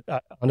touch. But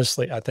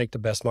honestly, I think the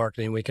best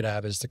marketing we could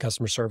have is the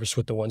customer service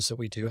with the ones that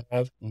we do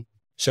have,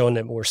 showing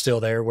them we're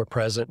still there, we're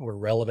present, we're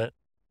relevant.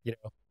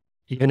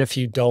 Even if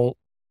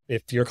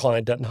your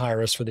client doesn't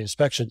hire us for the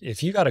inspection,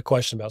 if you got a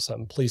question about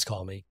something, please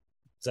call me.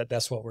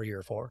 That's what we're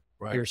here for.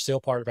 Right. You're still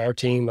part of our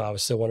team. I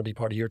would still want to be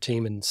part of your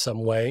team in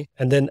some way.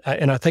 And then,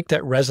 and I think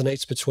that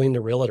resonates between the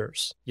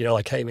realtors,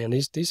 like, hey man,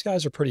 these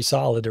guys are pretty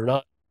solid. They're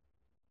not,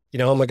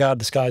 oh my God,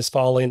 the sky's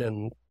falling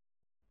and,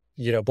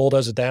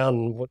 bulldoze it down.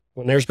 And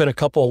when there's been a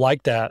couple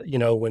like that,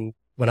 when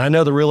I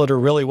know the realtor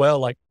really well,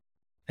 like,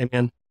 hey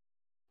man,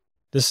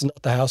 this is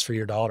not the house for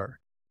your daughter.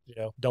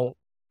 Don't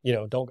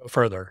go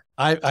further.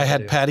 I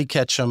had Patty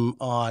Ketchum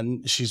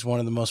on. She's one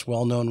of the most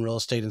well-known real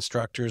estate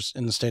instructors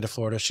in the state of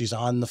Florida. She's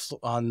on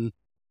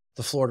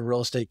the Florida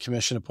Real Estate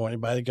Commission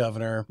appointed by the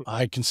governor.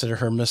 I consider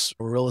her Miss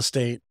Real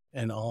Estate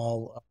in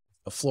all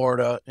of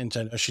Florida. And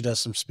I know she does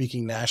some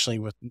speaking nationally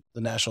with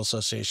the National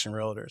Association of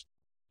Realtors.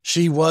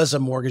 She was a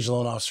mortgage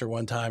loan officer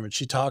one time, and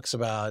she talks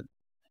about,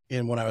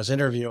 when I was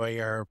interviewing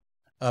her,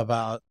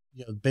 about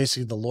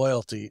basically the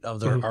loyalty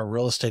of our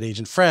real estate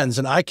agent friends.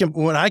 And I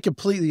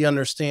completely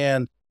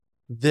understand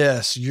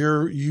this.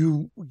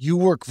 You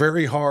work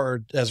very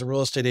hard as a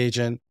real estate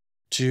agent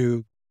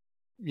to,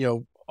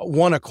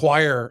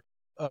 acquire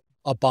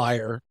a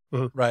buyer,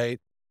 right?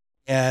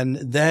 And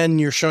then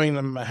you're showing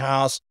them a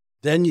house,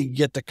 then you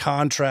get the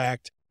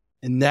contract,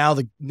 and now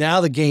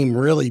the game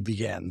really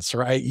begins,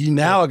 right? You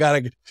now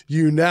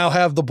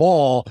have the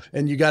ball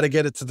and you got to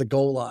get it to the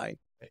goal line.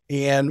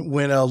 And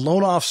when a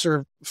loan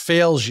officer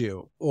fails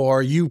you,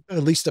 or you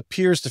at least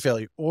appears to fail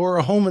you, or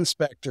a home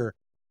inspector,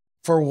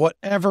 for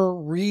whatever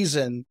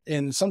reason,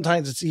 and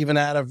sometimes it's even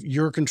out of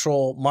your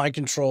control, my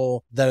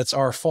control, that it's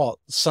our fault.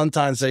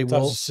 Sometimes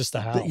it's just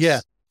the house. Yeah.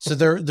 So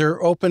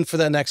they're open for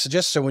that next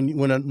suggestion.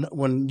 So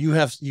when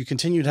you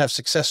continue to have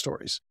success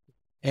stories,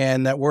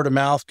 and that word of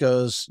mouth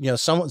goes,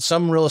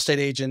 some real estate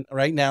agent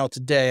right now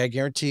today, I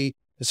guarantee,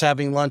 is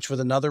having lunch with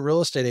another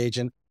real estate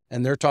agent,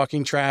 and they're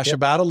talking trash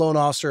about a loan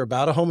officer,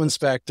 about a home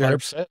inspector,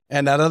 100%.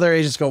 And that other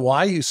agent's going,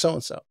 "Why are you so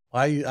and so?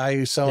 Why are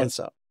you so and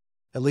so?"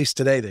 At least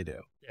today they do.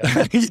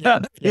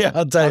 Yeah.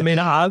 I'll tell you. I mean,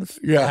 I've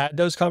had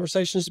those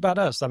conversations about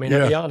us. I mean,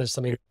 to be honest,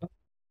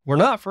 we're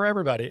not for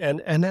everybody,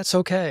 and that's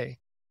okay.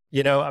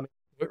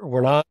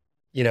 We're not.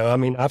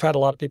 I've had a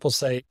lot of people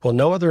say, "Well,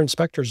 no other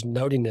inspector's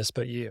noting this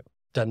but you."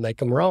 Doesn't make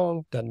them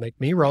wrong. Doesn't make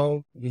me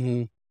wrong.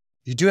 Mm-hmm.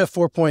 You do have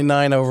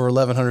 4.9 over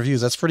 1,100 views.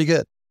 That's pretty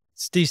good.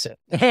 It's decent.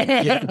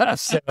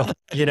 So,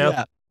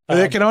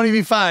 there can only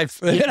be 5.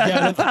 So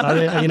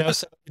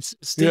it's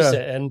decent.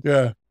 And,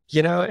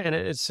 and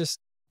it's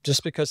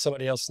just because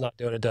somebody else is not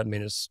doing it doesn't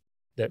mean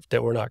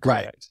that we're not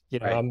correct.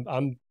 Right.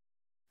 I'm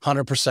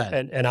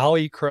 100%. And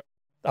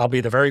I'll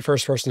be the very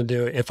first person to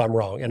do it if I'm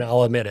wrong, and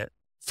I'll admit it.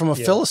 From a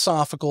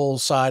philosophical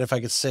side, if I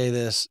could say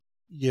this,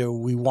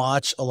 we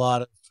watch a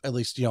lot of, at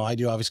least, I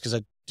do, obviously, because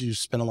I do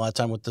spend a lot of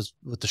time with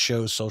the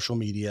show's social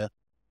media,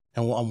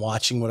 and I'm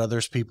watching what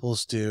others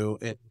people's do.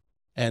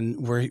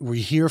 And we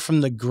hear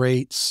from the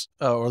greats,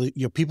 or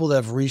people that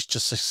have reached a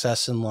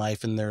success in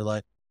life, and they're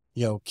like,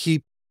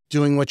 keep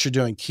doing what you're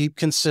doing, keep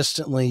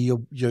consistently,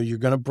 you're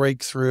going to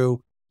break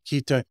through,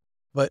 keep doing,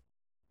 but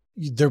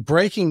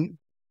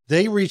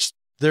they reached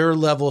their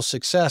level of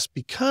success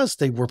because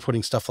they were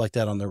putting stuff like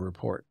that on their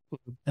report,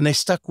 and they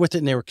stuck with it,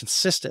 and they were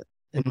consistent.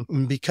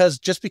 And because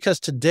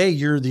today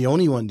you're the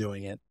only one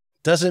doing it,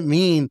 doesn't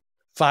mean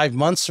 5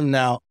 months from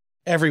now,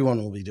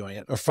 everyone will be doing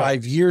it, or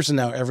 5 years from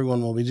now,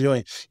 everyone will be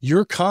doing it.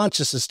 Your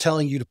conscience is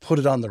telling you to put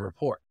it on the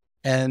report.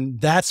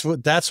 And that's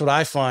what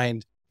I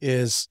find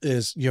is,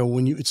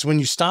 when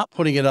you stop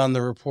putting it on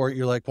the report,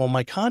 you're like, well,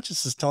 my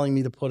conscience is telling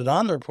me to put it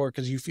on the report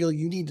because you feel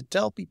you need to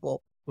tell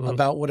people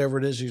about whatever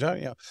it is you're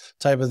talking about,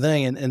 type of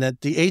thing. And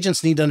that the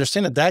agents need to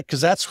understand that,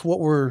 because that's what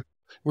we're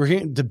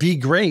here to be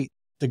great.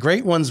 The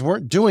great ones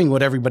weren't doing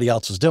what everybody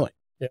else was doing.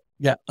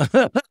 Yeah.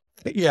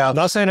 Yeah. I'm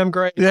not saying I'm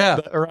great. Yeah.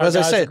 As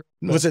I said,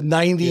 was it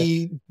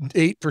 98%,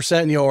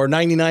 or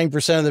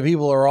 99% of the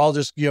people are all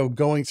just,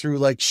 going through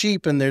like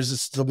sheep, and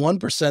there's the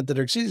 1% that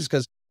are exceeding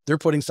because they're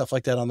putting stuff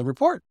like that on the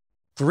report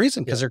for a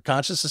reason, because their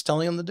conscience is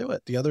telling them to do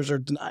it. The others are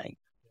denying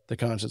the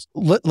conscience.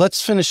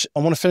 Let's finish. I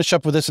want to finish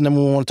up with this, and then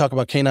we want to talk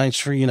about Canines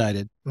for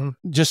United.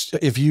 Just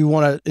if you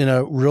want to, in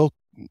a real,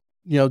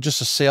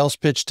 just a sales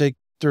pitch, take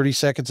 30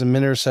 seconds, a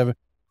minute or 7.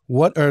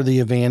 What are the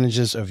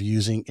advantages of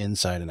using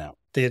Inside and Out?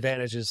 The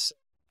advantages,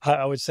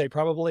 I would say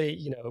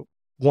probably,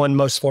 one,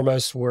 most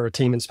foremost, were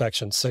team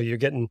inspections. So you're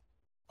getting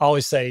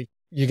 2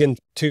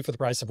 for the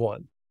price of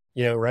 1,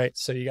 right?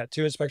 So you got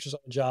 2 inspectors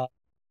on the job.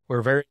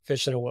 We're very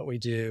efficient in what we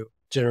do.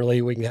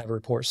 Generally, we can have a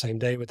report same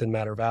day within a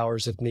matter of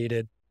hours if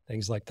needed,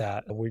 things like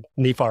that. And we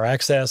NEFAR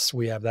access,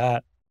 we have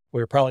that. We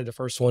were probably the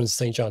first ones in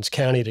St. Johns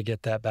County to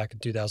get that back in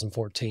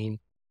 2014,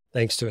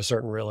 thanks to a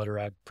certain realtor.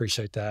 I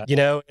appreciate that.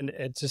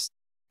 And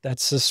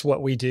that's just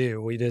what we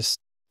do.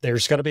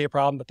 There's going to be a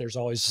problem, but there's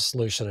always a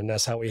solution, and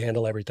that's how we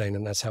handle everything,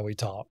 and that's how we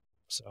talk.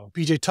 So,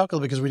 BJ, talk a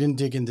little, because we didn't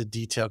dig into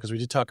detail, because we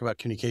did talk about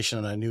communication,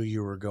 and I knew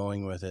you were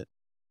going with it.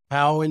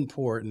 How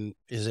important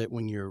is it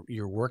when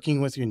you're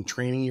working with you and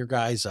training your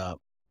guys up,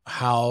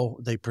 how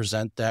they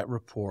present that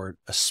report,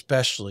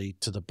 especially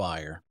to the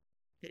buyer?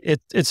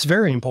 It's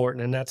very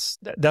important, and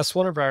that's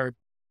one of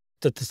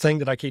the thing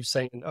that I keep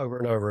saying over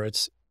and over.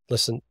 It's,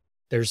 listen,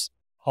 there's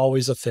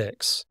always a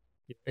fix.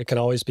 It can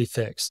always be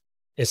fixed.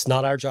 it's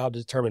not our job to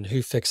determine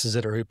who fixes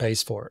it or who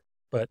pays for it.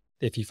 But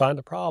if you find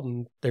a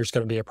problem, there's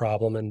going to be a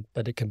problem,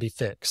 but it can be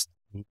fixed.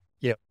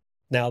 Yeah.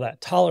 Now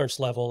that tolerance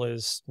level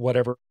is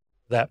whatever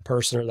that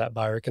person or that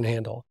buyer can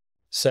handle.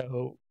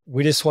 So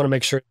we just want to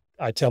make sure,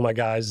 I tell my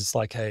guys, it's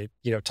like, hey,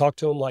 talk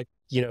to them like,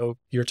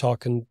 you're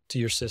talking to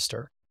your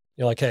sister.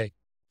 You're like, hey,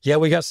 yeah,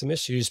 we got some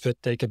issues, but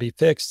they could be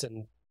fixed.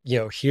 And,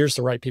 here's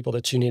the right people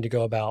that you need to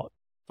go about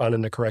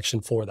finding the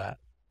correction for that.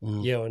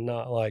 And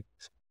not like,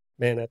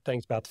 man, that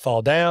thing's about to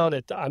fall down.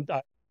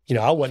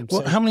 I wouldn't.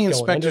 Well, how many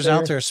inspectors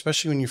out there,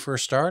 especially when you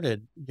first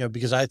started?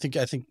 Because I think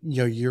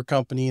your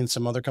company and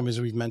some other companies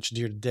we've mentioned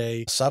here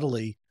today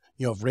subtly,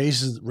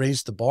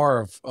 raised the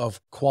bar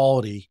of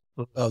quality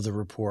of the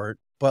report.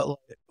 But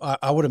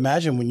I would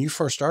imagine when you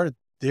first started,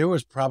 there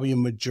was probably a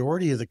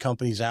majority of the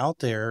companies out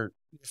there,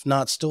 if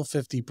not still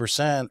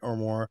 50% or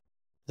more,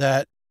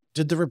 that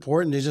did the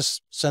report and they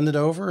just send it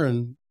over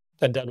and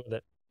done with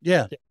it.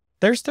 Yeah.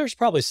 There's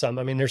probably some.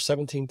 I mean, there's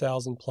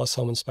 17,000 plus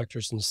home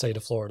inspectors in the state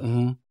of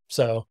Florida.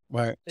 So,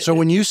 right. So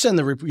when you send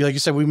the report, like you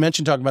said, we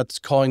mentioned talking about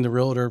calling the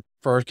realtor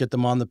first, get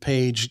them on the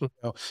page.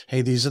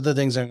 Hey, these are the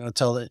things I'm going to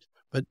tell it.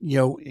 But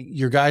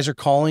your guys are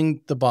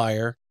calling the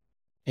buyer,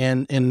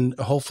 and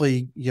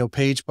hopefully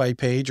page by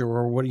page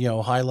or what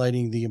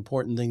highlighting the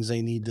important things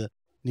they need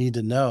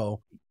to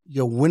know.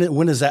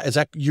 When is that? Is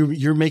that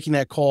you're making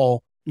that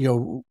call?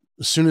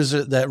 As soon as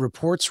that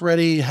report's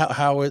ready,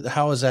 how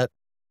is that?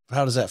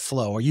 How does that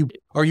flow?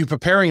 Are you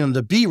preparing them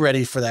to be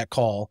ready for that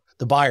call?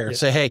 The buyer and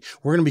say, hey,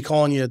 we're going to be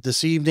calling you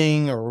this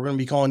evening, or we're going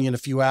to be calling you in a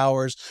few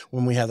hours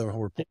when we have the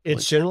report.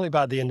 It's generally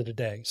by the end of the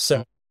day.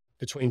 So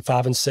between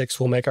 5 and 6,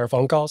 we'll make our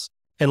phone calls,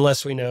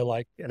 unless we know,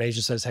 like an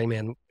agent says, hey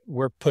man,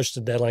 we're pushed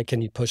the deadline.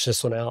 Can you push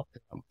this one out?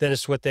 Then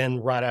it's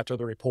within right after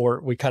the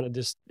report. We kind of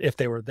just, if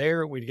they were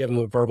there, we'd give them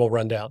a verbal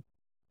rundown.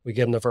 We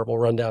give them the verbal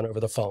rundown over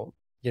the phone,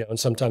 and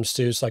sometimes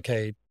too, it's like,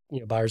 hey,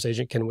 buyer's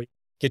agent, can we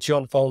get you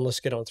on the phone? Let's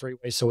get on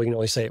 3-way so we can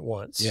only say it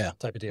once. Yeah.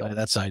 Type of deal.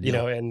 That's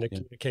ideal. And the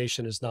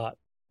communication is not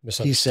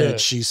misunderstood. He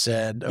said, she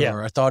said,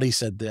 or I thought he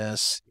said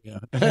this.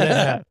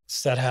 That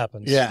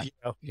happens. Yeah.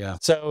 Yeah.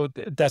 So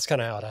that's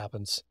kind of how it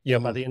happens.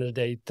 By the end of the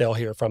day, they'll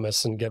hear from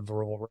us and give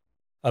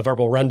a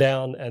verbal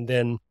rundown, and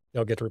then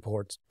they'll get the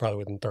reports probably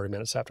within 30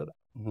 minutes after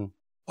that.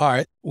 All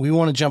right. We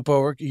want to jump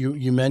over.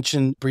 You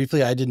mentioned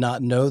briefly, I did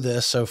not know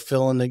this. So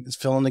fill in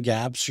the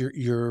gaps.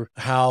 Your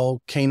how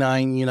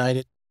K9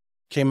 United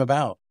came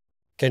about.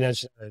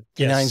 K9's United.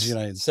 K9's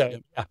United. So,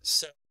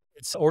 so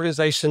it's an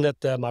organization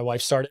that my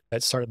wife started.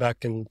 It started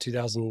back in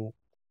 2000,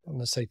 I'm going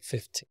to say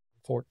 15,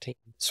 14.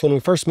 So when we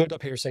first moved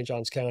up here, St.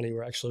 Johns County,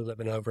 we're actually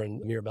living over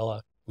in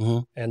Mirabella.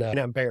 And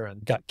Aunt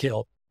Barron got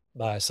killed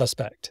by a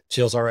suspect.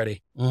 Chills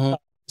already.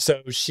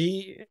 So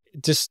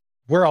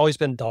we're always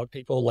been dog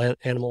people,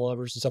 animal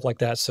lovers and stuff like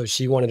that. So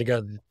she wanted to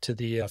go to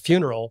the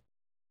funeral,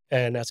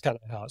 and that's kind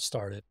of how it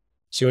started.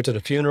 She went to the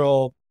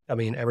funeral. I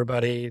mean,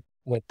 everybody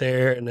went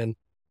there, and then,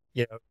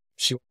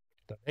 she went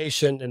to a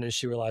donation, and then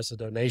she realized the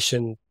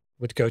donation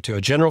would go to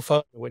a general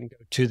fund. It wouldn't go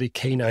to the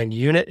K9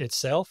 unit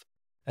itself.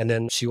 And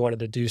then she wanted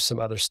to do some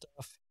other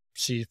stuff.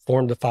 She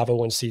formed a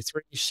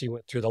 501c3. She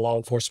went through the law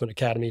enforcement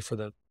academy for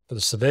the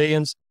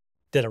civilians,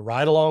 did a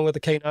ride along with the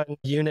K9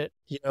 unit,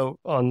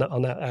 on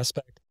that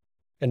aspect,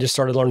 and just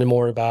started learning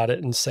more about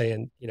it and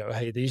saying,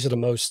 hey, these are the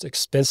most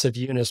expensive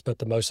units, but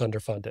the most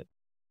underfunded.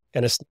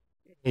 And it's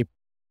any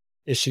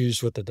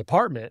issues with the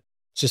department,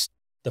 just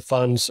the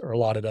funds are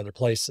allotted other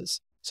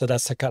places. So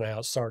that's kind of how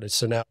it started.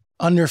 So now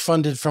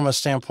underfunded from a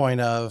standpoint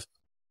of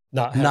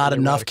not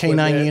enough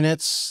K9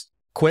 units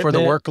for the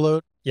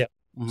workload. Yeah.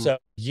 So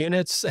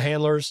units,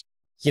 handlers,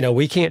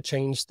 we can't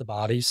change the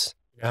bodies,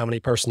 how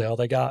many personnel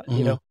they got,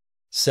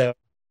 So,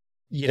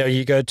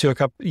 you go to a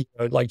couple,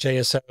 like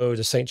JSO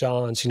to St.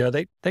 John's,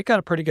 they got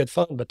a pretty good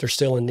fund, but they're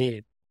still in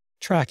need.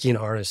 Tracking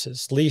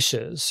harnesses,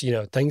 leashes,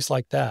 things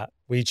like that.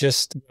 We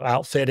just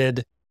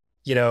outfitted,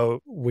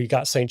 we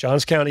got St.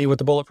 Johns County with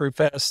the bulletproof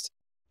vest,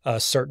 a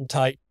certain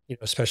type,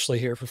 especially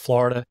here for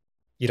Florida.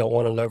 You don't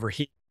want them to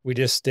overheat. We've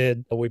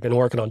been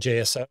working on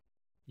JSO.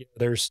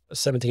 There's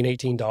 17,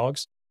 18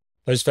 dogs.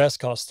 Those vests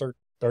cost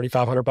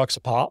 $3,500 a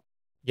pop,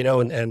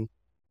 and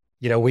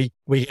we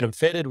get them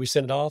fitted, we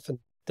send it off and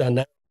done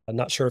that. I'm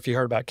not sure if you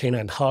heard about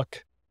K9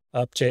 Huck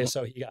up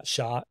JSO. He got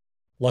shot.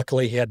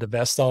 Luckily he had the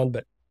vest on,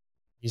 but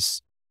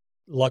he's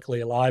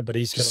luckily alive, but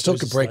he's still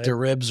could break their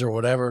ribs or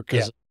whatever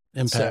because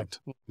impact.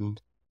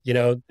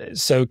 So,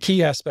 so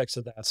key aspects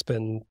of that's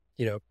been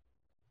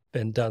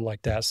done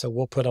like that. So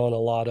we'll put on a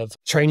lot of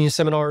training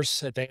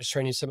seminars, advanced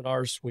training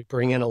seminars. We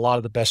bring in a lot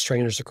of the best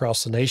trainers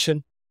across the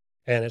nation,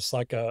 and it's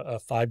like a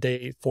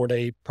 5-day,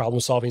 4-day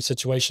problem solving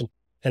situation.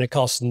 And it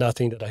costs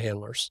nothing to the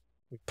handlers.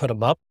 We put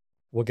them up.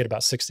 We'll get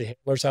about 60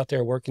 handlers out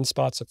there, working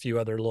spots, a few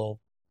other little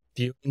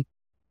viewing,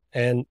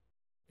 and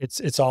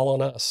it's all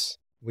on us.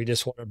 We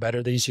just want to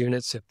better these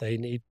units. If they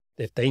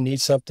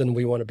need something,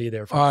 we want to be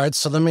there for them. All right.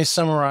 So let me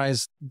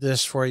summarize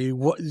this for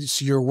you.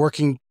 So you're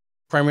working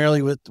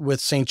primarily with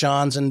St.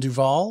 John's and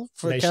Duval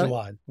for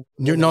nationwide.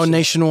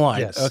 Nationwide.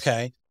 Yes.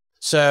 Okay.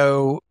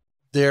 So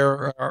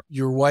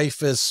your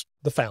wife is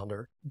the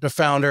founder.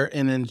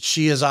 And then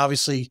she is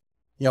obviously,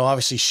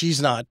 obviously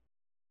she's not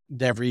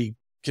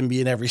can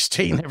be in every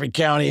state and every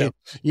county,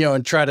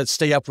 and try to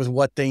stay up with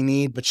what they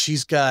need. But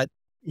she's got,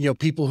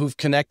 people who've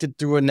connected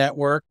through a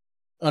network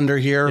under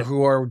here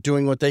who are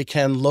doing what they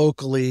can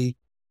locally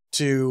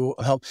to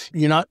help.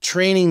 You're not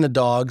training the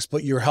dogs,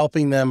 but you're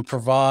helping them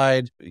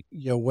provide,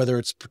 whether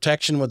it's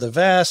protection with a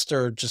vest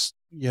or just,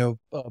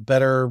 a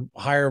better,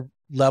 higher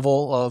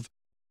level of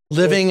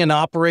living and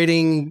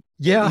operating.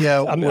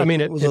 Yeah. I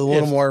mean, with a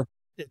little more.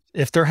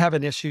 If they're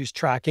having issues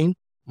tracking,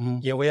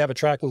 we have a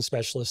tracking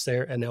specialist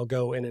there, and they'll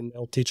go in and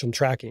they'll teach them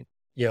tracking.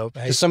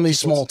 Hey, some of these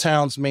small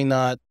towns may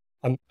not.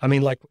 I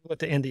mean, like we went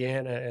to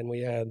Indiana and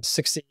we had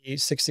 60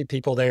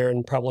 people there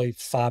and probably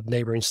 5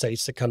 neighboring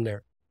states that come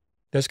there.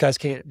 Those guys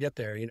can't get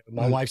there.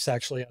 My wife's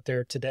actually out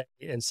there today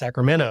in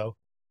Sacramento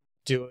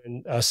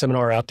doing a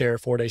seminar out there,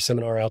 4-day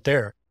seminar out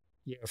there,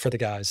 for the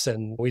guys.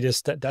 And we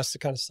just, that's the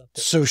kind of stuff.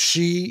 So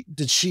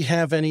did she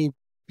have any,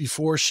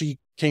 before she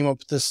came up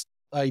with this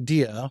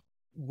idea,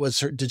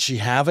 did she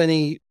have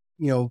any,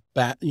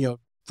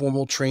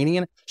 formal training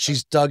in it?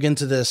 She's dug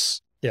into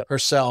this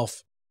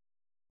herself,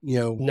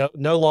 No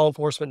law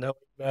enforcement, no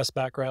EMS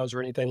backgrounds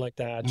or anything like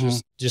that.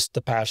 Just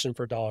the passion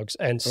for dogs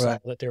and saw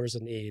that there was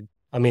a need.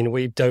 I mean,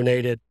 we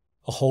donated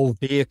a whole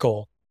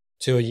vehicle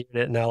to a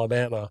unit in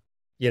Alabama,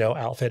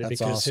 outfitted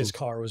because his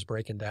car was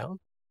breaking down.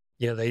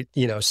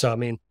 So I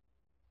mean,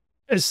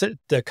 it's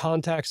the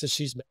contacts that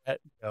she's met,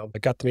 I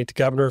got to meet the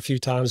governor a few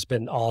times,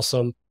 been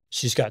awesome.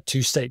 She's got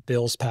 2 state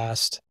bills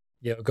passed,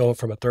 going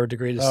from a 3rd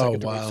degree to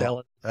 2nd degree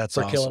felon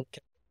for killing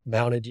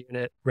mounted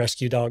unit,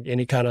 rescue dog,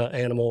 any kind of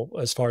animal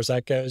as far as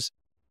that goes.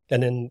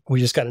 And then we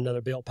just got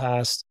another bill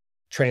passed,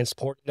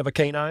 transporting of a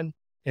canine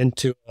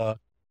into a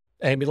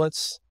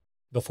ambulance.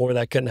 Before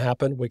that couldn't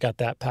happen, we got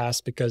that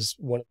passed because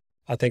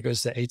I think it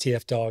was the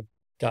ATF dog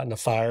got in a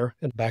fire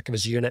in the back of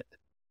his unit.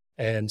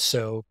 And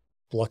so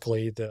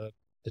luckily the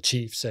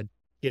chief said,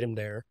 get him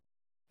there.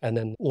 And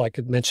then, like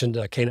I mentioned,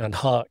 Canine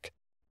Huck,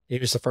 he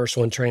was the first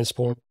one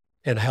transported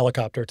in a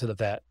helicopter to the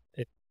vet.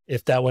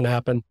 If that wouldn't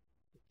happen,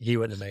 he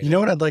wouldn't have made it. You know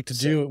what I'd like to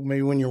do,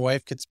 maybe when your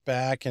wife gets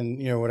back and,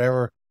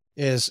 whatever,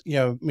 is, I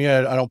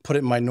don't put it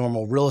in my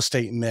normal real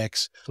estate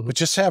mix, but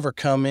just have her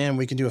come in.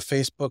 We can do a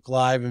Facebook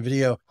Live and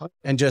video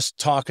and just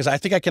talk. Cause I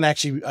think I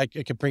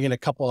could bring in a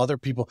couple other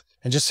people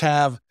and just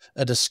have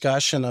a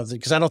discussion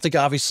because I don't think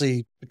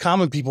obviously the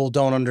common people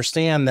don't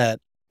understand that,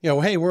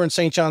 hey, we're in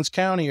St. Johns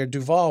County or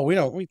Duval.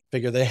 We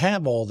figure they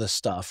have all this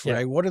stuff,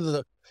 right? What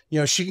are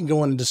she can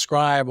go in and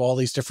describe all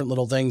these different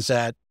little things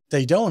that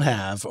they don't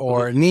have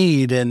or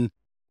need. And,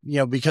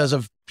 because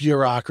of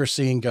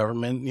bureaucracy and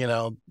government,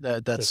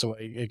 that's the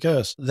way it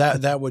goes.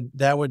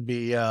 That would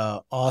be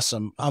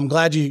awesome. I'm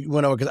glad you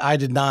went over because I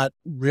did not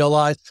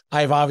realize.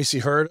 I've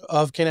obviously heard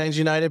of Canines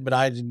United, but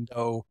I didn't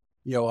know.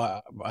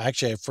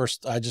 Actually, at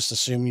first I just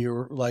assumed you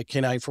were like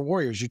Canine for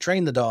Warriors. You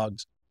train the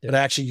dogs, but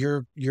actually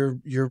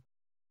you're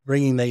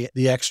bringing the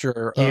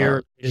extra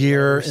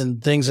gear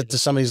and things that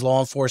some of these law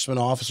enforcement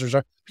officers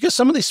are, because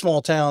some of these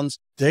small towns,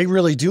 they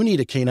really do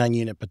need a canine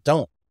unit, but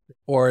don't.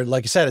 Or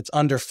like I said, it's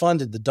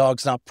underfunded. The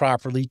dog's not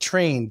properly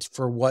trained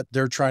for what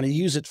they're trying to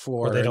use it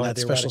for. Or they don't have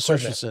that special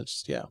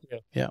circumstances.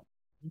 Yeah.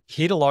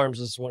 Heat alarms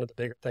is one of the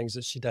bigger things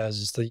that she does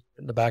is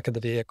in the back of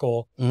the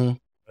vehicle.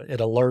 It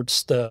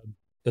alerts the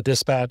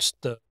dispatch,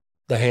 the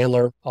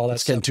handler, all that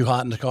it's stuff. Getting too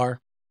hot in the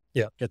car.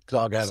 Yeah. Get the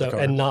dog out of the car.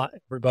 And not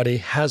everybody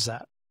has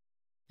that.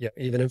 Yeah.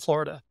 Even in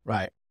Florida.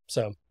 Right.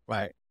 So.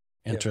 Right.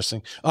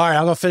 Interesting. All right.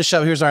 I'm going to finish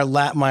up. Here's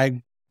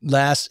my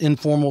last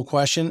informal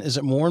question. Is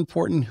it more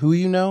important who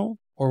you know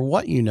or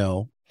what you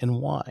know and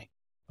why?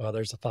 Well,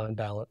 there's a fine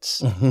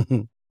balance.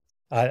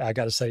 I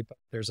got to say,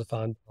 there's a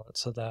fine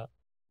balance of that.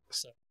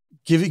 So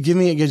give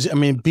me I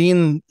mean,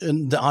 being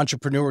the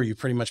entrepreneur, you've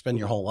pretty much been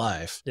your whole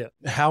life. Yeah.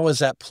 How has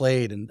that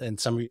played? And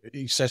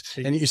you said,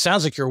 and it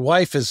sounds like your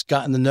wife has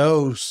gotten to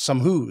know some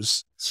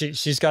who's.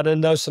 She's got to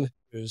know some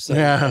who's.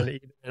 And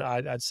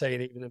I'd say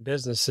it even in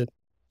business,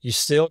 you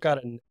still got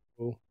to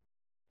know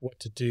what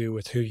to do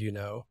with who you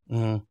know.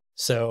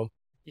 So,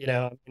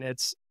 I mean,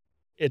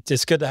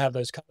 it's good to have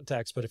those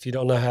contacts, but if you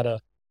don't know how to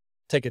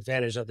take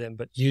advantage of them,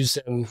 but use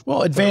them. Well,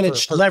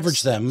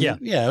 leverage them. Yeah.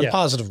 In a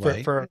positive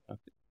way.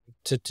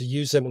 To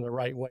use them in the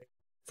right way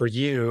for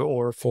you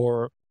or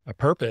for a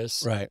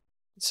purpose. Right.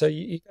 So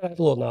you gotta have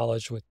a little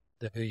knowledge with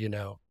who you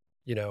know.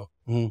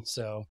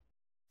 So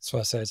that's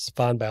why I say it's a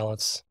fine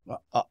balance.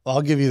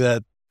 I'll give you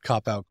that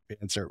cop-out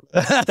answer.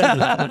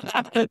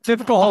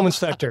 Typical home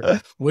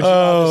inspector. Would you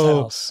buy this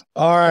house?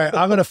 All right.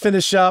 I'm going to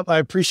finish up. I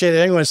appreciate it.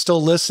 Anyone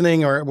still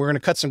listening, or we're going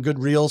to cut some good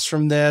reels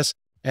from this.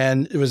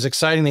 And it was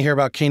exciting to hear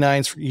about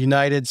Canines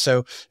United. So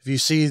if you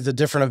see the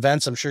different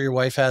events, I'm sure your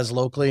wife has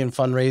locally and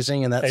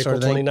fundraising and that sort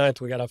of thing. April 29th,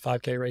 we got a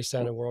 5K race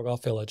down in World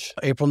Golf Village.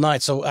 April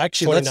 9th. So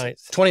actually,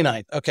 29th.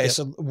 29th. Okay. Yep.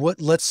 So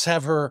let's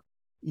have her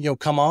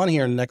come on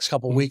here in the next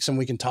couple of weeks and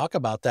we can talk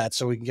about that,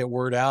 so we can get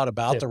word out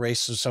about the race,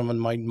 so someone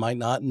might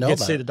not know Get about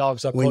to see it. the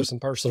dogs up close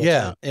and personal.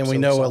 Yeah. Too. And So we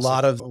know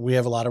awesome. we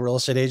have a lot of real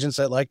estate agents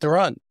that like to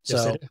run.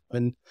 Yes, So,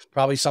 and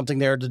probably something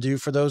there to do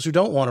for those who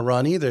don't want to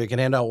run either. You can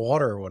hand out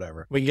water or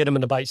whatever. We can get them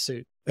in the bite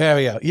suit. There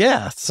we go.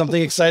 Yeah.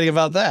 Something exciting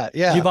about that.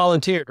 Yeah. You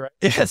volunteered, right?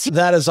 Yes.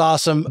 That is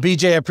awesome.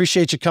 BJ, I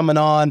appreciate you coming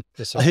on.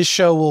 Yes, sir. His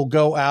show will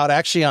go out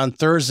actually on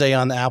Thursday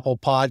on the Apple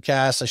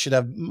Podcast. I should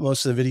have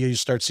most of the video you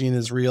start seeing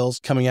his reels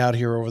coming out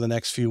here over the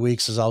next few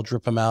weeks, as I'll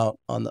drip them out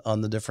on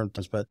the different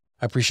ones. But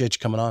I appreciate you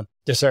coming on.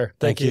 Yes, sir.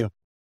 Thank you.